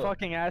gonna and go his kill it.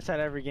 fucking ass at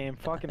every game.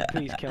 Fucking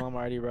please kill him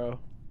already, bro.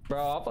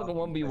 Bro, I'll fucking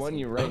 1v1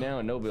 you right now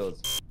and no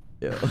builds.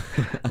 Yeah.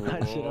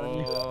 I shit on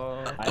you.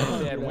 I didn't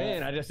say I'd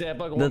win. I just said I'd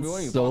fucking 1v1 you.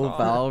 That's so Fuck off.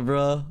 foul,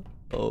 bro.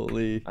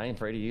 Holy. I ain't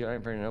afraid of you. I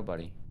ain't afraid of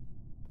nobody.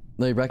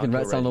 Like, Rhett and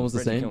I'll Rhett kill sound Reggie. almost the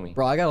Reggie, kill same. me.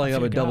 Bro, I got like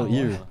have a double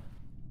ear.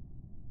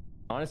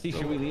 Honestly,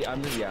 should we leave?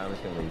 I'm just gonna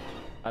leave.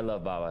 I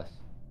love Babas.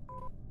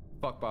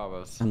 Fuck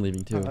Babas. I'm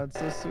leaving too. That's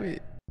so sweet.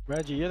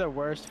 Reggie, you're the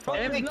worst.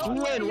 Damn it,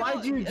 Kian,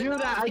 why'd you do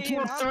that? I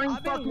can't find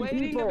I've been fucking waiting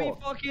to be people.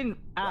 fucking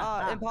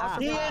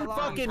imposter. Kian for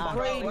fucking long.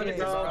 prayed,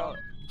 bro.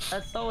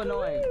 That's so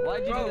annoying.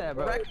 Why'd you do that,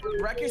 bro?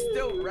 Rec is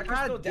still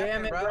God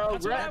damn it, bro.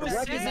 That's what I was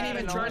Rec saying. isn't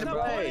even trying What's to the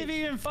point of play.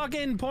 even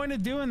fucking point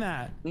of doing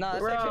that? Nah, it's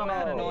Bro. actually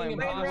mad annoying,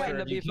 bro. I've been waiting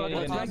to be You fucking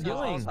can't even imposter the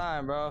whole doing.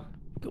 time, bro.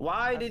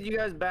 Why did you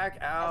guys back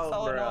That's out,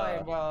 so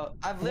annoying, bro? bro.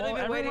 I've literally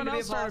Well, been waiting everyone to be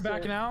else started imposter.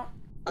 backing out.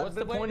 What's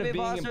the I've been point of waiting to be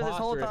being imposter this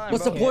whole imposter? time,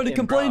 What's the bro. point of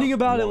complaining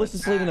about it? Let's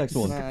just play the next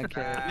one.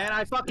 Okay. Man,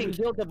 I fucking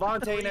killed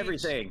Devontae and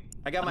everything.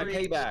 I got my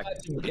payback.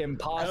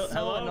 Imposter.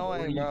 So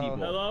annoying, bro.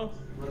 Hello?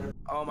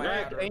 Oh my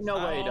Rec, god. ain't no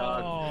way,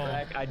 dog.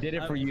 Rec, I did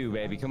it for you,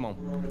 baby. Come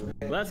on.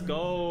 Let's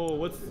go.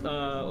 What's wait,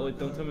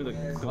 don't tell me the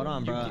Hold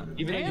on, bro.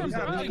 Even Damn,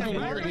 though bro, you you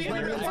already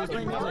in the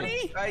fucking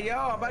party? Hey, yo,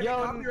 I'm about to get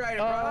copyrighted,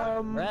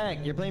 bro.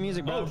 Rag, you're playing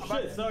music, bro. Oh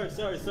shit, sorry.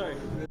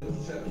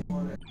 I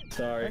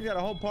Sorry. got a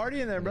whole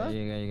party in there, bro.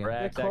 You go.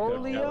 Rec, that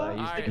Nicolia? Coachella. Alright,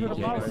 You you can't can't go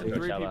to go to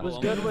Coachella. Was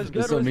good, was You're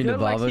good, so was mean to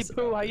good. Lexi Babas.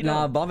 Poo, how you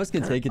Nah, doing? Babas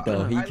can take it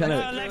though. He kind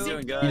of Doing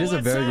he good. does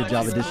a very good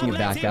job of What's dishing it up,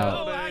 back Lexi? out.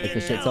 How Like you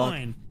the shit talk.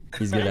 doing?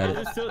 He's good at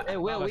it. Hey,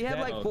 Will, we had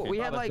like Baba's we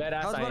had dead. like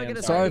I was about to get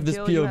a Sorry if this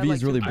second kill, you had, POV like,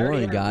 is really two-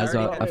 boring, guys.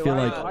 I feel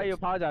Why like are you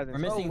apologizing? We're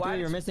missing why three.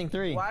 You're does- missing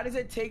three. Why does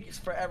it take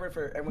forever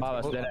for everyone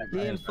Babas to dead.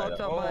 Ian fucked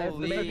up my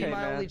Holy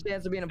my only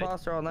chance of being an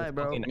imposter all night,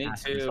 bro. Me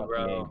too,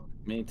 bro.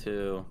 Me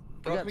too.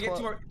 Bro, can we get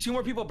two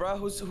more people, bro?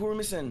 Who are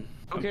missing?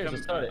 Who cares?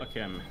 Just start it.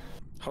 Okay, I'm.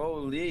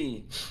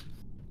 Holy.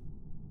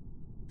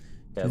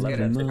 Yeah, Let's let get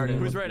it. it.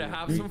 Who's ready to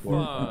have some fun?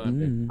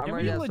 I'm Can ready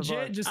we to have some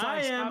legit fun. just like I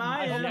am, stop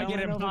I am. I yelling get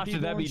over imposter.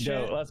 people That'd be and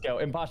dope. shit? Let's go.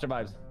 Imposter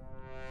vibes.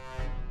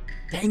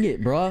 dang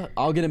it, bruh.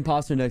 I'll get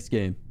imposter next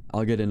game.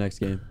 I'll get it next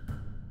game.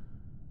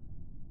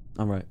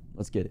 All right,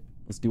 let's get it.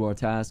 Let's do our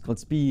task.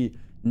 Let's be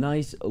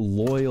nice,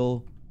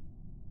 loyal,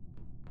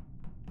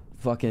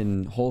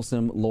 fucking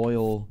wholesome,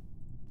 loyal,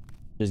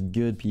 just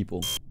good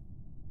people.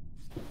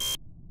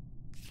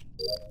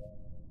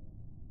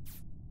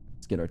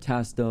 Let's get our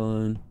task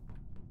done.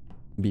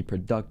 Be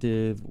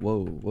productive.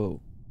 Whoa,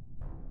 whoa.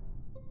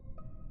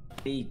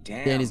 Hey,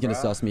 damn, Danny's gonna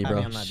bro. sus me, I bro.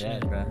 mean, I'm not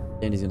dead, bro.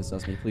 Danny's gonna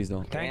sus me. Please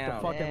don't. Thank the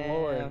Damn. fucking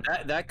Lord.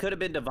 That could have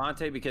been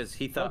Devontae because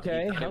he thought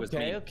Okay, it was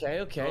me.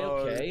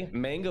 okay.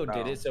 Mango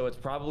did it, so it's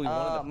probably one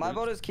of the. My fruits.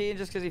 vote is Keen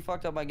just because he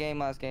fucked up my game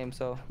last game,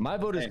 so. My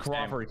vote is Same,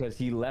 Crawford because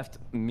he left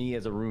me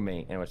as a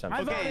roommate, and which I'm.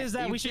 My vote is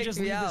that you we should kicked just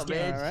me leave this out,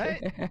 game.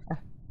 bitch.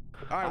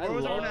 All right, I where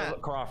was everyone love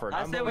at? Crawford.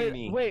 I I'm say voting we-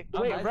 me. Wait,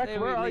 I Rec, say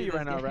where we are leave you this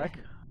right now, game. Rec?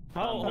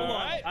 Hold on.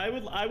 I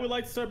would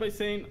like to start by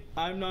saying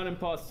I'm not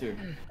imposter.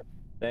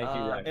 Thank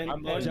you, Rec.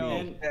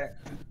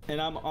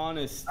 And I'm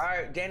honest. All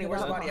right, Danny,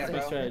 where's the body at, That's my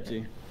bro?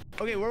 strategy.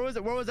 Okay, where was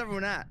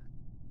everyone at?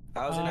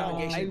 I was in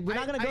navigation. We're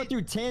not gonna go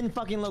through 10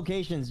 fucking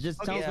locations.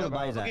 Just tell us where the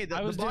body's at. Okay,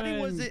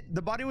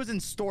 the body was in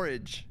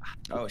storage.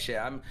 Oh shit!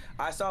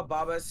 I saw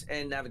Baba's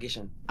in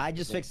navigation. I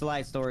just fixed the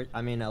light storage.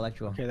 I mean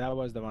electrical. Okay, that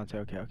was Devontae.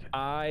 Okay.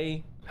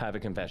 I have a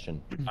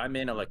confession. I'm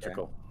in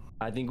electrical.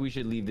 I think we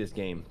should leave this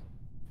game.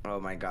 Oh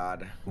my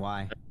god.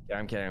 Why?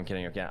 I'm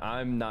kidding. Okay,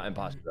 I'm not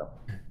imposter though.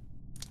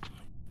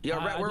 Yo,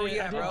 Rhett, where were you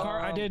at, bro?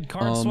 I did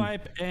card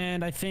swipe,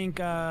 and I think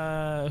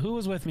who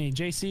was with me?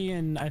 JC,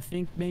 and I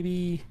think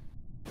maybe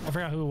I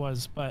forgot who it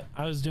was, but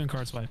I was doing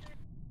card swipe.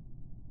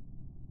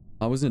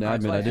 I was in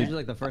admin. I Usually did.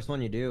 like the first one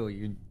you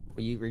do.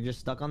 You're just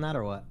stuck on that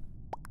or what?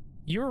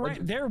 You were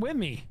right there with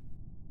me.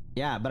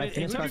 Yeah, but I It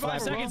finished took me card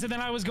 5 swipe. seconds, and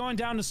then I was going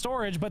down to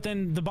storage, but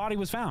then the body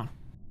was found.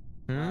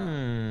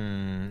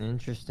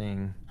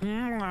 Interesting.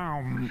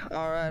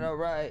 All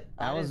right.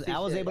 I was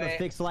able to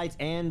fix lights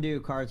and do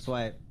card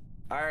swipe.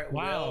 All right.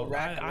 Wow, Will,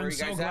 Rhett, where I'm you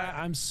so guys glad. at?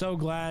 I'm so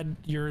glad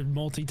you're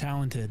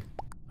multi-talented.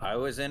 I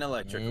was in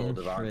electrical,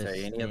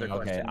 Devontae. Any other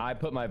questions? Okay, I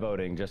put my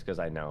voting just because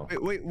I know.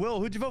 Wait, Will,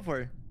 who'd you vote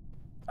for?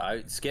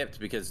 I skipped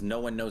because no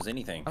one knows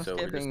anything. I'm so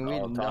skipping. we're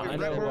just all I talking.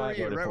 know who I Rhett,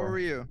 voted where for. were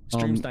you?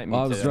 Stream snipe me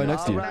I was too. right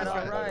next to you.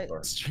 All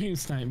right. Stream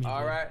snipe me.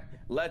 All right.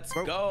 Let's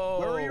go.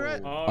 Where were you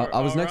at? I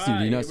was next to you.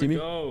 Do you not see me?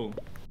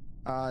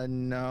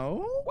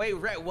 No. Wait,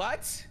 Rhett,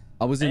 what?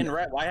 I was in. And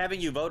Rhett, why haven't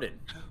you voted?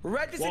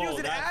 Rhett just said he was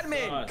an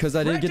admin. Because I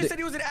didn't Rhett get just it. said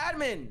he was an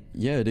admin.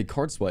 Yeah, I did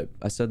card swipe.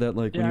 I said that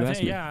like when you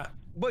asked me. Yeah.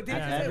 But did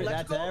you say That's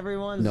electrical?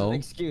 everyone's No.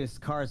 excuse.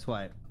 Card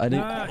swipe. I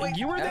didn't. Wait,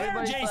 You were there,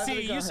 everybody's JC.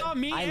 fine You with saw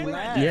me. I and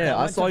left. Yeah, I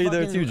went saw to you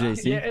there fucking- too,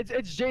 JC. Yeah,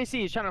 it's JC.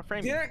 He's trying to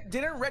frame me.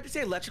 Didn't Rhett just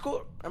say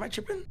electrical? Am I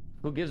tripping?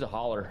 Who gives a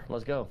holler?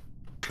 Let's go.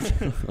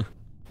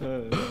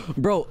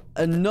 Bro,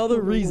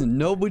 another reason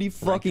nobody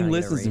fucking trying to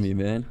get listens to me,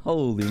 man.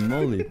 Holy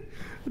moly.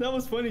 That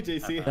was funny,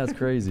 JC. That's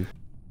crazy.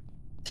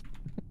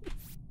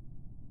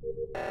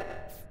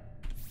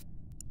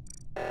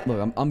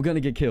 Look, I'm gonna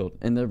get killed,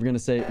 and they're gonna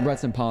say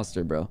Rhett's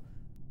imposter, bro.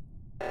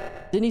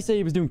 Didn't he say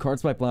he was doing card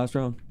swipe last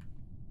round?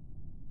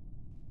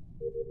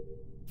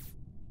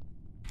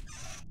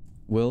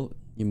 Will,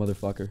 you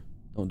motherfucker,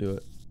 don't do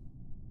it.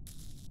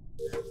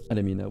 I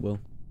didn't mean that, Will.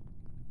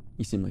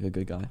 You seem like a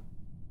good guy.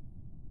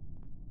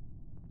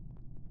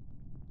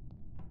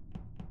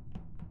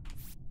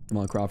 Come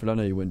on, Crawford, I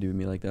know you wouldn't do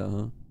me like that,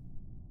 huh?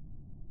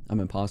 I'm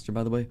imposter,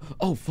 by the way.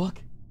 Oh, fuck.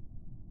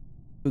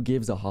 Who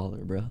gives a holler,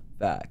 bro?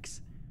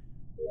 Facts.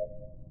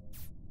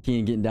 He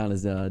ain't getting down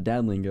his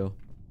dad lingo.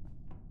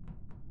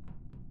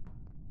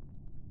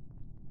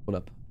 Hold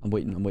up. I'm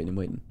waiting.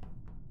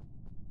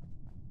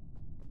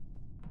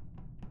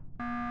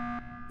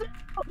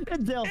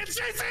 Dill. It's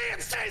JC!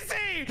 It's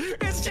JC!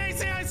 It's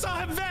JC! I saw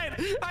him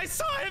vent! I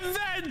saw him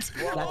vent!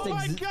 Oh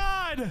my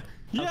god!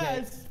 Yeah,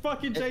 it's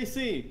fucking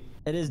JC.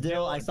 It is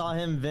Dill. I saw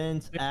him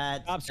vent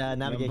at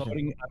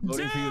navigation. I'm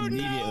voting for you Dude,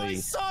 no! I immediately.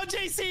 saw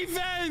JC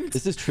vent!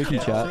 This is tricky,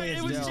 Oh, chat.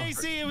 it was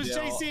JC! It was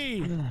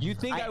JC! You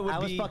think I would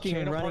was be fucking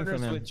channel running from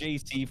partners him. with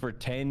JC for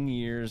 10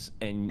 years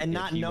and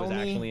not if he know was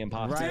me, actually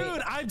imposter? right?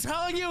 Dude, I'm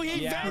telling you,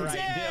 he Yeah,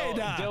 vented!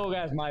 right. Dill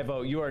has my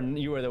vote. You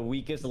are the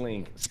weakest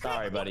link.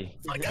 Sorry, buddy.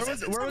 Like, this is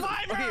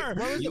Survivor! where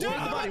was the Dude,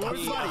 body? Where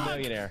was the body?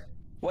 Millionaire.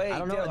 Wait, I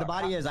don't know where the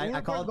body is. I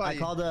who called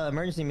reported the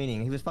emergency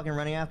meeting. He was fucking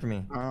running after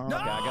me. No, I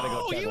gotta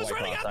go check he the was White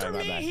running Claw. after Sorry,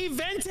 my me. bad. He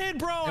vented,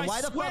 bro. And why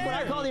the fuck would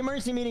I call the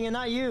emergency meeting and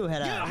not you,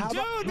 head Yeah, out?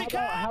 dude,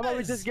 How about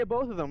we just get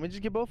both of them? We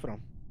just get both of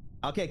them.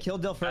 Okay, kill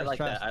Dill first. I like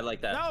trust. that. I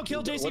like that. No,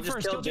 kill JC We'll just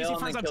first. Kill Dill JC and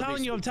first. then I'm kill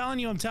telling JC. you. I'm telling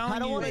you. I'm telling I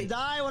don't you. want to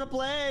die. I want to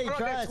play. Hold on,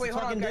 guys, Trust. wait, It's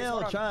hold on, fucking guys,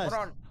 Dill. Trust.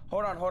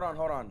 Hold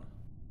on.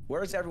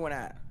 Where's everyone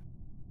at?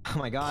 Oh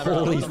my god.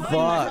 Holy bro.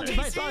 fuck.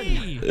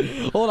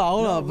 JC. Hold No,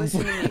 on.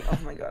 listen to me. Oh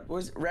my god.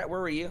 Rhett, where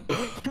were you?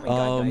 Oh my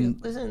god, guys,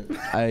 listen.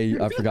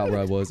 I forgot where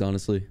I was,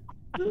 honestly.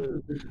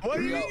 What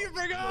do you mean you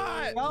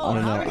forgot? Bro, I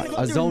don't how know. are we gonna go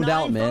I through zoned 9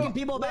 out, man. fucking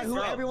people about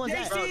who everyone's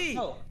at?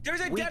 JC,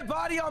 there's a dead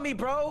body on me,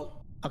 bro.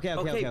 Okay.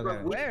 Bro,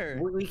 Where?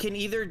 We can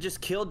either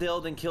just kill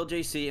Dill, then kill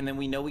JC, and then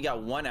we know we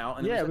got one out.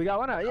 And then Yeah, there's we got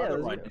one out. Yeah.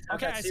 another one. It's not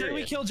Okay, that I say we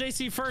serious. kill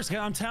JC first. 'Cause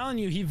I'm telling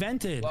you, he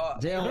vented.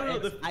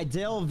 Dill, I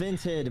Dill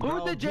vented, bro.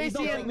 Who did Please JC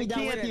don't and take me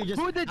down with you.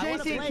 Just, who did I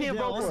wanna JC and play, Kim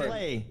Dill. I vote wanna for?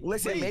 play.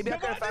 Listen, maybe I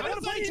could have found I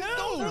wanna play too.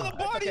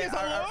 Okay,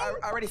 I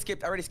already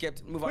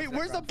skipped. Move on. Wait,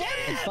 where's the body?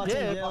 Fucking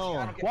Yeah.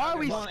 Dill. Why are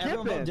we Come on,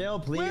 everyone vote skipping? Dill,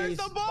 please. Where's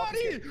the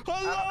body?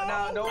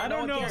 Hello? I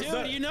don't know, cares.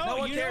 dude. You know, No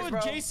one cares,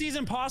 bro. JC's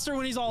imposter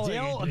when he's all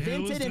Dill like,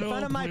 vented in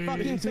front of my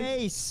fucking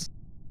face.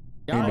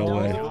 Ain't no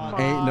way.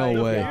 Ain't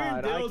no way.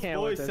 God, I Dill's can't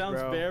voice with this,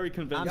 sounds bro. very I'm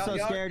convincing. so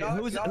scared.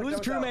 Who's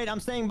crewmate? I'm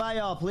staying by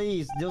y'all,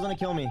 please. Dill's gonna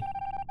kill me.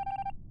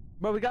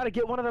 Bro, we gotta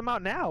get one of them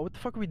out now. What the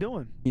fuck are we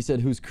doing? He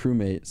said who's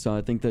crewmate, so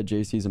I think that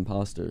JC's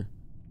imposter.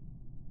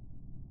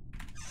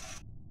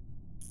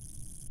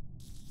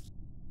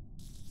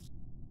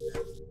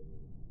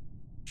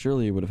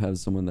 Surely he would have had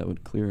someone that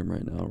would clear him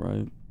right now,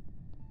 right?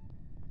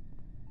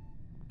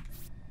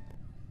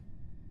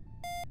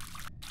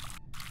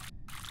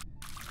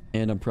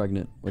 And I'm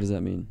pregnant. What does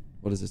that mean?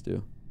 What does this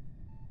do?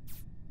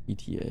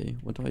 ETA.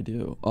 What do I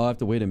do? Oh, I have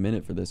to wait a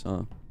minute for this,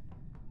 huh?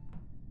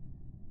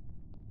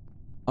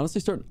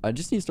 Honestly, I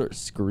just need to start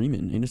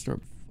screaming. I need to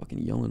start fucking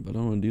yelling, but I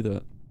don't want to do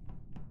that.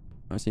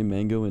 I see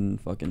Mango and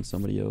fucking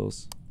somebody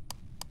else.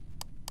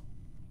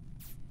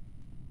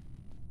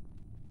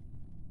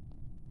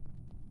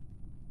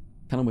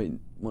 Kind of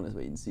want to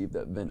wait and see if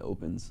that vent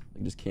opens.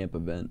 Like just camp a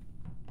vent.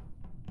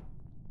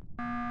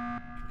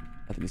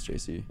 I think it's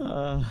JC.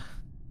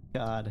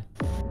 God.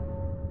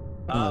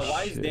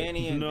 Why is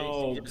Danny and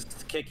JC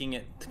just kicking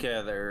it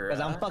together?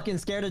 Because I'm fucking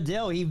scared of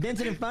Dill. He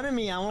vented in front of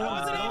me. I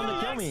want him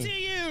to kill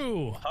me.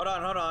 you. Hold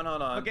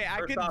on. Okay,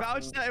 I could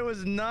vouch that it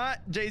was not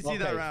JC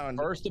that round.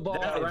 First of all,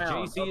 if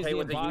JC is the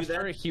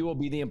imposter, he will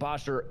be the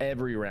imposter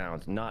every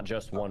round, not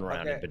just one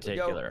round in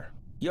particular.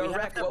 Yo,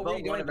 Rhett, what were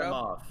you doing,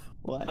 bro?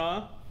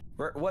 What?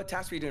 What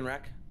task were you doing,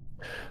 Rhett?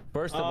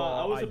 First of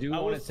all, I do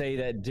want to say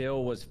that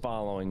Dill was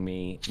following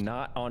me,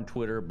 not on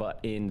Twitter, but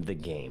in the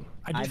game.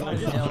 I don't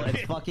Dill.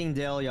 It's fucking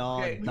Dill,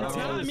 y'all. It's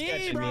not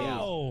me,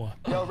 bro.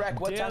 Yo, Rhett,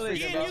 what task were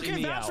you doing? Ian, you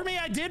can vouch for me.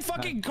 I did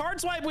fucking card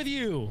swipe with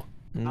you.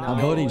 No. I'm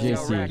voting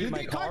JC. You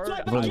did card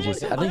swipe I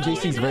think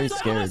JC's very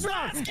scared.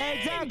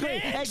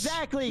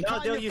 Exactly. No,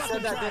 Dill, you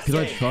said that this Because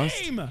I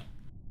game. trust.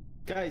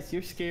 Guys,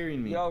 you're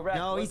scaring me. Yo, Rhett,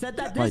 No, he said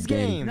that My this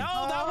game. game.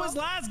 No, that was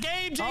last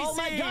game, JC. Oh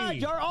my God,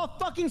 you're all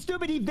fucking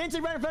stupid. He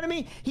vented right in front of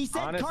me. He said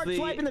card Honestly,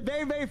 swipe in the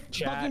very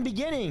fucking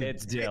beginning.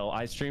 It's Dill.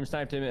 I stream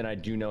sniped him, and I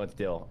do know it's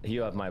Dill.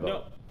 You have my vote.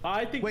 No,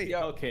 I think. Wait,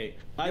 okay.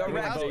 I Yo, think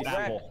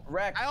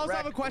Rhett, I also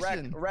have a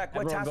question. Rhett,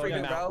 what Everyone task were you vote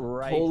doing, him out bro?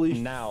 right Holy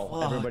now.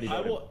 fuck. Everybody I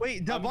vote. will.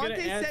 Wait, I'm gonna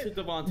Devontae answer said.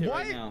 Devontae What?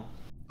 right now.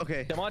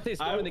 Okay. Devontae's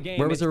still in the game.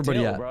 Where was It's everybody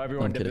Dill, at? bro. I'm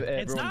Everyone, kidding.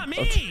 It's everyone- not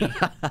me.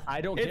 I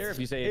don't care if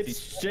you say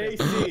it's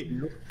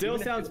JC. Dill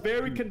sounds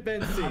very I'm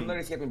convincing.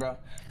 literally skipping, bro.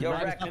 Yo,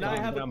 Rhett, And I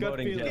have a gut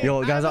feeling.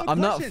 Yo, guys, I have a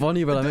I'm not question.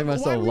 funny, but I make Why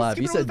myself are we laugh.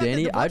 You skipping said over the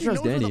Danny. fact I that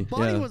trust Devontae knows Danny. where the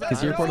body Yeah, was at?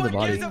 because you're no part of the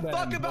one body. gives a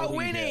fuck about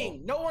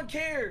winning. No one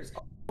cares.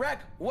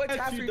 Rhett, what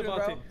task were you doing,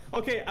 bro?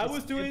 Okay, I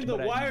was doing the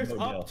but I wires know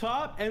Dill. up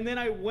top, and then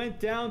I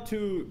went down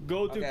to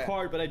go to Okay.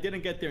 card, but I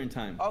didn't get there in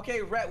time.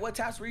 Okay, Rhett, what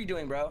task were you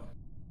doing, bro?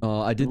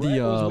 I did Rhett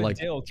the was with like.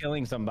 Dill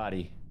killing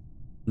somebody.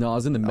 No, I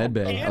was in the med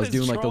bay. I was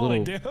doing like the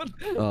little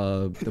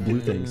the blue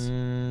things.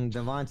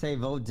 Devontae,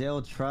 vote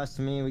Dill. Trust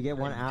me, we get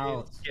one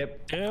out.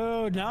 Skip.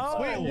 Dude, no.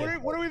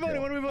 Wait, what are we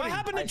voting? What are we voting? What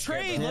happened to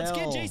trade? Let's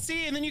get Dill.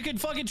 JC and then you can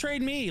fucking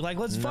trade me. Like,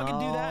 let's fucking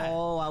do that.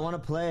 Oh, I want to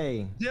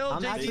play. Dill,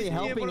 I'm JC, actually what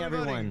are helping we voting?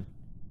 everyone.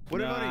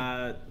 What are we voting?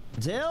 Nah,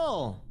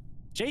 Dill.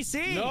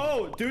 JC.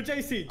 no, do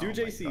JC. Do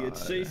JC.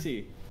 It's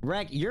JC.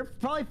 Rek, you're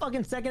probably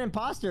fucking second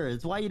imposter.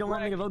 That's why you don't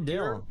want me to vote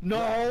Dill.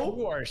 No.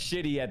 You are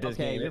shitty at this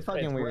Okay, game. you're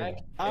fucking weird.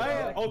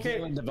 Okay.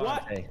 Dill and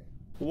Devontae.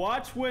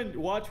 Watch when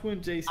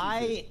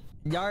JC.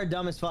 Y'all are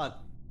dumb as fuck.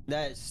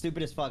 That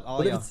stupid as fuck. All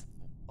What if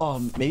y'all.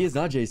 it's, maybe it's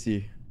not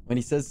JC when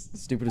he says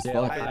stupid as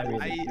fuck. I don't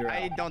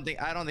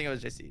think it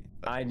was JC.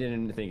 I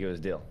didn't think it was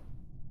Dill.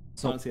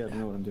 Honestly, I don't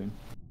know what I'm doing.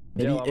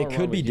 Maybe Dill, I'm it gonna could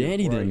run be with you.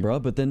 Danny Where are then, you? bro.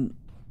 But then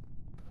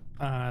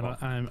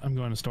I'm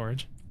going to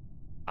storage.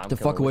 I'm the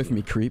fuck coming away with from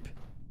you. me, creep.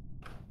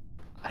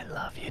 I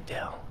love you,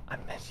 Dill. I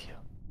miss you.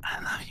 I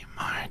love you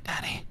more,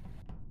 Daddy.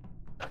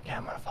 Okay,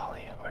 I'm gonna follow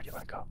you. Where do you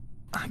wanna go?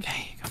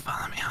 Okay, you can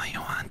follow me all you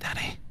want,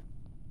 Daddy.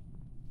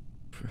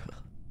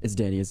 It's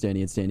Danny. It's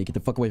Danny. It's Danny. Get the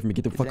fuck away from me.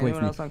 Get the Is fuck away anyone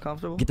from else me.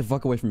 uncomfortable? Get the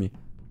fuck away from me.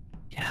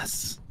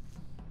 Yes.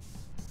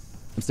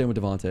 I'm staying with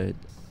Devontae.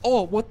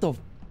 Oh, what the? I'm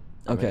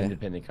an Okay.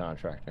 independent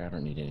contractor. I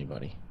don't need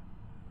anybody.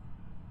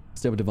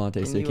 Stay with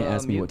Devontae, so you you, can't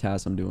ask me mute what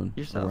task I'm doing.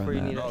 yourself or or where you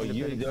I'm need at. a- Oh,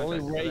 you. The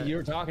only way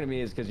you're talking to me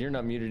is because you're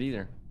not muted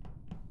either.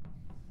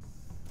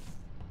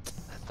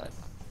 That's not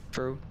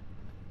true.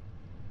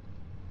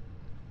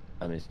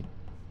 I miss you.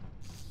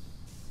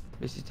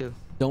 Miss you too.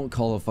 Don't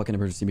call a fucking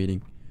emergency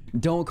meeting.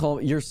 Don't call.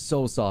 You're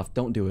so soft.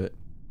 Don't do it.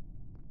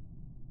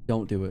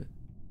 Don't do it.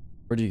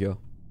 Where do you go?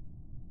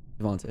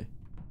 Devontae.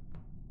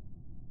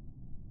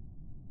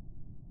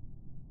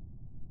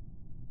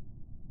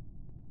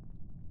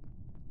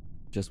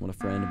 Just want a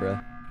friend,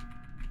 bruh.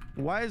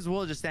 Why is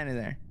Will just standing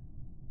there?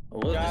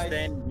 We'll just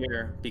stand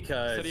here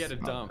because Said he had a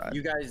dump.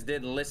 you guys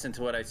didn't listen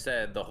to what I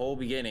said the whole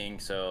beginning,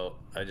 so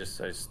I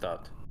just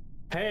stopped.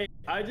 Hey,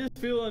 I just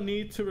feel a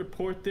need to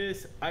report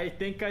this. I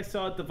think I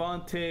saw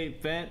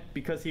Devontae vent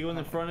because he was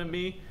in front of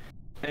me,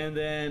 and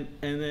then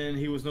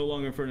he was no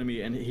longer in front of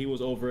me, and he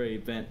was over a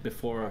vent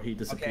before he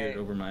disappeared Okay.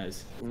 over my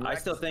eyes. I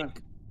still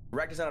think.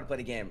 Rhett doesn't know how to play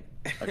the game.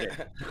 Okay.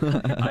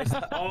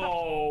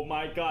 Oh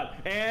my god.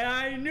 And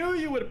I knew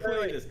you would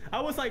play this. I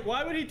was like,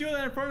 why would he do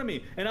that in front of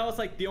me? And I was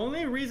like, the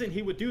only reason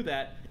he would do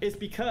that is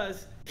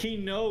because he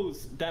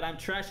knows that I'm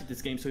trash at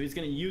this game, so he's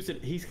gonna use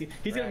it. He's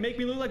gonna make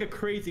me look like a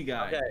crazy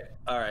guy. Okay.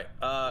 All right.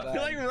 I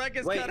feel like Rek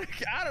is wait. kind of.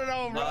 I don't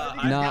know, bro.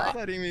 No, He's Nah.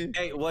 gaslighting me.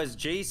 Hey, was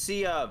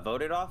JC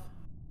voted off?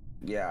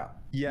 Yeah.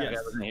 Yes.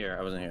 Okay,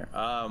 I wasn't here.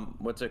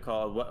 What's it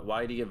called?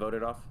 Why did he get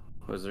voted off?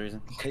 What was the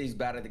reason? He's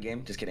bad at the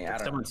game. Just kidding. I Did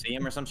don't someone see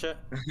him or some shit?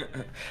 know.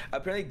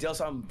 Apparently, Dill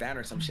saw him ban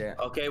or some shit.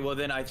 Okay, well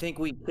then I think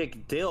we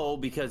picked Dill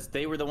because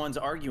they were the ones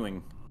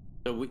arguing.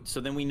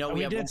 So then we know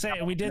We have did one say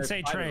guy that's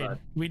trade. fighting.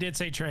 We did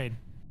say trade.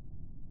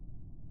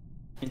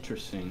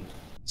 Interesting.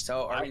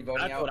 So are we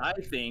voting That's out? what I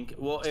think.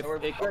 Well, if So are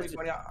we it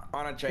voting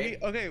on a trade?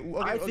 Okay.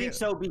 I think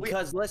so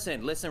because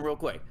listen real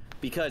quick.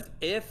 Because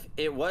if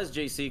it was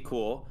JC,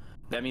 cool.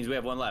 That means we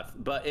have one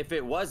left. But if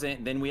it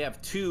wasn't, then we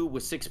have 2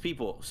 with 6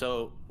 people.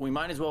 So we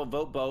might as well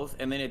vote both,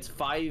 and then it's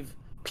 5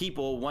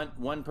 people.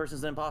 One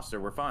person's an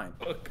imposter. We're fine.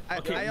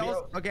 I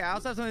also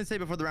have something to say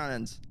before the round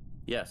ends.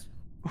 Yes.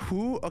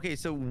 Okay,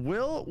 so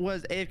Will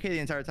was AFK the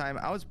entire time.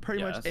 I was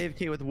pretty much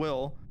AFK with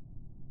Will.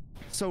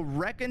 So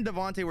Rhett and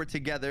Devontae were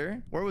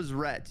together. Where was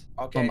Rhett?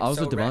 Okay, I was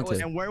with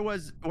Devontae. And where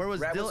was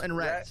Dill and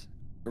Rhett?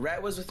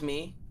 Rhett was with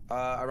me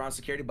around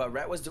security, but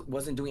Rhett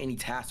wasn't doing any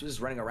tasks. He was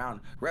just running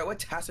around. Rhett, what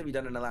tasks have you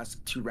done in the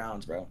last 2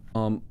 rounds, bro?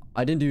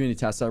 I didn't do any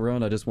tasks that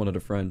round. I just wanted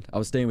a friend. I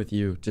was staying with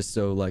you just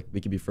so like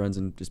we could be friends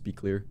and just be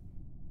clear.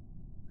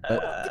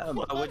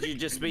 Would you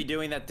just be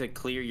doing that to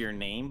clear your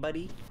name,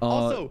 buddy?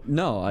 Also,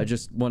 no, I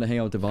just want to hang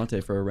out with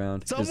Devontae for a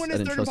round. Someone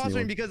is third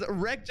impostering because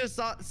Rhett just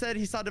said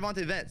he saw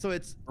Devontae vent, so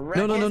it's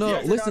no.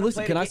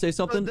 Listen. Can I say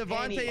something?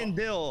 Devontae and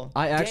Dill.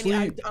 I actually,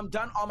 Danny, I'm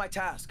done all my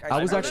tasks.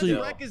 I was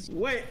actually.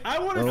 Wait, I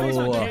want to say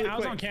something. I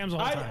was on cams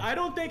all the time. I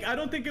don't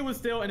think it was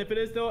Dill, and if it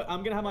is Dill,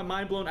 I'm gonna have my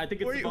mind blown. I think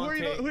it's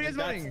Devontae. Who are you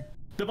voting?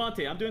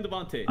 Devontae. I'm doing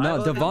Devontae.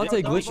 No,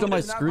 Devontae glitched on my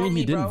screen.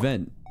 He didn't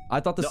vent. I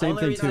thought the same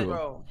thing too.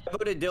 I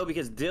voted Dill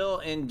because Dill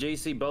and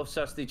JC both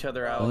sussed each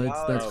other out. Oh,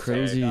 that's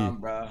crazy.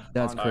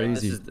 That's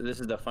crazy.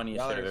 This is the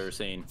funniest shit I've ever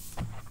seen.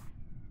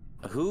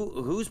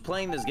 Who's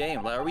playing this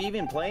game? Are we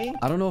even playing?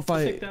 I don't know if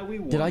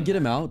did I get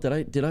him out?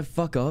 Did I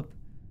fuck up?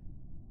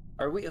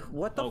 Are we?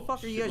 What the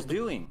fuck are you guys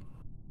doing?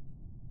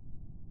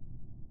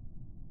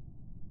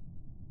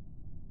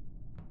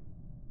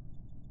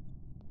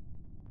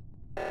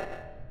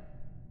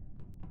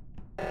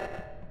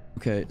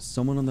 Okay,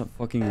 someone on that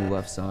fucking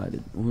left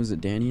side. Who was it?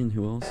 Danny and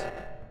who else?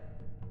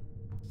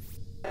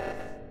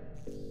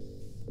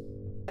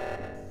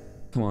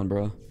 Come on,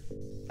 bro.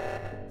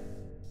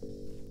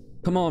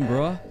 Come on,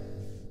 bro.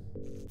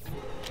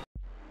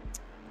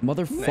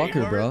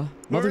 Motherfucker, bro.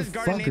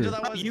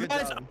 Motherfucker. You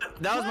guys,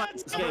 that was my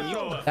last game.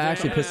 That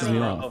actually pisses me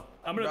off.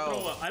 I'm gonna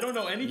throw up. I don't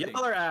know anything.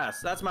 Y'all are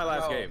ass. That's my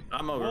last game.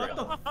 I'm over it. What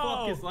the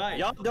fuck is life?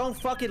 Y'all don't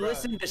fucking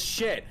listen to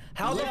shit.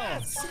 How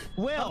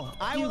Will,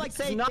 I would like to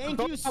say thank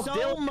you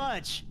so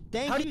much.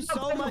 Thank you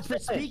so much for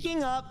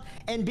speaking up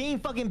and being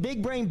fucking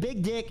big brain,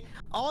 big dick.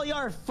 All y'all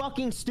are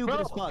fucking stupid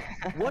as fuck.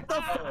 What the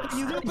fuck?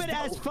 Stupid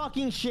as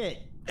fucking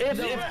shit.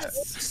 If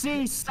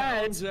C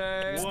says,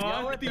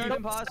 y'all were third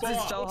imposters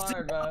so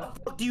hard, bro.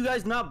 Do you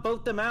guys not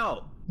vote them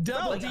out?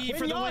 Double D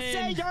for the win. When y'all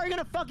say y'all are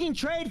gonna fucking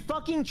trade.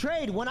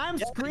 When I'm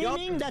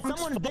screaming that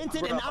someone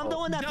vented and I'm the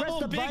one that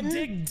pressed the button. Double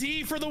big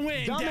D for the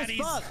win, dumb daddies.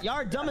 as fuck. Y'all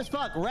are dumb as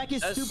fuck. Wreck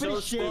is stupid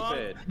as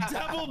shit.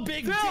 Double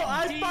big dick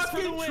D's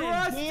for the win.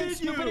 Trusted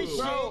stupid as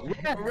shit.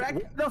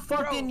 What the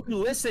fuck didn't you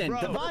listen?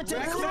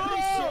 Devontae,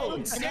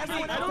 stupid as shit.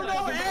 I don't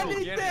know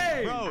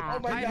anything. Bro, Oh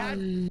my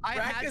god. I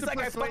had to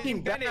like I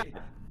fucking Bennett.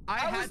 I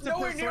had to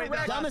persuade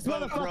the dumbest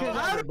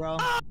motherfucker ever, bro.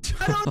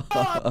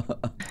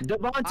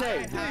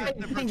 Devontae, why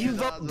didn't you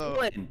vote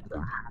Dylan?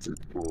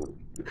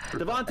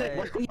 Devontae,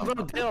 why didn't you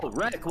vote Dill?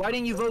 Rhett, why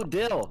didn't you vote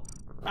Dill?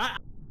 I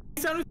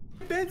sounded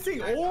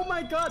convincing. Oh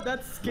my god,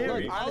 that's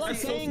scary. Look, all I'm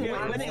saying,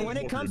 when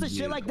it comes to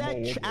shit like that,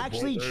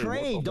 actually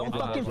trade. Don't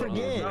fucking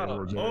forget.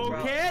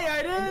 Okay,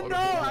 I didn't know.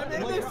 I'm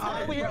in this.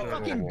 Over here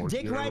fucking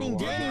dick riding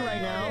Danny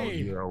right now.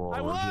 I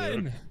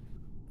won.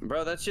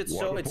 Bro, that shit's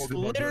so, it's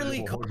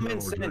literally common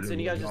sense,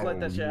 and you guys just let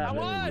that shit happen.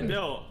 I won!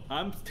 No,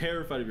 I'm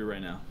terrified of you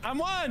right now. I'm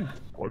won!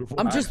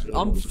 I'm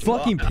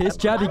fucking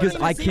pissed, Chad, because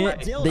I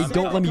can't, they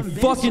don't let me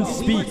fucking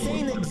speak.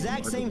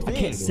 I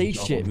can't say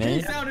shit, man.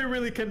 He sounded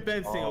really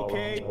convincing,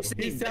 okay?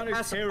 He sounded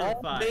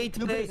terrified. I need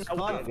to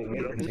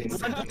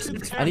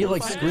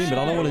like scream, but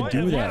I don't want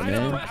to do that,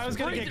 man. I was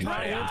gonna get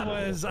caught with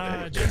was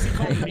JC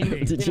called the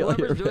meeting. Did you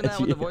Whoever's doing that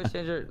with the voice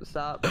changer,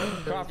 stop.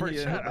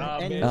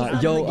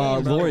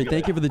 Lori,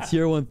 thank you for the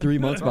tier 1 3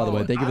 months, by the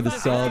way. Thank you for the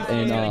sub,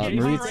 and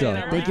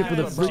Maritza, thank you for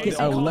the freaking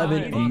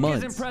 11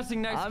 months.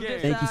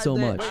 Thank you so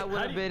much. I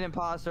would have been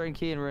imposter and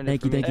Key and ruined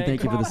Thank you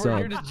for the sub.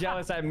 You're just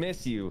jealous. I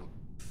miss you.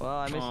 Well,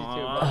 I miss you too,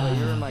 bro.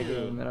 You're in my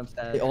game, and I'm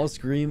sad. They all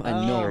scream.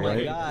 I know,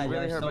 right? Oh my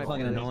god, you're so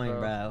fucking annoying,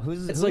 bro.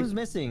 Who's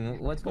missing?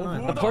 What's going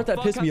on? The part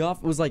that pissed me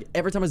off was like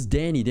every time it's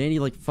Danny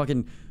like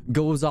fucking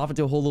goes off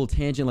into a whole little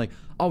tangent, like,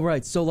 all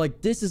right, so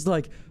like this is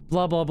like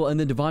blah blah blah, and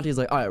then Devontae's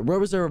like, all right, where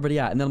was everybody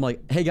at? And then I'm like,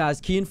 hey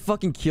guys, Kian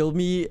fucking killed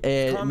me,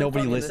 and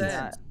nobody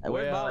listens.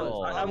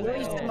 I'm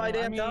wasting my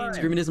damn time.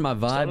 Screaming isn't my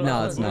vibe.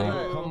 No, it's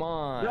not. Come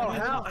on. No,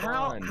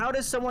 how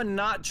does someone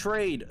not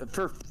trade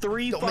for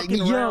 3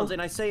 fucking rounds?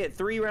 And I say it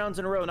 3 rounds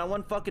in a row. Not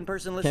one fucking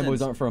person listens.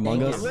 Camboys aren't for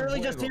Among Us. I'm literally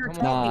just here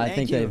talking. Nah, I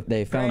think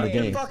they found the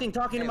game. I'm fucking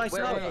talking to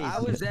myself. I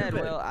was dead,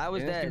 Will. I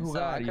was dead,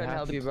 so I couldn't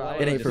help you, bro.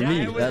 It ain't for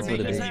me. That's what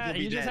it is.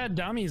 You just had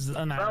dummies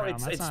on that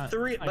round. It's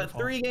 3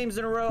 games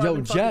in a row.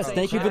 Yo, Jess,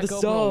 thank you for the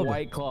sub.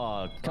 White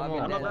Claw. Come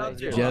on.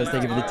 Jess,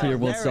 thank you for the tier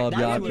 1 sub,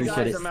 y'all. I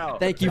appreciate it.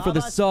 Thank you for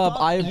the sub.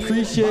 I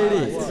appreciate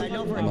it.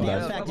 My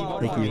bad.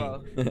 Thank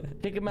you.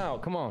 Kick him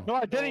out. Come on. No,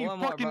 I didn't. You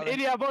fucking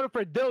idiot. I voted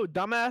for Dill,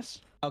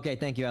 dumbass. Okay,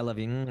 thank you. I love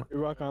you.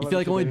 You're welcome. You feel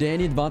like only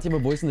Danny and Devontae have a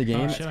voice in the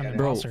game?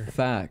 Bro,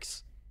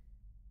 facts.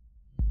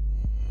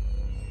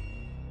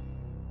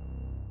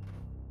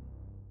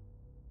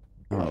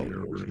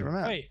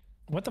 Wait,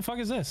 what the fuck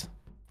is this?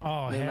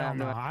 Oh New hell map, new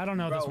no! map. I don't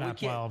know this we map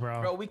can't, well,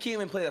 bro. Bro, we can't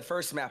even play the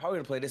first map. How are we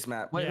gonna play this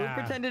map? Wait, Yeah.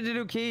 who pretended to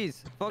do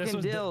keys? Fucking was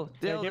the- Dill.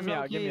 Dill, give there's me no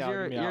out, give me keys. out,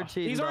 give me You're out.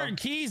 cheating, These bro. aren't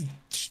keys,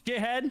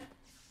 shithead.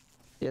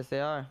 Yes, they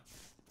are.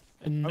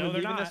 No, Are we they're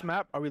leaving not. this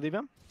map? Are we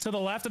leaving? To the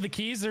left of the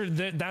keys,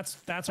 that's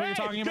what you're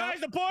talking about.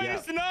 Guys, the point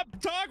is to not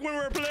talk when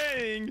we're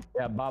playing.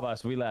 Yeah,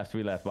 Babas, we left,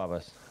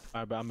 Babas.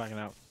 Alright, but I'm backing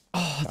out.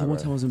 Oh, the one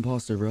time I was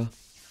imposter, bro.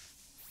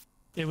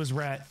 It was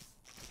Rhett.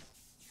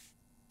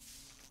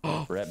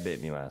 Rhett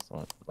bit me last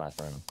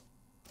round.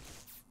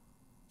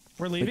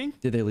 We're leaving.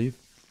 Did they leave?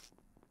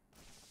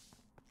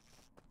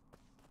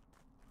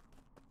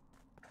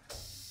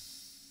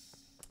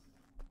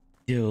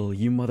 Dill,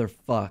 you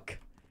motherfuck.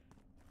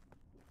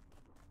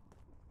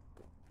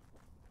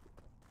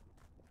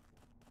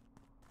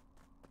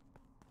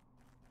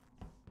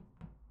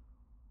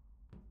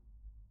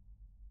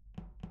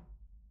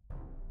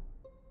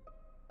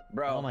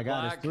 Bro. Oh my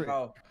God, there's three.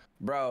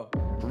 Bro.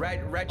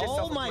 Red just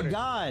Oh my self-reported.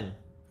 God.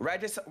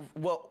 Red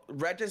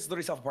just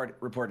literally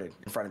self-reported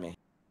in front of me. You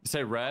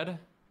say red?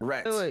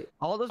 Red. Wait.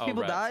 All those Oh,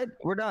 people Rhett. died?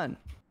 We're done.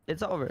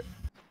 It's over.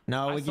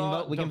 No, I we can saw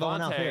vote. We can vote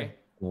one out Devontae. here.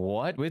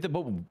 What? With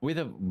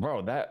a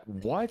bro, that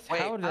what?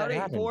 Wait, How did How that did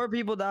happen? 4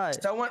 people die?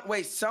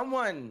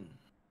 Someone.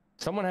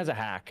 Someone has a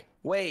hack.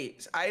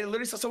 Wait, I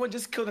literally saw someone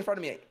just killed in front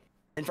of me.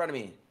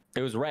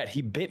 It was Rhett.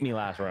 He bit me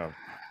last round.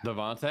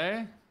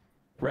 Devontae?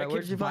 Rhett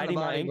where'd keeps you find the biting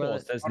my body, ankle. bro?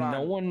 It says Hold on.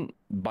 no one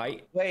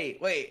bite. Wait,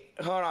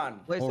 hold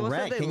on. Wait, Well, someone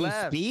Rhett, said they can you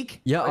left.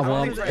 speak? Yeah, Wait,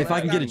 well, how is it if I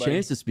can get a right?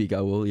 chance to speak,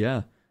 I will.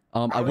 Yeah.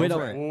 I went up.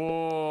 Right.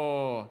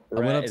 Whoa. I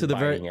went up Rhett to is the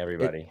very. biting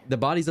everybody. The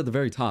body's at the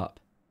very top.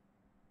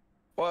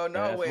 Well,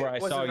 no, That's wait. where I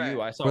wasn't saw Red.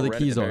 you. I saw Where the Rhett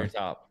keys at the very are.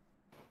 top.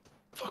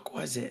 Fuck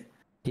was it?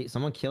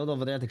 Someone killed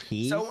over there at the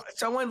keys. So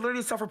someone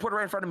literally self-reported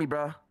right in front of me,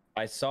 bro.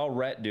 I saw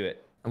Rhett do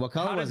it. What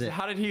color was it?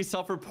 How did he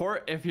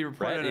self-report if he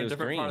reported Rhett, in it a was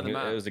different green. part of the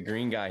map? It was a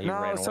green guy. He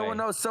ran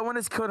away. Someone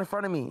is killed in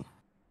front of me.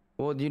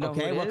 Well, do you know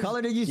Okay, who it what is?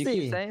 color did you see?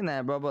 keep saying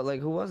that, bro, but like,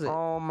 who was it?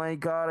 Oh my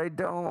God, I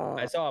don't.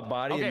 I saw a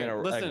body Okay, and then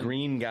a listen.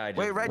 green guy just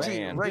Wait, Reggie,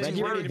 ran. Reggie,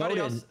 Reggie where- already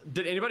voted.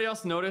 Did anybody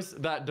else notice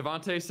that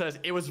Devontae says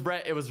it was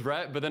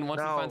Rhett, but then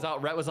once he No. finds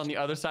out Rhett was on the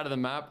other side of the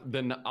map,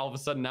 then all of a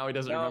sudden now he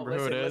doesn't No, remember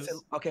who it is? listen.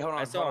 Okay, hold on.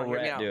 I saw hold on, hear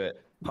me Rhett out. do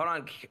it. Hold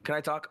on, can I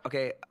talk?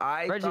 Okay,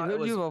 Reggie, thought who it did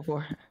was... you vote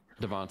for?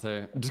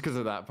 Devontae, just because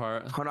of that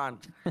part. Hold on,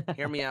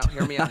 hear me out.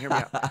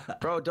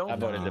 Bro, don't. I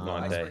voted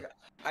Devontae.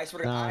 I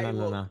swear to God,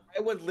 No.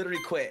 I would literally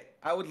quit.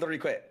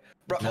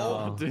 Bro,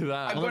 No. Do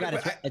that. Oh my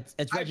God,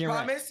 it's Reggie and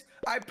Rhett.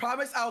 I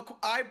promise I'll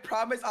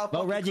Vote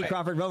fucking Reggie, quit.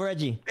 Crawford. Vote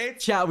Reggie.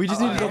 It's Chat, we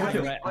just need to double I'm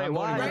kill. Rhett. Wait, I'm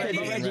why? voting Reggie,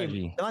 Reggie. vote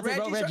Reggie. Devontae,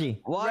 vote Reggie.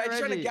 Why Reggie's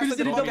trying to Reggie? guess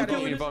the fuck out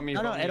of me. Vote me,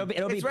 No, vote me. it'll be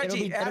It's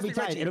Reggie. tied. It'll be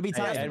tied. It'll be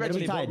tied. It'll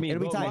be tied.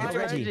 Vote Vote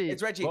Reggie.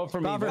 It's Reggie. Vote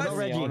for me. Crawford, Vote vote for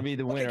me. I Reggie. want to be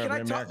the winner Okay, of can I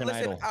an talk? American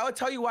Listen, Idol. I'll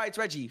tell you why it's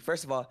Reggie.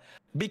 First of all,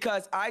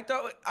 because I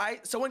thought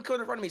someone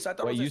killed in front of me, so I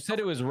thought. Wait, it was you a- said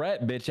it was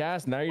Rhett, bitch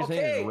ass. Now you're saying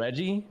Okay. it's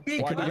Reggie?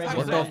 He Why could be did I Reggie. vote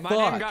What Rhett? the My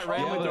fuck? name got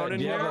ran with thrown in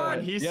Do you here, have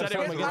and he do you said have it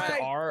was something against Rhett.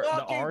 the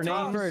R names?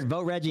 Crawford,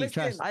 vote Reggie. Listen,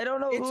 Trust. I don't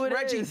know It's who it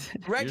Reggie. is.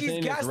 Reggie's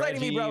saying it's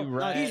gaslighting me, bro.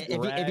 Reggie,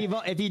 Rhett,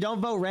 He's- If you don't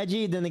vote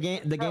Reggie, then the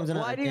game's in.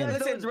 Why do you guys know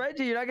Listen, it's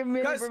Reggie? You're not giving me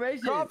any Because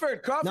information.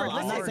 Crawford, No, I'm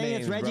not listen. saying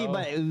it's names, Reggie, bro.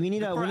 but we need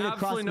to For cross.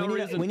 absolutely no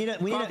reason. We need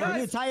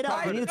to tie it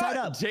up. We need to tie it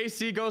up.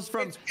 JC goes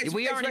from It's-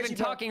 we it's aren't Reggie, even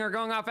bro. talking or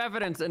going off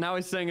evidence, and now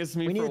he's saying it's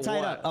me We need for to tie it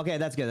what? up. Okay,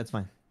 that's good. That's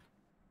fine.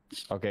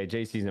 Okay,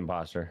 JC's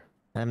imposter.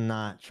 I'm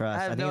not trust.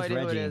 I have think no it's idea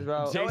who it Reggie. is,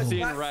 bro.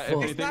 JC and Rhett. If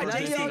you It's think not we're JC.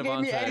 JC and Y'all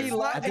gave me any Devontae.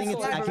 li- I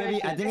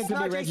think it's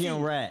gonna be Reggie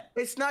and Rhett.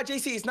 It's not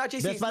JC. It's not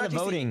JC. Just It's by not the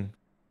JC. voting.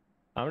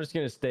 I'm just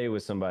gonna stay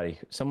with somebody.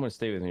 Someone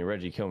stay with me.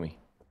 Reggie, kill me.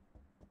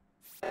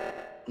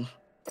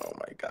 Oh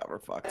my God, we're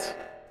fucked.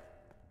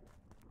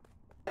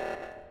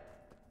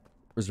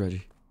 Where's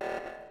Reggie?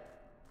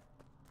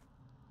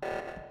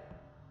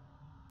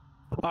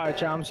 Alright,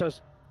 chat, I'm so.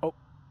 Oh,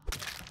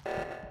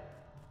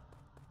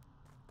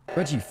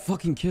 Reggie,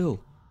 fucking kill.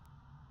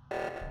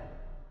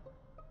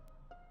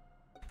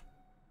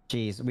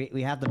 Jeez,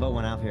 we have to vote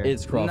one out here.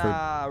 It's Crawford.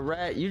 Nah,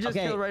 Rhett, you just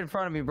Okay. killed right in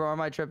front of me, bro. Or am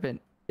I tripping?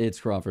 It's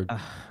Crawford.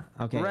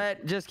 Okay.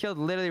 Rhett just killed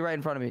literally right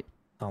in front of me.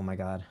 Oh my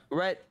God.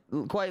 Rhett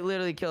quite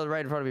literally killed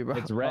right in front of me, bro.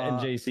 It's Rhett and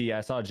JC.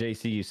 I saw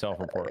JC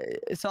self-report.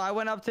 So I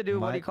went up to do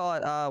what do you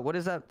What? call it? What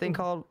is that thing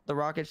called? The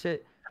rocket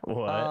shit.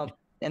 What?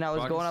 And I was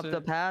Rocket going up shit?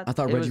 the path. I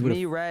thought it Reggie was would've-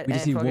 me, Rhett, we and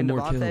just need fucking one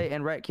more kill. Devontae,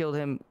 and Rhett killed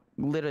him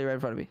literally right in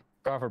front of me.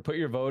 Crawford, put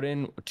your vote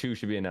in. 2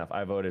 should be enough.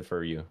 I voted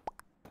for you.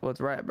 Well,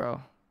 it's Rhett,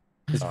 bro.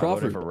 It's I voted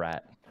Crawford. for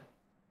Rat.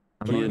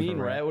 I'm What do you voting mean,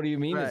 for Rat? What do you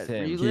mean Rhett, it's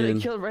him? you literally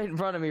Kid. killed right in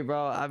front of me,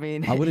 bro. I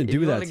mean, I wouldn't if do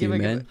you that wanna to give you, a-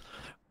 man.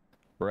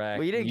 Rack,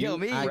 Well, you didn't kill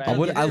me. I Rhett. I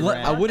would. You I, did let,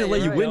 Rhett. I wouldn't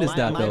let you Right, witness right.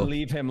 that I might though.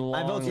 leave him long.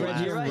 I vote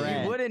Reggie You're and right.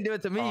 Rhett. You wouldn't do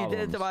it to me. You did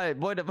it to Problems. my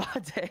boy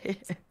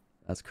Devontae.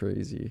 That's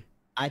crazy.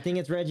 I think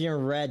it's Reggie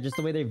and Red. Just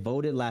the way they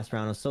voted last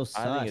round was so sus.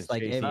 I think it's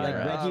Like JC if and like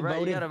Red. Reggie Rhett, you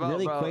voted gotta vote,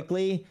 really bro.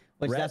 quickly,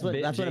 which Rat that's what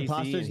bit JC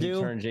imposters and he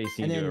do. turned JC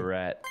and into then a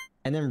rat.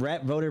 and then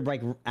Rhett voted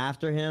like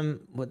after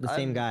him with the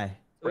same guy.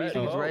 What do you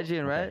think it's vote. Reggie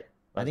and Rhett?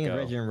 I think Let's it's go.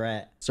 Reggie and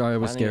Rhett. Sorry, I I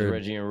was think it's scared.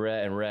 Reggie and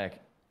Rhett and Wreck.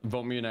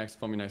 Vote me next.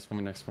 Vote me next. Vote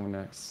me next. Vote me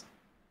next.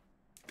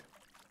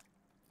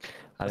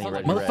 I think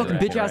Reggie, Rhett, Motherfucking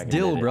Wreck, bitch and ass Wreck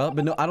Dill, did it. bro.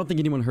 But no, I don't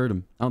think anyone heard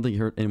him. I don't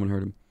think anyone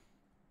heard him.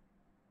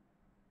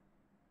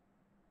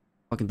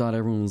 Fucking thought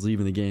everyone was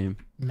leaving the game.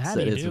 Maddie,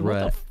 Said it's dude,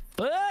 Rhett. what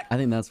the fuck? I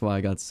think that's why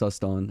I got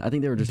sussed on. I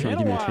think they were just trying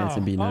to Been give a me a chance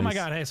and be while. nice. Oh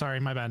my god, hey, sorry,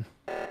 my bad.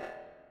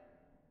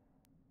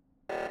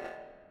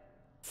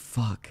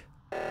 Fuck.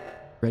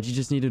 Reggie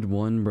just needed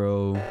one,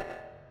 bro.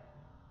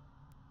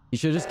 He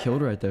should have just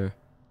killed right there.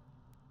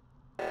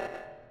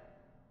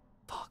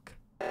 Fuck.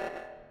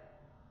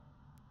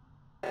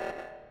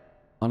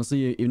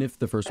 Honestly, even if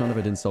the first round, if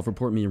I didn't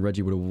self-report, me and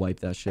Reggie would have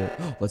wiped that shit.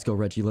 Let's go,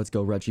 Reggie. Let's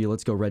go, Reggie.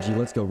 Let's go, Reggie.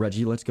 Let's go,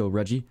 Reggie. Let's go,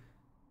 Reggie.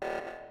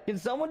 Can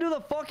someone do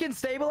the fucking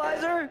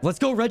stabilizer? Let's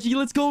go, Reggie.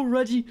 Let's go,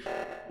 Reggie.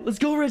 Let's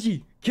go,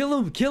 Reggie. Kill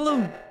him. Kill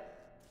him.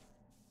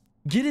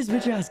 Get his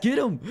bitch ass. Get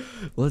him.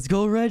 Let's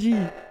go, Reggie.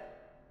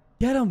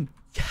 Get him.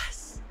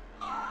 Yes.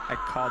 I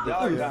called it.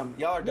 Y'all are dumb.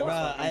 Y'all are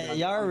dumb.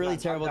 Y'all are really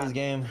terrible at this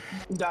game.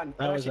 I'm done.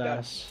 That was actually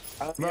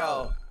done. ass.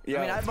 Yo.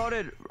 I mean, I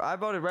voted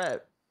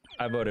Rhett.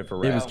 I voted for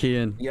It Rhett. was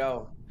Kian.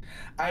 Yo.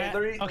 I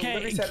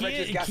literally said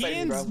Reggie's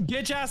gaslighting me, bro. Kian's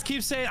bitch ass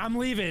keeps saying I'm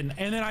leaving,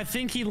 and then I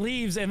think he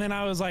leaves, and then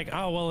I was like,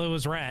 oh well, it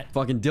was Rhett.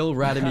 Fucking Dill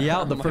ratted me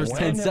out the first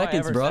 10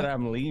 seconds, I bro. said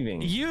I'm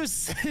leaving. You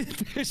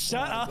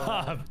shut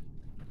up.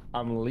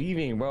 I'm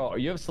leaving, bro.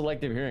 You have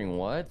selective hearing.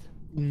 What?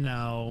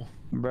 No.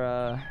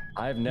 Bruh.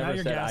 I've Now never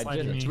you're said I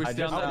gaslighting just. me. I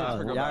just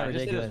said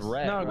it's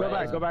Rhett. No, go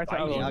back to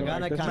the other Y'all one.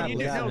 gotta kind of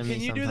listen to me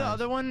Can you do the sometimes.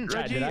 other one,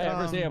 Chad, Reggie? did I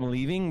ever say I'm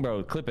leaving,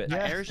 bro? Clip it.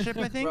 Airship,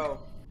 I think.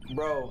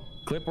 Bro.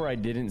 Clip where I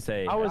didn't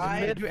say. I was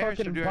I mid do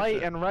fucking airship,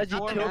 fight and Reggie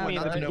Four killed now, me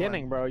in the another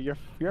beginning, bro. You're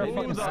a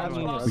fucking savage.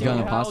 We got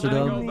an imposter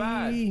though.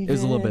 It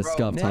was a little bit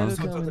scuffed, huh? Never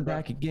coming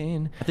back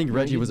again. I think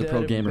Reggie was a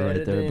pro gamer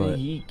right there, but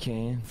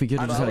Can. if we could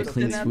have just had a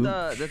clean Didn't swoop.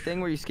 have the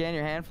thing where you scan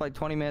your hand for like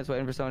 20 minutes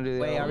waiting for someone to do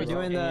the Wait, are we other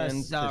doing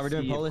one. the? We're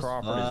doing police.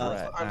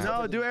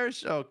 No, do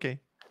airship. Okay.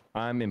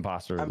 I'm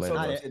imposter. I'm later. so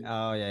Not roasted. it.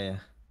 Oh yeah,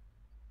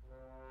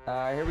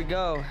 yeah. Here we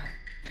go.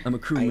 I'm a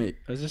crewmate.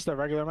 Is this the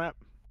regular map?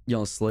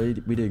 Y'all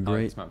slayed. We did Oh,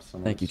 great. this map's so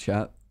Thank you, nice.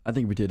 chat. I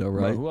think we did all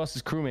Bro, right. who else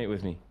is crewmate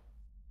with me?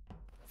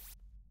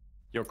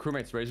 Yo,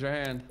 crewmates, raise your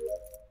hand.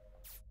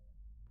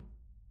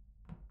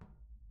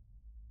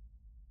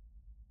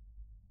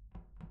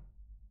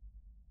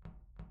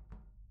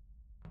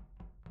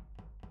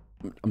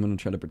 I'm gonna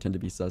try to pretend to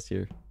be sus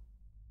here.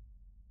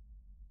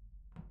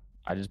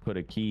 I just put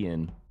a key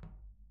in.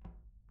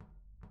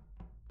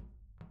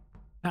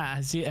 Ah,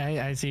 I see.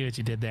 I see what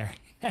you did there.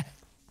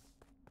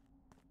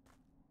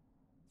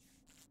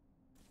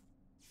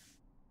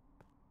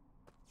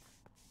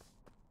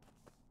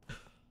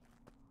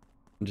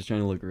 I'm just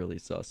trying to look really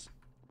sus.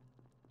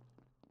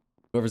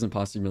 Whoever's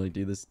imposter can really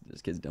do this.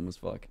 This kid's dumb as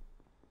fuck.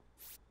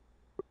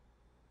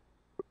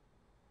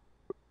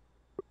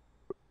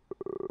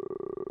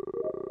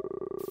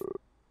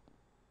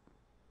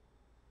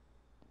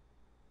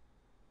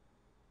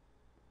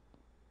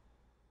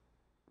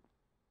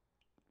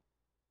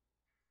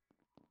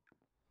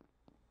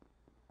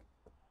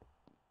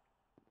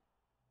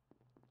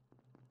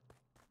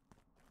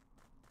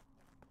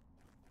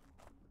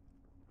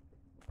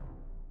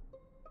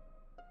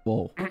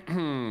 Whoa.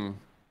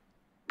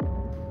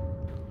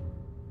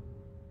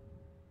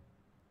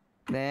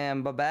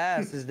 Damn,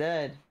 Babass is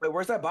dead. Wait,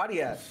 where's that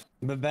body at?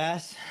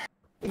 Babass.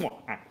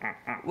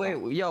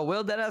 Wait, yo,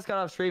 Will Deadass got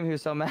off stream. He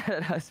was so mad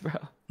at us, bro.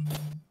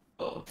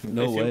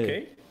 No Is he way.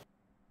 okay?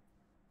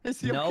 Is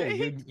he No,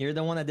 okay? you're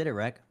the one that did it,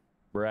 Rek.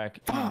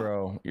 Rack,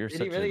 bro, you're Did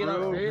such he really a. get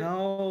off stream?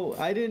 No,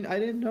 I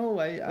didn't know.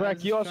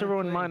 Rek, you also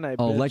ruined my night.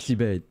 Oh, bitch. Lexi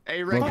Bait.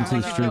 Hey, Rick, Welcome to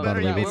the no, stream, no, by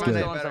the no, way. no, What's Will was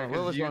good? going somewhere.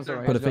 Will was going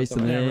somewhere. Put a He was face to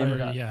the going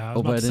somewhere. name. Yeah, I was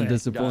Hope about I to didn't say.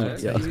 disappoint.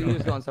 Guys, Yeah. He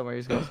was going somewhere. He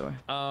was going somewhere.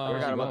 Oh,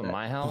 Forgot you about at that.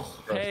 my house?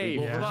 Hey,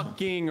 Yeah.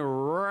 fucking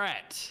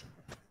Rhett.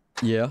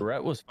 Yeah.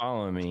 Rhett was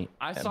following me.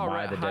 I and saw by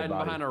Rhett the dead hiding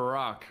body. behind a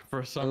rock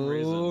for some Ooh,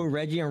 reason.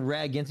 Reggie and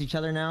Rhett against each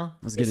other now.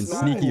 I was getting It's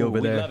not- sneaky over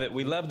We there. love it.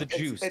 We love the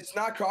juice. It's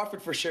not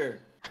Crawford for sure.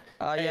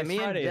 Yeah, it's me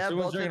and Friday, Dev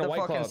someone's both did drinking a the White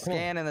fucking Claw, come on.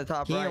 scan in the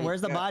top Kian, right.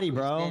 where's the body,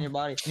 bro? Scan your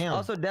body. Damn.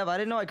 Also, Dev, I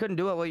didn't know I couldn't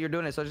do it while you're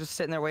doing it, so I was just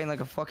sitting there waiting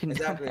like a fucking.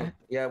 Exactly.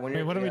 Yeah. When Wait,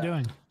 you're, what are we yeah.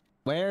 doing?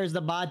 Where's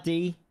the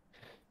body?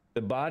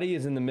 The body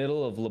is in the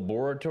middle of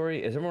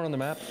laboratory. Is everyone on the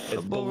map?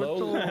 It's below.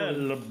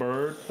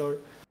 Laboratory.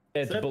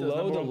 It's Except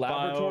below there's the no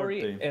laboratory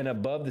priority. and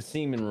above the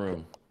semen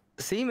room.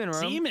 Semen room.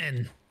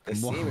 Semen. The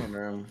semen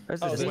room.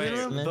 There's Oh, a the semen wait,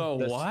 room.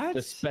 The what?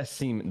 The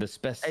specimen. The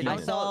specimen. I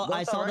saw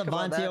Don't tell Rek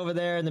about Devontae that. over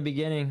there in the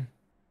beginning.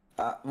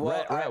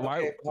 Rhett,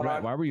 okay, hold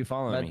on. why were you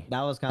following But me?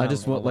 that was kind I of.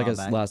 just want, like I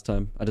said last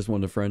time, I just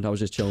wanted a friend. I was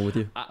just chilling with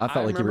you. I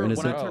felt like you were remember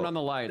innocent. when I turned on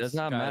the lights. Does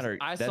not guys, matter.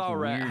 I That's saw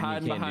Rhett weird, you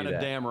hiding can't behind do a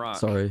that. damn rock.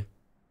 Sorry.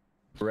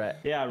 Rhett.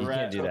 Yeah, you Rhett.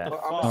 can't do that. what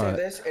the I'm fuck? gonna say Alright.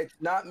 this. It's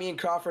not me and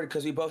Crawford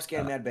because we both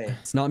scanned Mad Bay.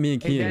 It's not me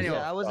and Hey, Kian. Daniel.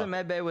 Yeah, I was in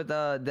medbay with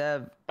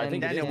Dev. I and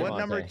think it Daniel, is what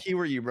number Devontae. key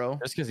were you, bro?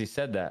 Just because he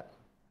said that.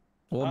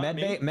 Well,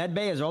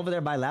 Medbay is over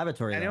there by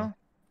laboratory. Daniel?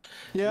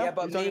 Yeah,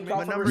 but me and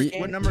Crawford number- were scanning.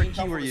 what number me and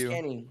key were Crawford you?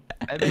 scanning.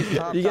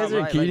 You guys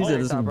are cuties.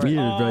 This is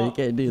weird, bro. You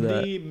can't do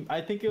that.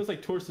 I think it was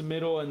like towards the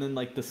middle and then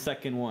like the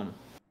second one.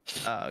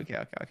 Okay.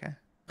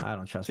 I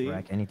don't trust See?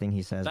 Rek. Anything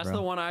he says, That's bro.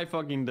 the one I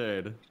fucking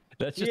did.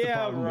 That's just the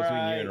problem between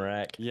you and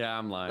Rack. Yeah,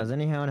 I'm lying. Does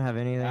anyone have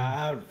anything?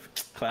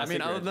 I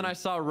mean, other than I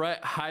saw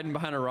Rhett hiding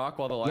behind a rock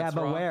while the lights Yeah,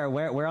 but were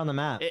off. where on the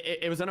map?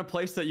 It was in a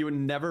place that you would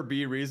never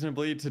be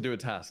reasonably to do a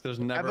task. There's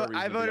never a reason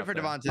I to be voted up for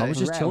there. Devontae. I was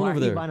just chilling over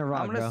there. I'm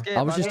gonna skip.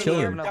 I was just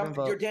chilling.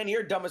 You're Danny,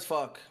 you're dumb as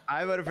fuck.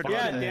 I voted for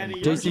Yeah, Devontae.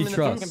 Danny. JC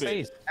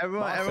trust.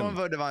 Everyone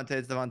vote Devontae.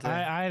 It's Devontae.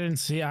 I didn't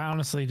see. I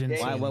honestly didn't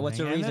see. Why? What's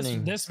your anything. And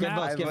reasoning? This Skip vote,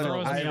 map skip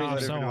throws vote. me off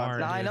so hard.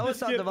 Nah, I know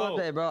it's not Skip vote.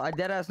 Devontae, bro. I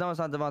dead ass know it's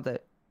not Devontae.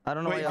 I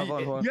don't know why y'all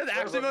voting for him. You guys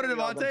actually voted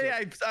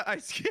Devontae? I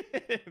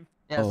skipped.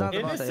 Yeah, it's not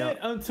Innocent Devontae.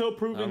 until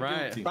proven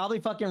Alright. guilty. Probably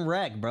fucking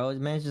wreck, bro.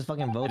 Man's just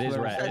fucking vote. It is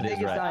whoever Rhett. said I It think is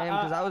it's Rhett. not him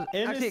because I was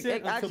Innocent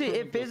until actually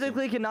it proven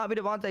physically cannot be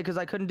Devontae because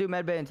I couldn't do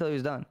medbay until he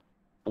was done.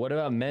 What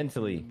about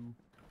mentally?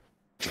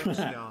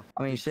 I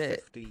mean,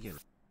 shit.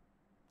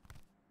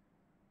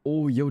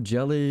 Oh, yo,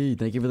 Jelly.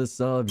 Thank you for the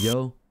sub,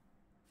 yo.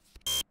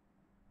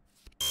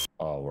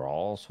 Oh, we're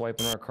all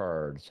swiping our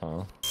cards,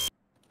 huh?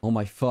 Oh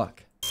my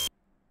fuck.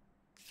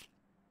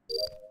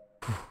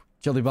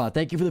 Jellybot,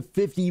 thank you for the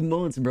 50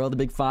 months, bro. The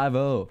big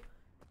 5-0.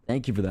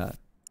 Thank you for that.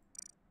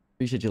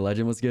 Appreciate you,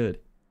 legend. What's good?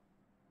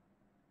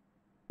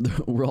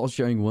 We're all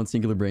sharing one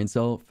singular brain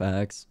cell.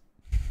 Facts.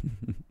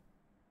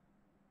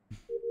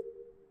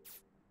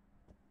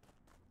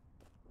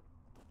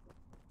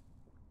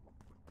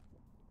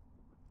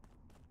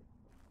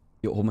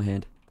 Yo, hold my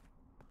hand.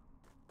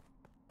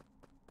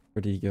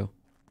 Where did he go?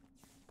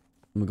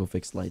 I'm gonna go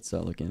fix lights so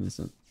I look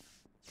innocent.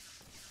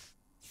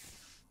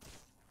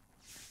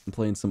 I'm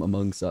playing some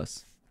Among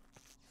Us.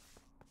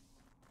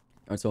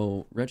 Alright,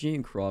 so Reggie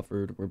and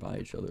Crawford were by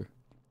each other.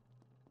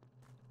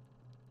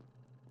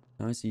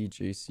 Now I see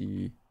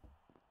JC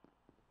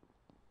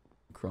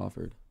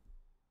Crawford.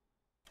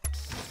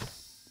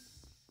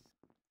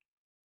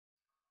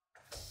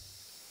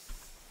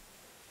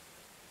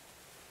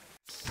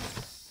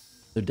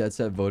 They're dead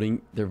set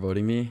voting. They're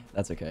voting me.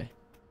 That's okay.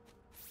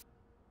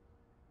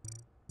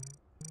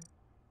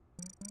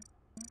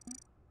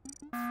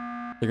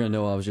 They're gonna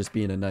know I was just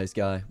being a nice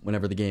guy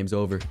whenever the game's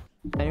over.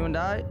 Anyone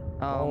die?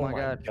 Oh, my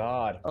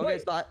god. Okay,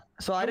 Wait,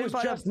 so I didn't was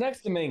find just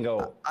next to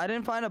Mango. I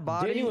didn't find a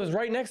body. Danny was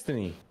right next to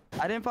me.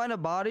 I didn't find a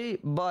body,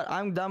 but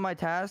I'm done my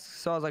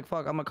tasks, so I was like,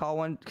 fuck, I'm gonna call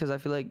one because I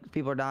feel like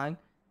people are dying.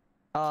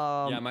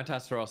 Yeah, my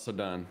tasks are also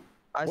done.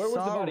 I Where was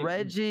the saw body?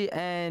 Reggie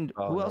and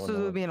Oh, who no else one was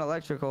with knows. me in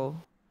electrical?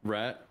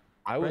 Rhett.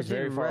 I was Reggie,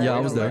 very far Rhett, Yeah, I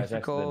away was from there. next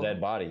to the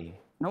dead body.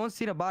 No one's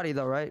seen a body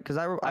though, right? Because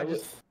I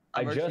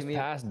I merged just me.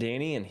 passed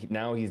Danny, and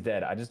now he's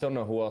dead. I just don't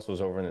know who else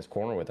was over in this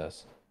corner with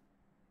us.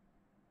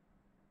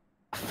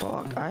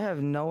 Fuck, I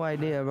have no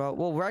idea, bro.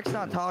 Well, Rex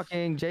not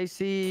talking.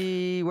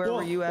 JC, where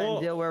were you at?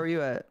 And Dill, where were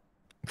you at?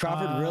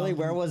 Crawford, really?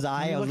 Where was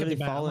I? I was literally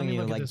following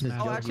you. Like, just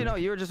Oh, actually, no,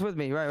 you were just with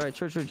me. Right.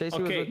 True. JC was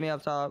Okay. with me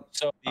up top.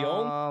 So the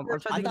I'm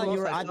trying to think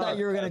who else I thought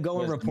you were gonna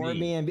go and was report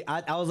me, and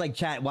I was like,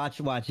 chat, watch.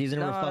 He's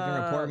gonna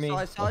fucking report me. So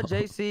I saw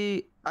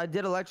JC. I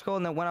did electrical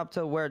and then went up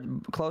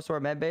to close to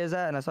where medbay is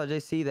at, and I saw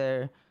JC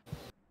there.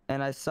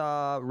 And I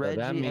saw Reggie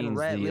that means and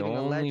Rhett the leaving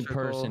only electrical.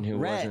 person who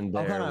Rhett, wasn't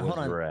oh, there hold was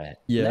on. Rhett.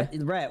 Yeah.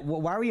 Rhett,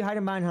 why were you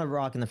hiding behind a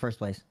rock in the first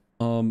place?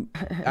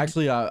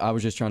 Actually, I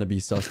was just trying to be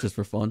sus just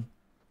for fun.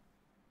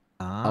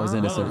 I was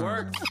innocent. Well,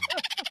 it worked.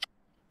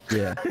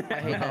 Yeah. I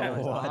hate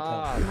that.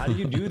 How do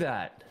you do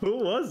that?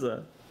 Who was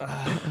that?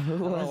 Who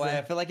was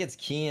that? I feel like it's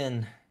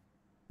Kian.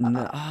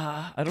 Nah,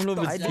 I don't know if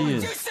it's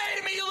Kian. say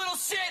to me, you little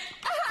shit?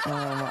 Yo.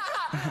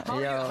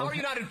 How are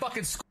you not in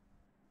fucking school?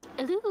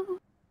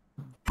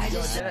 I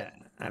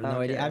have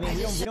no idea. I mean,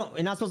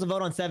 we're not supposed to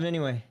vote on 7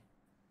 anyway.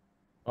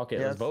 Okay,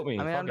 Yes. let's vote me.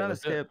 I mean, Fuck I'm it, done to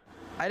let's do it. skip.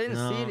 I didn't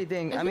see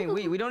anything. I mean,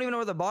 we don't even know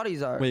where the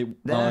bodies are.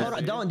 Wait,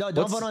 Don't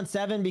what's- vote on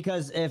 7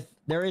 because if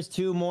there is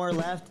 2 more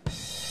left,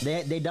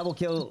 they double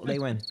kill, they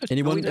win.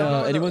 Anyone We don't know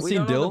where anyone we seen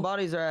don't know where the Dill?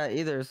 bodies are at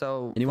either.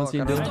 So Anyone fuck,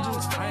 seen I don't Dill?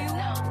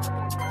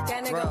 know.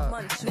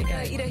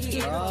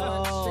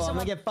 Oh, I'm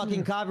gonna get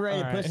fucking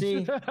copyrighted, All right.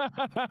 pussy.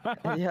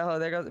 Yo,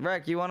 there goes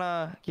Rec. You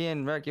wanna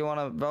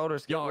vote or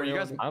skip? Yo, are you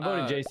guys? I'm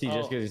voting JC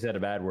just because he said a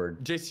bad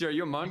word. JC, are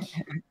you a munch?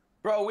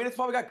 Bro, we just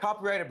probably got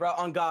copyrighted, bro.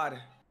 On God.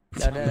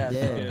 Yeah. Yeah.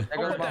 There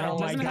goes my whole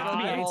Doesn't it have to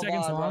be 8 whole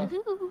seconds VOD, long?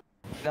 bro.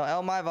 No,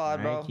 L my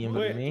VOD, bro.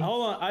 Wait,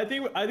 hold on. I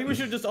think we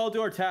should just all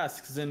do our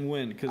tasks and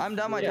win. Cause I'm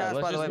done my Yeah, task,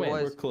 let's by the way, just win.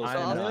 boys. We're close. So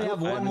I I only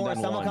have one more. done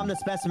Someone one. come to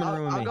specimen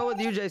room with I'll me. go with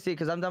you, JC,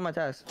 because I'm done my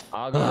task.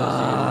 I'll go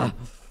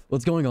with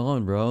What's going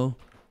on, bro?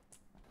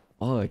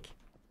 Fuck.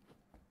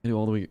 I do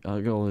all the way.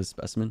 I'll go all the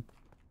specimen.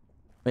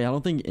 Wait, I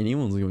don't think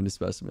anyone's going to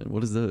specimen.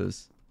 What is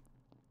this?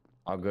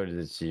 I'll go to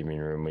the seeming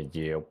room with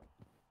you.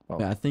 Oh.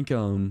 Yeah, I think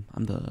I'm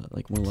the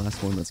one of the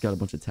last one that's got a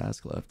bunch of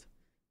tasks left.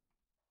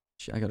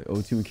 Shit, I got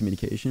O2 in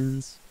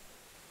communications.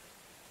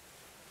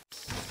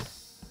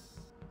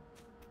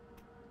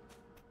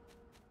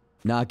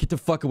 Nah, get the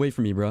fuck away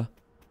from me, bro.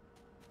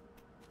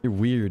 You're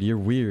weird. You're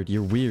weird.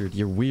 You're weird.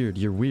 You're weird.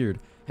 You're weird.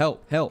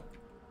 Help! Help!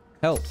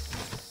 Help!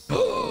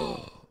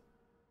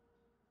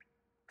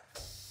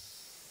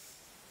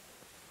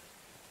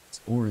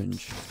 It's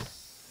orange.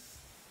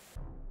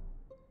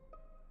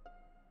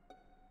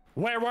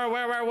 Where? Where?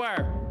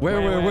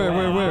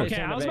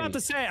 Okay, I was about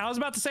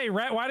to say,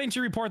 Rhett, why didn't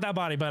you report that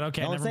body? But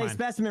okay, Don't never say mind.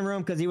 specimen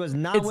room because he was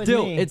not with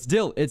Dill. me. It's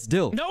Dill.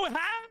 No,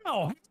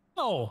 how?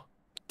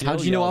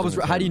 How'd you know I was?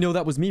 How do you know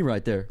that was me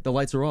right there? The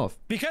lights are off.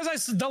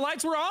 Because the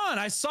lights were on.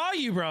 I saw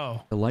you,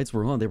 bro. The lights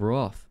were on. They were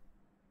off.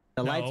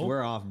 The lights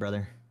were off,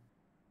 brother.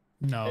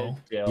 No.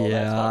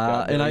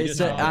 Yeah, and I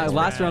said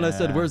last round I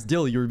said, "Where's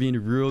Dill?" You were being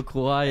real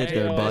quiet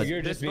there, bud.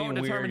 You're just being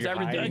weird.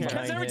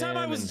 Because every time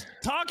I was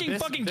talking,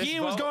 fucking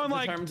Kian was going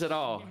like. Determines it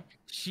all.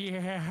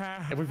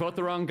 Yeah. If we vote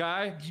the wrong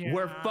guy,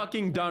 we're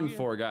fucking done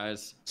for,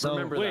 guys. So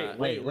remember that.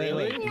 Wait.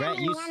 Rhett,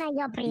 you.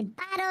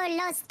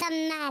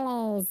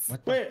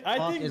 Wait, I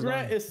fuck think is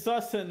Rhett going- is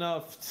sus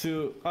enough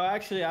to.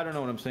 Actually, I don't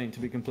know what I'm saying. To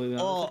be completely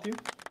honest with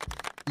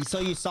you. So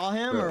you saw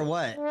him or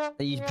what?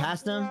 You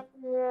passed him?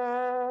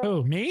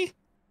 Who, me?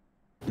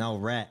 No,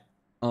 Rhett.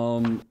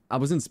 I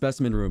was in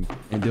specimen room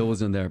and Dill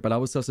was in there, but I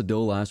was sus of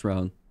Dill last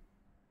round.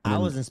 I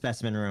was in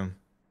specimen room.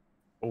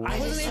 I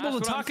wasn't able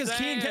to talk because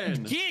saying.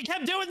 Kian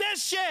kept doing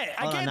this shit.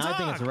 I Hold on, can't now talk. I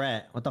think it's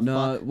Rhett. What the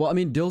No, fuck? well, I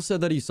mean, Dill said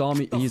that he saw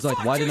me. He's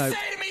like, "Why didn't I?" Say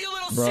to me, you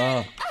little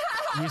Bruh. shit.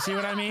 You see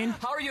what I mean?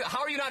 How are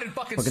you not in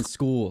fucking Fucking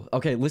school.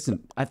 Okay,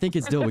 listen. I think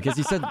it's Dill because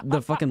he said the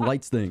fucking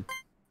lights thing.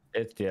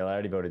 It's Dill. I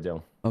already voted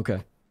Dill. Okay.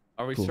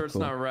 Are we Cool, sure it's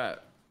cool. not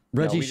Rhett?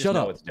 Reggie, No, we just shut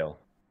know up. It's Dill.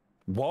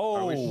 Whoa.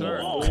 Are we sure?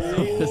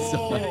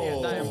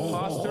 That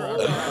imposter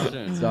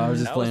aggression. So I was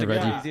just That was playing the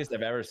Reggie. craziest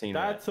I've ever seen.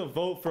 That's a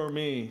vote for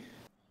me.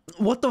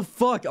 What the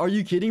fuck? Are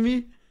you kidding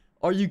me?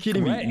 Are you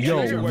kidding me? Right,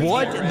 Yo, you're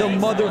what right. the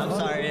mother? I'm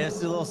sorry,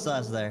 it's a little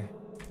sus there.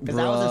 Because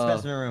I was in Bruh.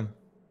 specimen room.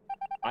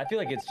 I feel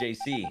like it's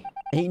JC.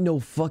 Ain't no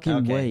fucking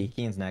Okay, way.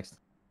 Keen's next.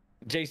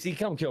 JC,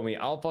 come kill me.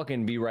 I'll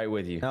fucking be right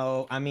with you.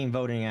 No, I mean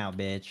voting out,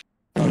 bitch.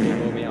 Okay,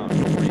 vote me out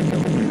before you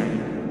kill me.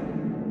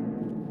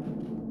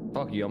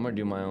 Fuck you. I'm gonna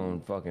do my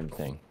own fucking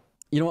thing.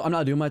 You know what? I'm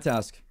not doing my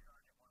task.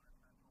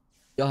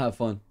 Y'all have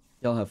fun.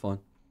 Y'all have fun.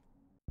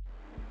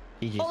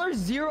 Color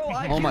 0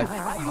 IQ. Oh my I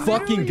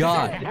fucking literally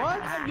god. said,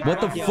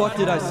 What the fuck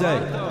did I say?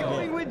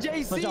 going with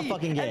JC. Put your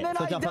fucking gate. And then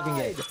Put your I fucking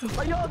died. gate.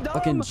 Are y'all dumb?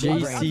 Fucking I'm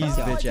JC's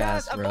following bitch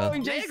ass, I'm bro.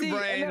 following Big JC,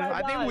 brain. and then I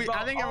think died, we- bro.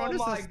 I think everyone Oh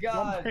just my has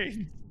god.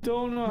 brain.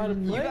 Don't know how to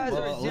play. You guys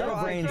are Well, 0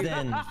 little brains IQ.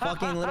 then.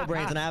 Fucking little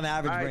brains, and I have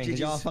average Alright, brain because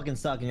y'all GG's. fucking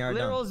suck and you're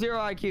Literal dumb. 0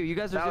 IQ. You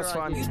guys are That 0 was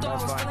fun. IQ.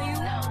 That was fun.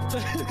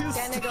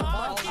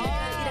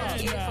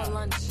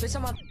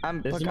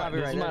 I'm This is my,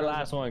 copyright. this is my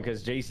last one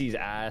because JC's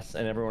ass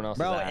and everyone else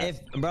Bro, is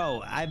ass.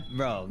 Bro, You guys,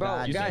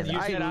 said- you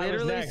I said I was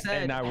literally next,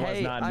 said, and I was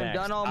hey, not I've next.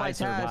 done all my I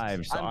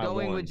survived, tasks. so I'm I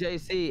going won. with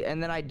JC,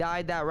 and then I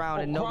died that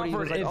round, and nobody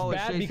was Crawford, like, oh,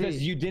 it's bad JC.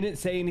 because you didn't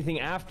say anything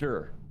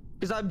after.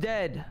 Because I'm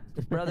dead,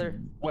 brother.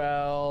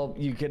 Well,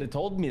 you could have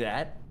told me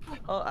that.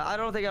 Oh, I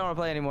don't think I want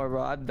to play anymore,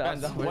 bro. I'm done.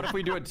 What if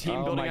we do a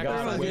team Oh building my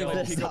God, exercise Will.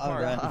 like Pico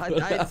Park?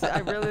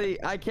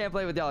 I can't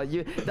play with y'all.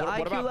 The What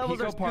IQ about levels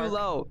Pico are too Park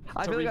low.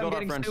 I to feel like I'm rebuild our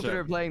getting friendship?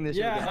 stupider playing this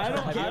shit. Yeah, I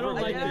don't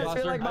like this. I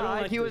feel like I don't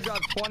my like IQ has this.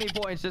 dropped 20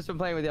 points just from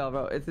playing with y'all,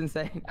 bro. It's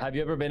insane. Have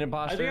you ever been I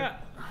imposter? think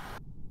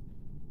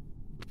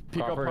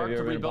Pico Crawford, Park have you to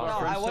ever been rebuild our No, I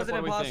friendship? wasn't What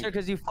do we imposter think?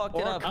 because you fucked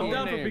it up. I'm Keen.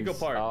 down for Pico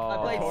Park. I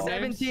played Oh.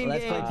 17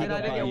 Let's play games and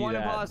I Pico didn't get Park. one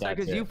That- imposter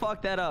because that's you it.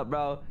 fucked that up,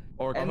 bro.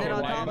 Or And then okay,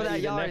 on why top of not? that, The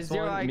y'all are next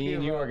 0 one, IQ. me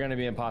and you bro. are gonna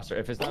be imposter.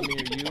 If it's not me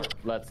or you,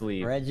 let's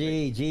leave.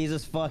 Reggie,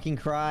 Jesus fucking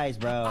Christ,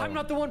 bro. I'm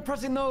not the one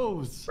pressing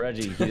those.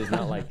 Reggie, he does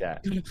not like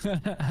that.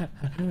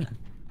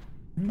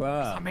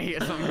 Bruh. Me,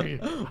 it's not me.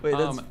 Wait,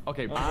 that's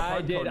Okay. Pico I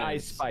Park did codenames.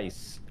 Ice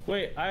Spice.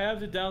 Wait, I have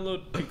to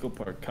download Pico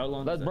Park. How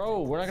long? does that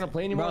Bro, we're not gonna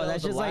play anymore. Bro, That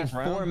that's was just the like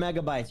last 4 round.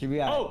 megabytes. You'll be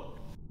take?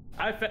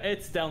 alright. Oh,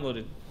 it's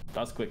downloaded.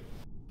 That was quick.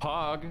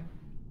 Pog.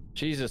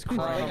 Jesus Are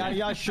Christ.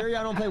 y'all sure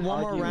y'all don't play one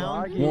more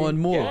round? One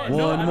more. Yeah,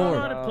 no, I One don't know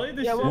more. how to play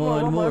this Yeah, shit.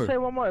 One more. Let's say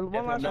one more. One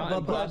If last I'm one.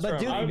 not But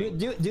I'm-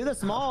 do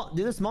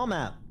the small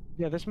map.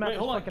 Yeah, this map Wait, is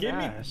hold on. fucking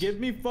ass. Give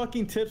me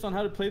fucking tips on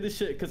how to play this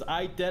shit, cause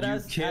I You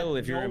deadass kill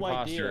had if you're no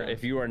imposter. idea.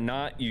 If you are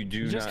not, you do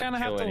You just not kind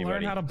of have kill to anybody.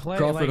 learn how to play.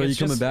 Crawford, like, are you it's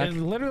coming just, back?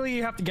 Literally,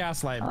 you have to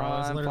gaslight, bro.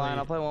 It's I'm literally, fine.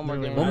 I'll play one more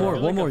literally game. One more, I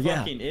feel one like more, a yeah.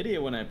 fucking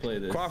idiot when I play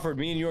this. Crawford,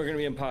 me and you are gonna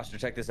be imposter.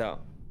 Check this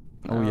out.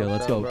 Oh yeah,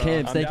 let's go. bro.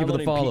 Camps, I'm thank you for the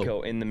downloading follow.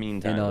 Pico in the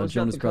meantime. And What's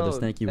got Jonas the Brothers,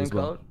 code? thank you Same as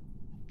well. code?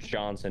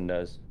 Johnson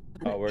does.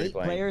 Oh, we're already 8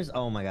 playing. players?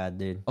 Oh my god,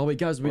 dude. Oh wait,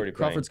 guys, Already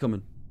Crawford's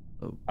coming.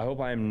 I hope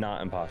I am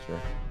not imposter.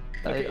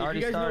 Okay, I if already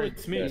you guys know started.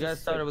 it's me, You guys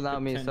just, started like,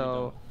 without me, pretend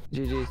so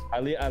GG's.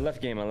 I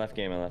left game. I left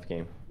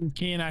game.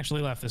 Keen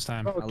actually left this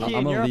time. Bro, I'm Keen,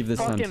 gonna you're leave this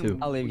time, fucking- too.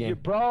 I'll leave game.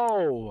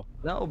 Bro.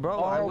 No, bro.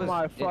 I Oh was,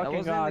 my I fucking wasn't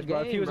in gosh, the bro.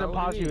 If he game, was bro. What do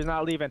imposter, you he was mean?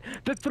 not leaving.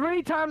 The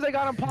 3 times I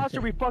got imposter,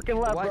 we fucking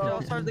left, Why'd bro.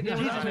 y'all start the game?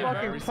 Jesus Reset,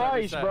 fucking reset, Christ,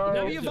 reset. bro.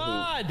 W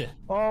VOD!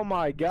 Oh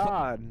my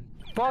god.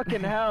 Fucking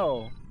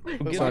hell.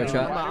 Sorry,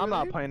 chat. I'm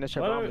not playing this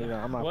shit, What bro. are I'm we- leaving.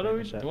 I'm not what are playing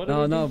we- this shit. what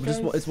No, are no, these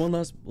just guys? it's one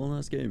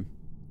last game.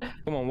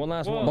 Come on, one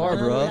last one.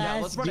 Barbara. Yeah,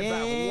 let's run it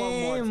back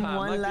one more time,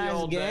 One like the last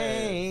old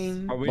days.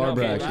 game. Are we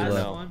Barbara not actually playing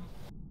left. now? One.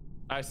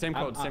 Alright, same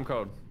code, same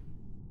code.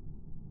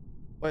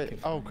 Wait,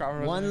 oh,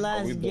 Crawford. One Are we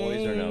last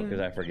boys or no? game. Because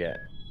I forget.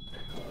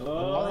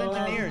 Oh,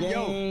 engineer.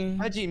 Yo, game.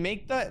 Reggie,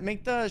 make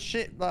the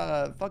shit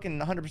fucking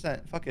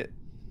 100%. Fuck it.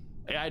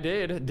 Yeah, I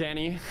did,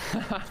 Danny.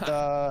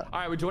 The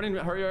Alright, we're joining.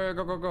 Hurry,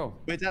 go.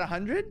 wait, is that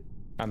 100?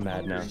 I'm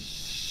mad now.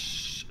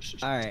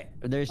 All right,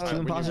 there's two we need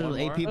imposters one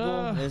with 8 more.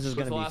 people. This is What's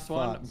gonna the be last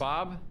one?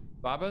 fucked.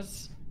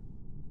 Babas?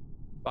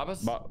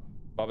 Babas is out.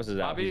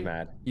 Bobby? He's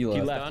mad. He He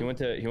left.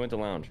 left. He went to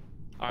lounge.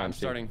 All right, I'm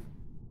starting.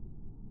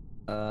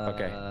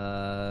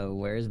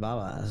 Where's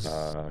Babas?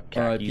 R.I.P.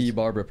 Khakis.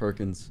 Barbara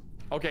Perkins.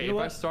 Okay, if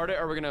I start it,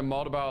 are we gonna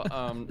maul about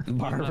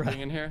Barbara.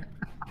 nothing in here?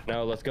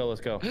 No, let's go.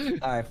 All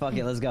right, fuck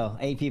it, let's go.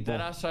 8 people.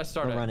 Then I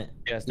start We'll it. run it.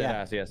 Yes,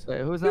 Yeah. yes.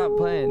 Wait, who's not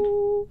playing?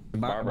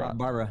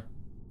 Barbara.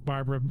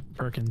 Barbara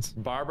Perkins.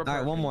 Barbara. All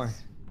right, one more.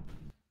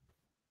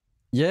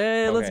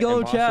 Yeah, let's Okay, go,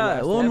 imposter chat.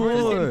 last One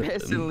Everyone's more. getting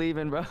pissed and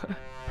leaving, bro.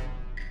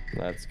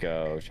 Let's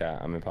go,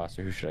 chat. I'm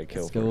imposter. Who should I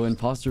kill Let's first? go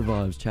imposter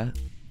vibes, chat.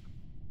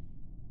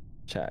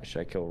 Chat,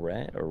 should I kill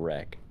Rhett or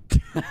Wreck?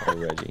 Or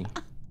Reggie?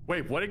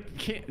 Wait, what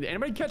did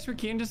anybody catch what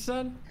Kian just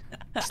said?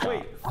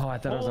 Wait, Oh, I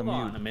thought I was on hold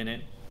on mute. a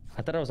minute.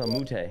 I thought I was on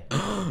Mute.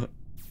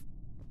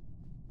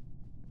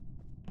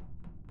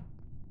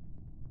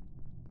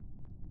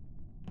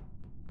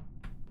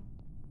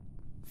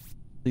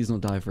 Please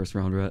don't die first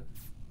round, Rhett.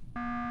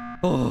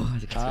 Oh,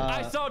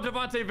 I saw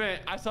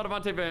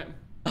Devontae vent.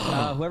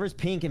 Whoever's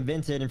pink and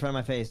vented in front of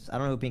my face. I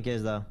don't know who pink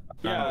is though.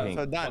 Yeah,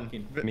 So done.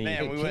 Me.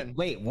 Man, we win.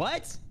 Wait,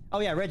 what?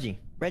 Oh yeah, Reggie.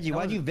 Reggie,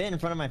 why'd you vent in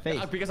front of my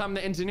face? Because I'm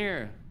the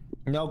engineer.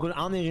 No, good.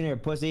 I'm the engineer,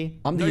 pussy.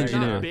 I'm the No, you're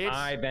not, engineer. bitch.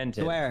 I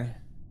vented. Swear.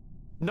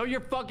 No, you're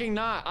fucking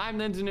not. I'm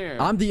the engineer.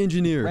 I'm the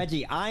engineer.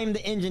 Reggie, I'm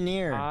the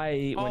engineer.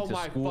 I Oh went to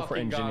my school for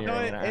fucking God.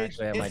 engineering No, and I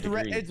actually have my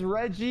degree. it's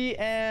Reggie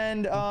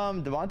and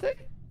Devontae?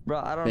 Bro,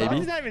 I don't Maybe.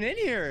 He's know. not even in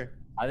here.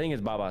 I think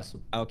it's Babas.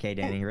 Okay,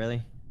 Danny,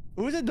 really?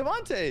 Who's it,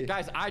 Devontae?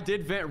 Guys, I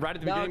did vent right at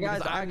the No, beginning guys,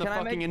 because I'm the can I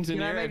fucking make-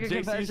 engineer. can I make a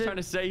JC's confession? trying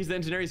to say he's the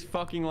engineer. He's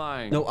fucking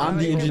lying. No, I'm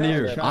the I'm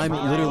engineer. the I'm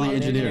engineer. literally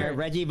engineer.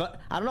 Reggie,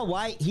 but I don't know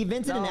why he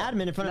vented an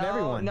admin in front of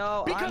everyone.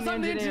 No, Because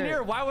I'm the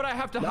engineer. Why would I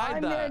have to hide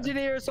I'm that? the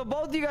engineer, so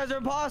both of you guys are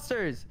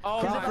imposters.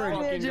 Oh Because my if I'm the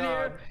fucking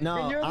engineer, God.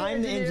 No, and you're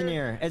I'm the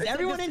engineer. Is it's like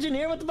everyone this-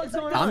 engineer? What the fuck's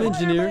going I'm on?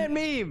 engineer. Spider-Man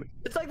meme.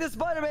 It's like the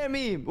Spider-Man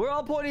meme. We're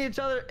all pointing at each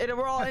other and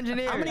we're all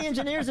engineers. How many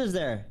engineers is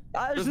there?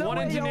 There's There's no one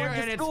way y'all engineer went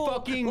to and it's school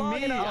fucking long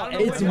me. enough. I don't know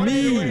It's what you're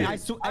me. doing. I I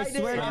swear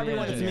did. to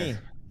everyone, it's me.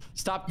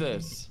 Stop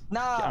this.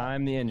 Nah,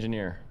 I'm the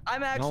engineer.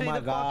 I'm actually my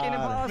the fucking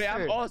God. Wait,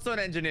 imposter. I'm also an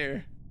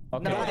engineer.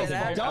 Okay. No, okay,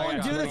 that- okay, Don't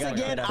okay, do this okay,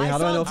 again. okay. Wait, how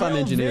do I know if I'm Jill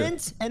engineer?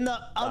 vent in the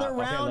other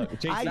okay, round. look,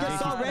 Jason, I just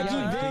saw Jason,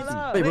 Reggie Jason.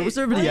 vent. Wait, where was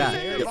everybody at?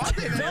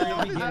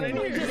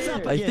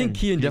 At I think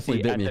Kian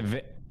definitely bit at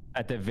me.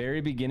 At the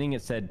very beginning,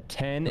 it said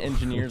 10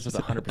 engineers with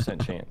a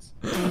 100% chance.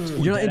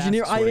 You're not Dead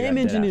engineer. ass, I swear to am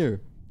God, dead ass.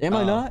 engineer. Am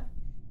I not?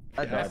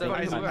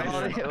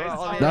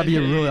 That'd be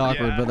really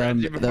awkward, but that'd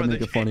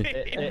make it funny.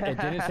 It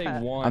didn't say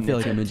one. I feel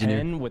like it I'm said engineer.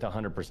 10 with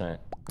 100%.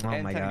 Oh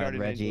And my 10 god,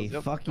 guardian Reggie. angels.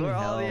 Yep. Fucking We're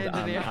all the hell.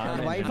 engineers.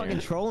 I'm Why are you fucking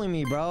trolling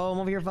me, bro? I'm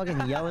over here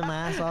fucking yelling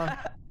my ass off.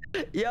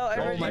 Yo,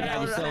 Oh my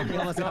god, you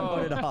almost got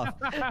voted off.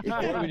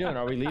 What are we doing?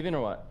 Are we leaving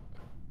or what?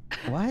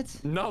 What?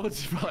 No,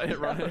 let's probably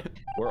right.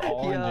 We're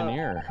all Yeah.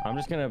 engineer. I'm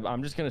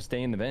just gonna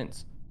stay in the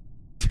vents.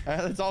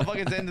 Let's all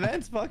fucking stay in the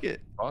vents. Fuck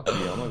it. Fuck you.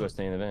 I'm gonna go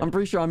stay in the vents. I'm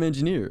pretty sure I'm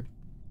engineer.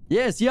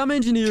 Yeah, see, I'm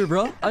engineer,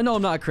 bro. I know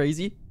I'm not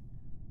crazy.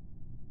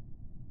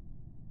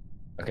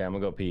 Okay, I'm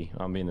gonna go pee.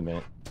 I'm being the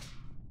vent.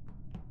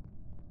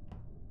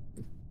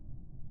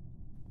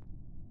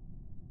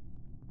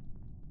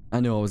 I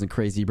knew I wasn't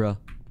crazy, bro.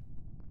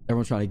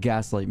 Everyone's trying to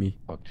gaslight me.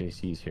 Fuck,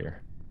 JC's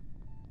here.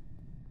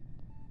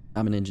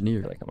 I'm an I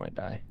engineer. feel like I might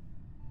die.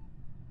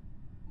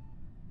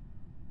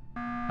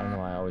 I don't know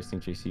why I always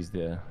think JC's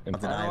the I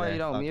imposter. don't know why you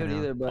don't Fucking mute hell.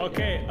 either, but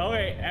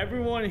Okay,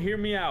 everyone hear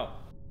me out.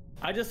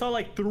 I just saw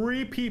like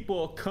 3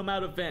 people come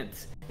out of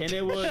vents, and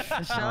it was.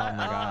 Shut up,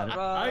 my God.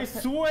 bro. I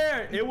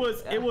swear it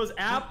was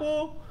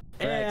Apple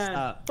Rex, and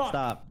stop. fuck.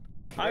 Stop.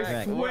 I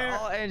Rex. We're swear.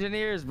 all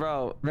engineers,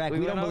 bro. Rek, we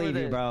went don't over believe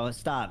you, this. bro.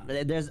 Stop.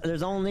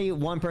 There's only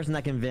one person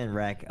that can vent,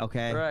 Rek,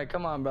 okay? Rek,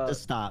 come on, bro.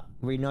 Just stop.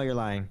 We know you're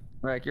lying.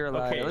 Rek, you're a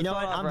liar. Okay. Let's You know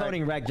vote what? off I'm Rek.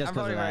 voting Rek just I'm 'cause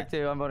of voting Rek that.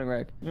 too. I'm voting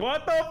Rek.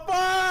 What the fuck?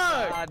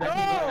 I think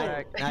No!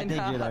 Rek. I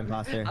think you're the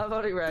imposter. I'm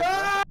voting Rek.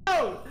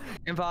 No!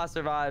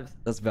 Imposter vibes.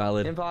 That's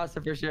valid. Imposter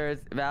for sure.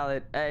 It's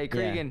valid. Hey,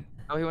 Cregan.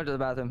 Oh, he went to the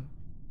bathroom.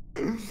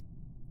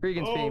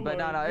 Cregan's Oh peeing, but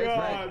no, my it's God.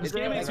 Rek. This It's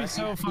game Rek. makes me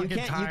so You fucking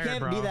tired, can't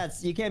bro. be that.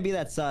 You can't be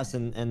that sus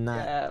and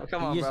not. Yeah,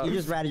 come on, you just, bro. You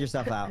just ratted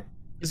yourself out.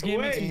 This game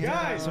makes me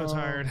guys. so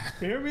tired.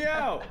 Hear me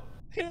out.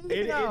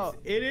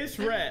 It is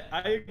Rhett.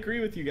 I agree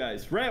with you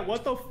guys. Rhett,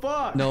 what the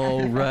fuck? No,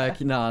 Rek.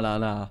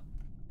 Nah.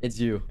 It's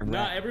you.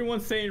 Nah,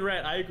 everyone's saying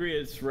Rhett. I agree.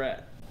 It's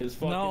Rhett. It's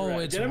fucking No,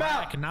 Rhett. it's Get him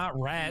Rack, out. not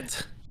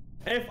Rhett.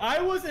 If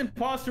I was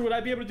imposter, would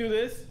I be able to do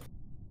this?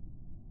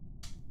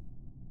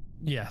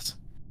 Yes.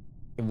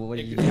 What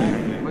did you do?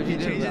 What'd you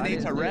do? Change the I name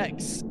didn't to do it.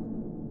 Rex.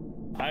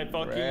 I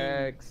fucking.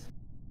 Rex.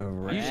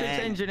 You should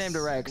change your name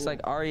to Rex, like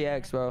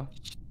REX, bro.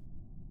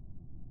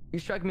 You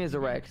strike me as a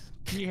Rex.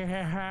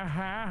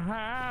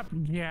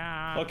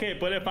 Yeah. Okay,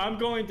 but if I'm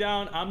going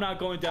down, I'm not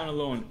going down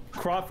alone.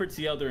 Crawford's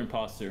the other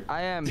imposter.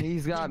 I am.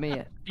 He's got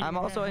me. I'm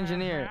also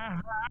engineer.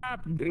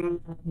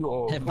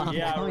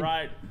 Yeah,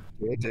 right.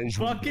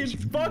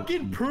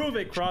 Fucking prove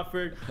it,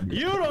 Crawford.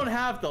 You don't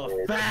have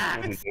the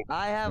facts.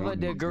 I have a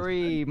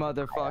degree,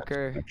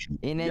 motherfucker,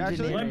 in You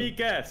actually- engineering. Let me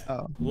guess.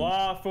 Oh.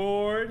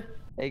 Lawford,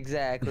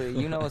 Exactly.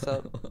 You know what's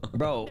up.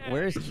 Bro,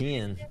 where's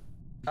Kian?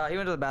 He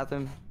went to the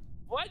bathroom.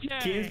 What?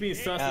 Kian's being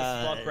sus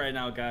as fuck right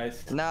now,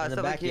 guys. No, In it's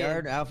the not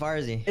backyard? How far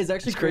is he? It's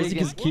actually crazy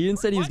because Kian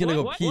said he was gonna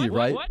go pee,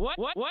 right?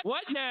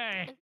 What?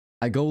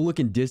 I go look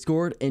in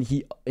Discord and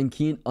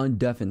Kian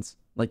undeafens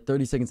like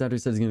 30 seconds after he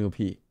says he's gonna go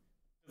pee.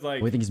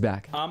 Like, we think he's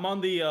back. I'm on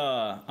the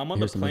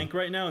plank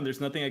right now, and there's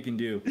nothing I can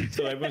do.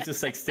 So everyone's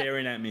just like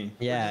staring at me.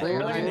 Yeah. Wait,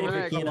 we're wait, waiting for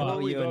wait, Kian to vote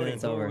you and then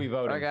it's over.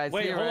 All right, guys.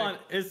 Wait, hold on.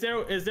 Is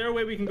there a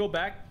way we can go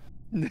back?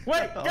 Wait,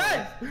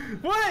 guys!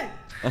 Wait!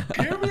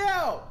 Hear me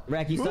out!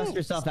 Rack, you sussed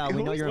yourself out.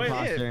 We know you're an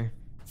imposter.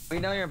 We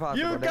know you're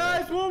imposter. You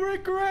guys will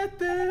regret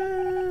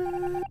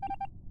this.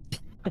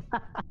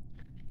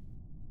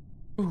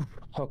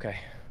 Okay,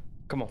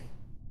 come on.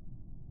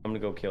 I'm gonna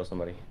go kill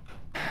somebody.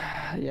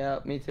 Yeah,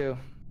 me too.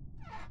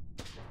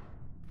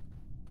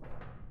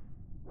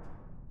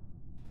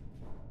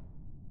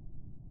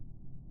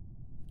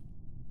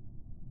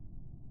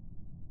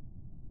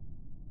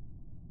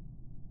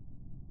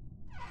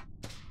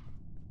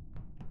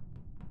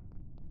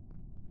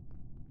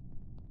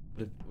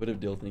 What if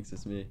Dill thinks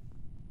it's me?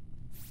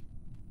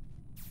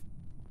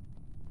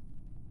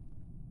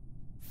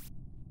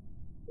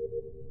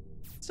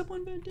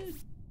 Someone vented.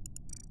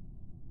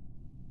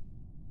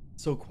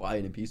 So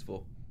quiet and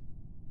peaceful.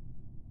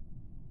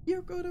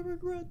 You're gonna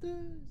regret this.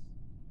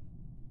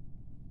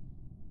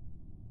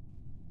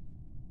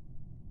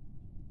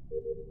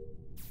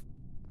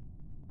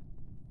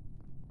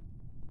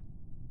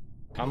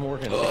 I'm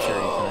working security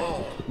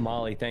tonight.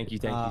 Molly, thank you.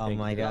 Oh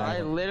my god.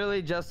 I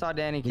literally just saw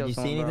Danny kill Did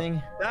you see someone, bro.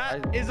 anything?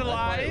 That is a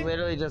lie. I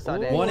literally just saw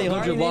Danny.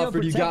 1-800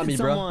 Wofford, you got me,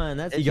 bro.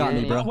 You got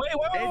me, bro. Wait,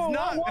 whoa, It's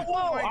not- whoa,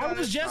 oh my I God,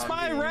 was it's just not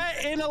by me.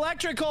 Rhett in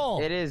electrical.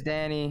 It is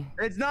Danny.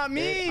 It's not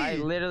me. I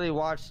literally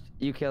watched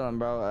you kill him,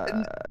 bro.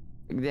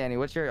 Danny,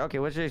 what's your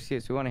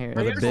excuse? We want to hear it.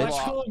 Brother,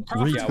 bitch.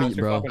 Retweet,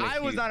 bro. I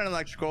was not an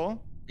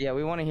electrical. Yeah,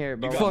 we want to hear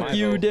it, bro. Fuck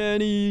you,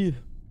 Danny.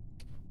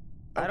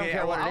 I don't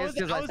care what it is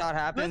because I saw it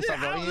happen. So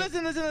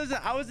Listen.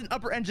 I was in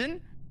upper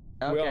engine.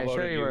 Okay,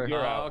 sure you were.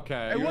 You're out.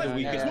 Okay. You're the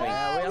weakest link.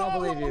 We all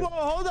believe you.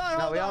 Hold on.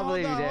 No, we all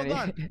believe you, Danny.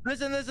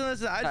 Listen. I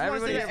just want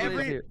to say that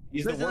every.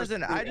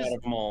 Listen. I just.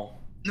 No,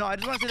 I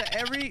just want to say that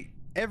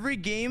every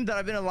game that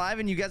I've been alive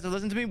and you guys have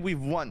listened to me, we've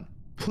won.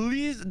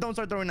 Please don't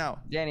start throwing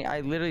out. Danny,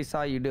 I literally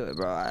saw you do it,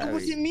 bro.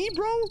 Was it me,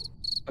 bro?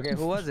 Okay,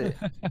 who was it?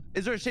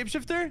 Is there a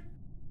shapeshifter?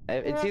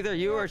 It's either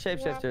you or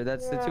shapeshifter.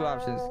 That's the two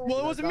options. Well,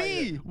 it wasn't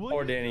me.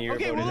 Or Danny, you're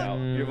voted out.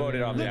 You're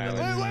voted off the island.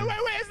 Wait.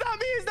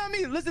 It's not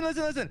me. Listen.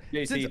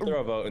 JC,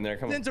 throw a vote in there.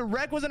 Come on. Since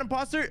Rhett was an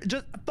imposter,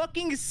 just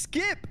fucking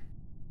skip.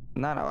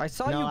 No, I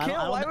saw you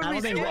kill. Why would we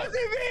skip? It wasn't me.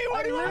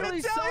 What do you want me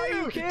to tell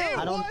you?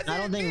 I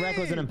don't think Rhett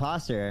was an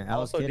imposter. I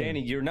was Also, kidding.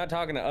 Danny, you're not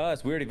talking to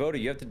us. We already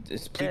voted. You have to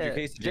plead your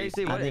case to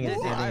JC. I think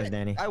it's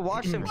Danny. I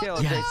watched him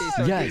kill Yes, JC.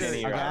 So yes.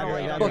 Danny,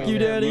 Fuck you,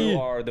 Danny. You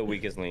are the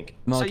weakest link.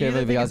 I'm okay if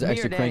you guys are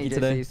extra cranky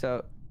today.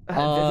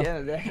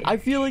 I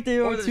feel like they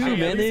are too,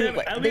 man. They in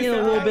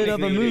a little bit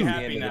of a mood. At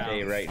the end of the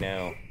day, right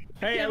now.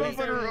 Hey, at least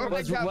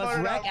Was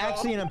Rhett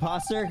actually an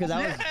imposter? Because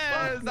I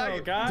was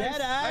dead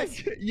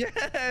ass.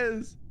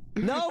 Yes.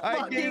 No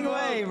fucking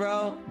way,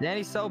 bro.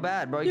 Danny's so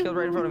bad, bro. He killed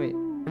right in front of me.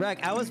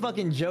 Rhett, I was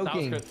fucking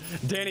joking.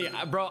 Danny,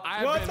 bro,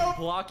 I've been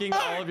blocking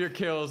all of your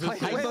kills. I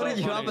voted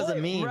you up as a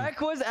meme. Rhett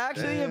was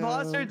actually an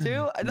imposter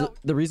too.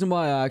 The reason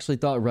why I actually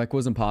thought Rhett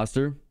was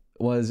imposter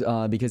was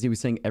because he was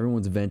saying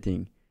everyone's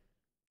venting.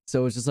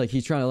 So it's just like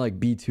he's trying to like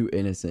be too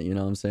innocent, you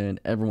know what I'm saying?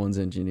 Everyone's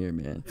engineer,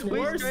 man.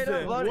 We straight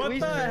up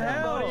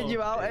voted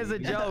you out as a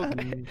joke.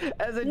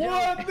 As a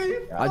joke.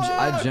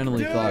 I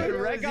genuinely thought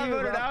Rhett got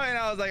voted out and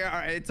I was like, all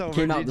right, it's over.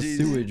 came out the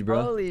sewage,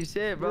 bro. Holy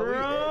shit, bro.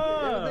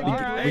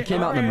 We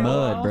came out in the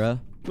mud, bro.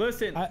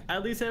 Listen,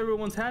 at least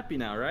everyone's happy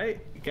now, right?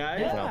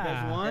 Guys,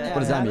 What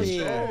does that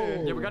mean?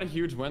 Yeah, we got a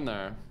huge win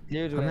there.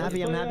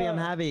 I'm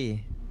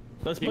happy.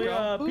 Let's play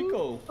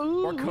Pico.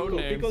 Or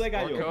Codenames. Pico de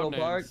Gallo. Pico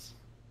Park.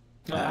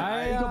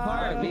 I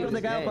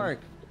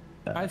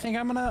think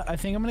I'm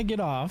gonna get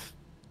off.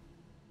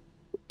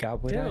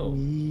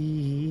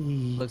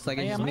 Looks like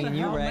it's just me and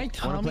you, Rhett.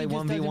 Wanna play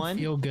 1v1?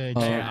 Feel good.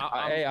 Hey,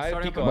 I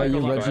have Pico. But you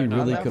Reggie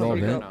really could all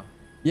vent.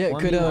 Yeah,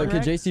 could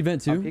JC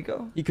vent too?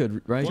 He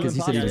could, right? Because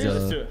he said he was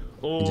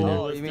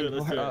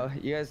engineer.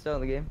 You guys still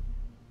in the game?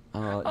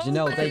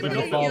 Janelle, thank you for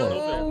the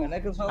follow.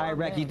 Alright,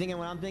 Rhett, you thinking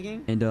what I'm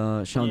thinking? And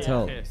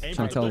Chantel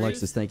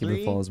Alexis, thank you for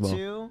the follow as well. 3,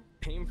 2.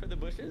 Aim for the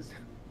bushes.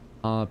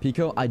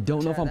 Pico, I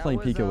don't know if I'm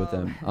playing Pico with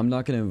them. I'm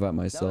not gonna invite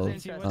myself.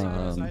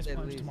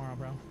 Tomorrow,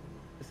 bro.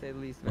 To say the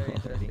least, very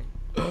interesting.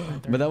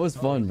 But that was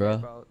fun,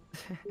 bro.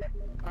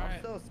 I'm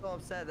still so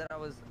upset that I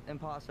was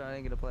imposter. I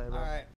didn't get to play, bro. Alright.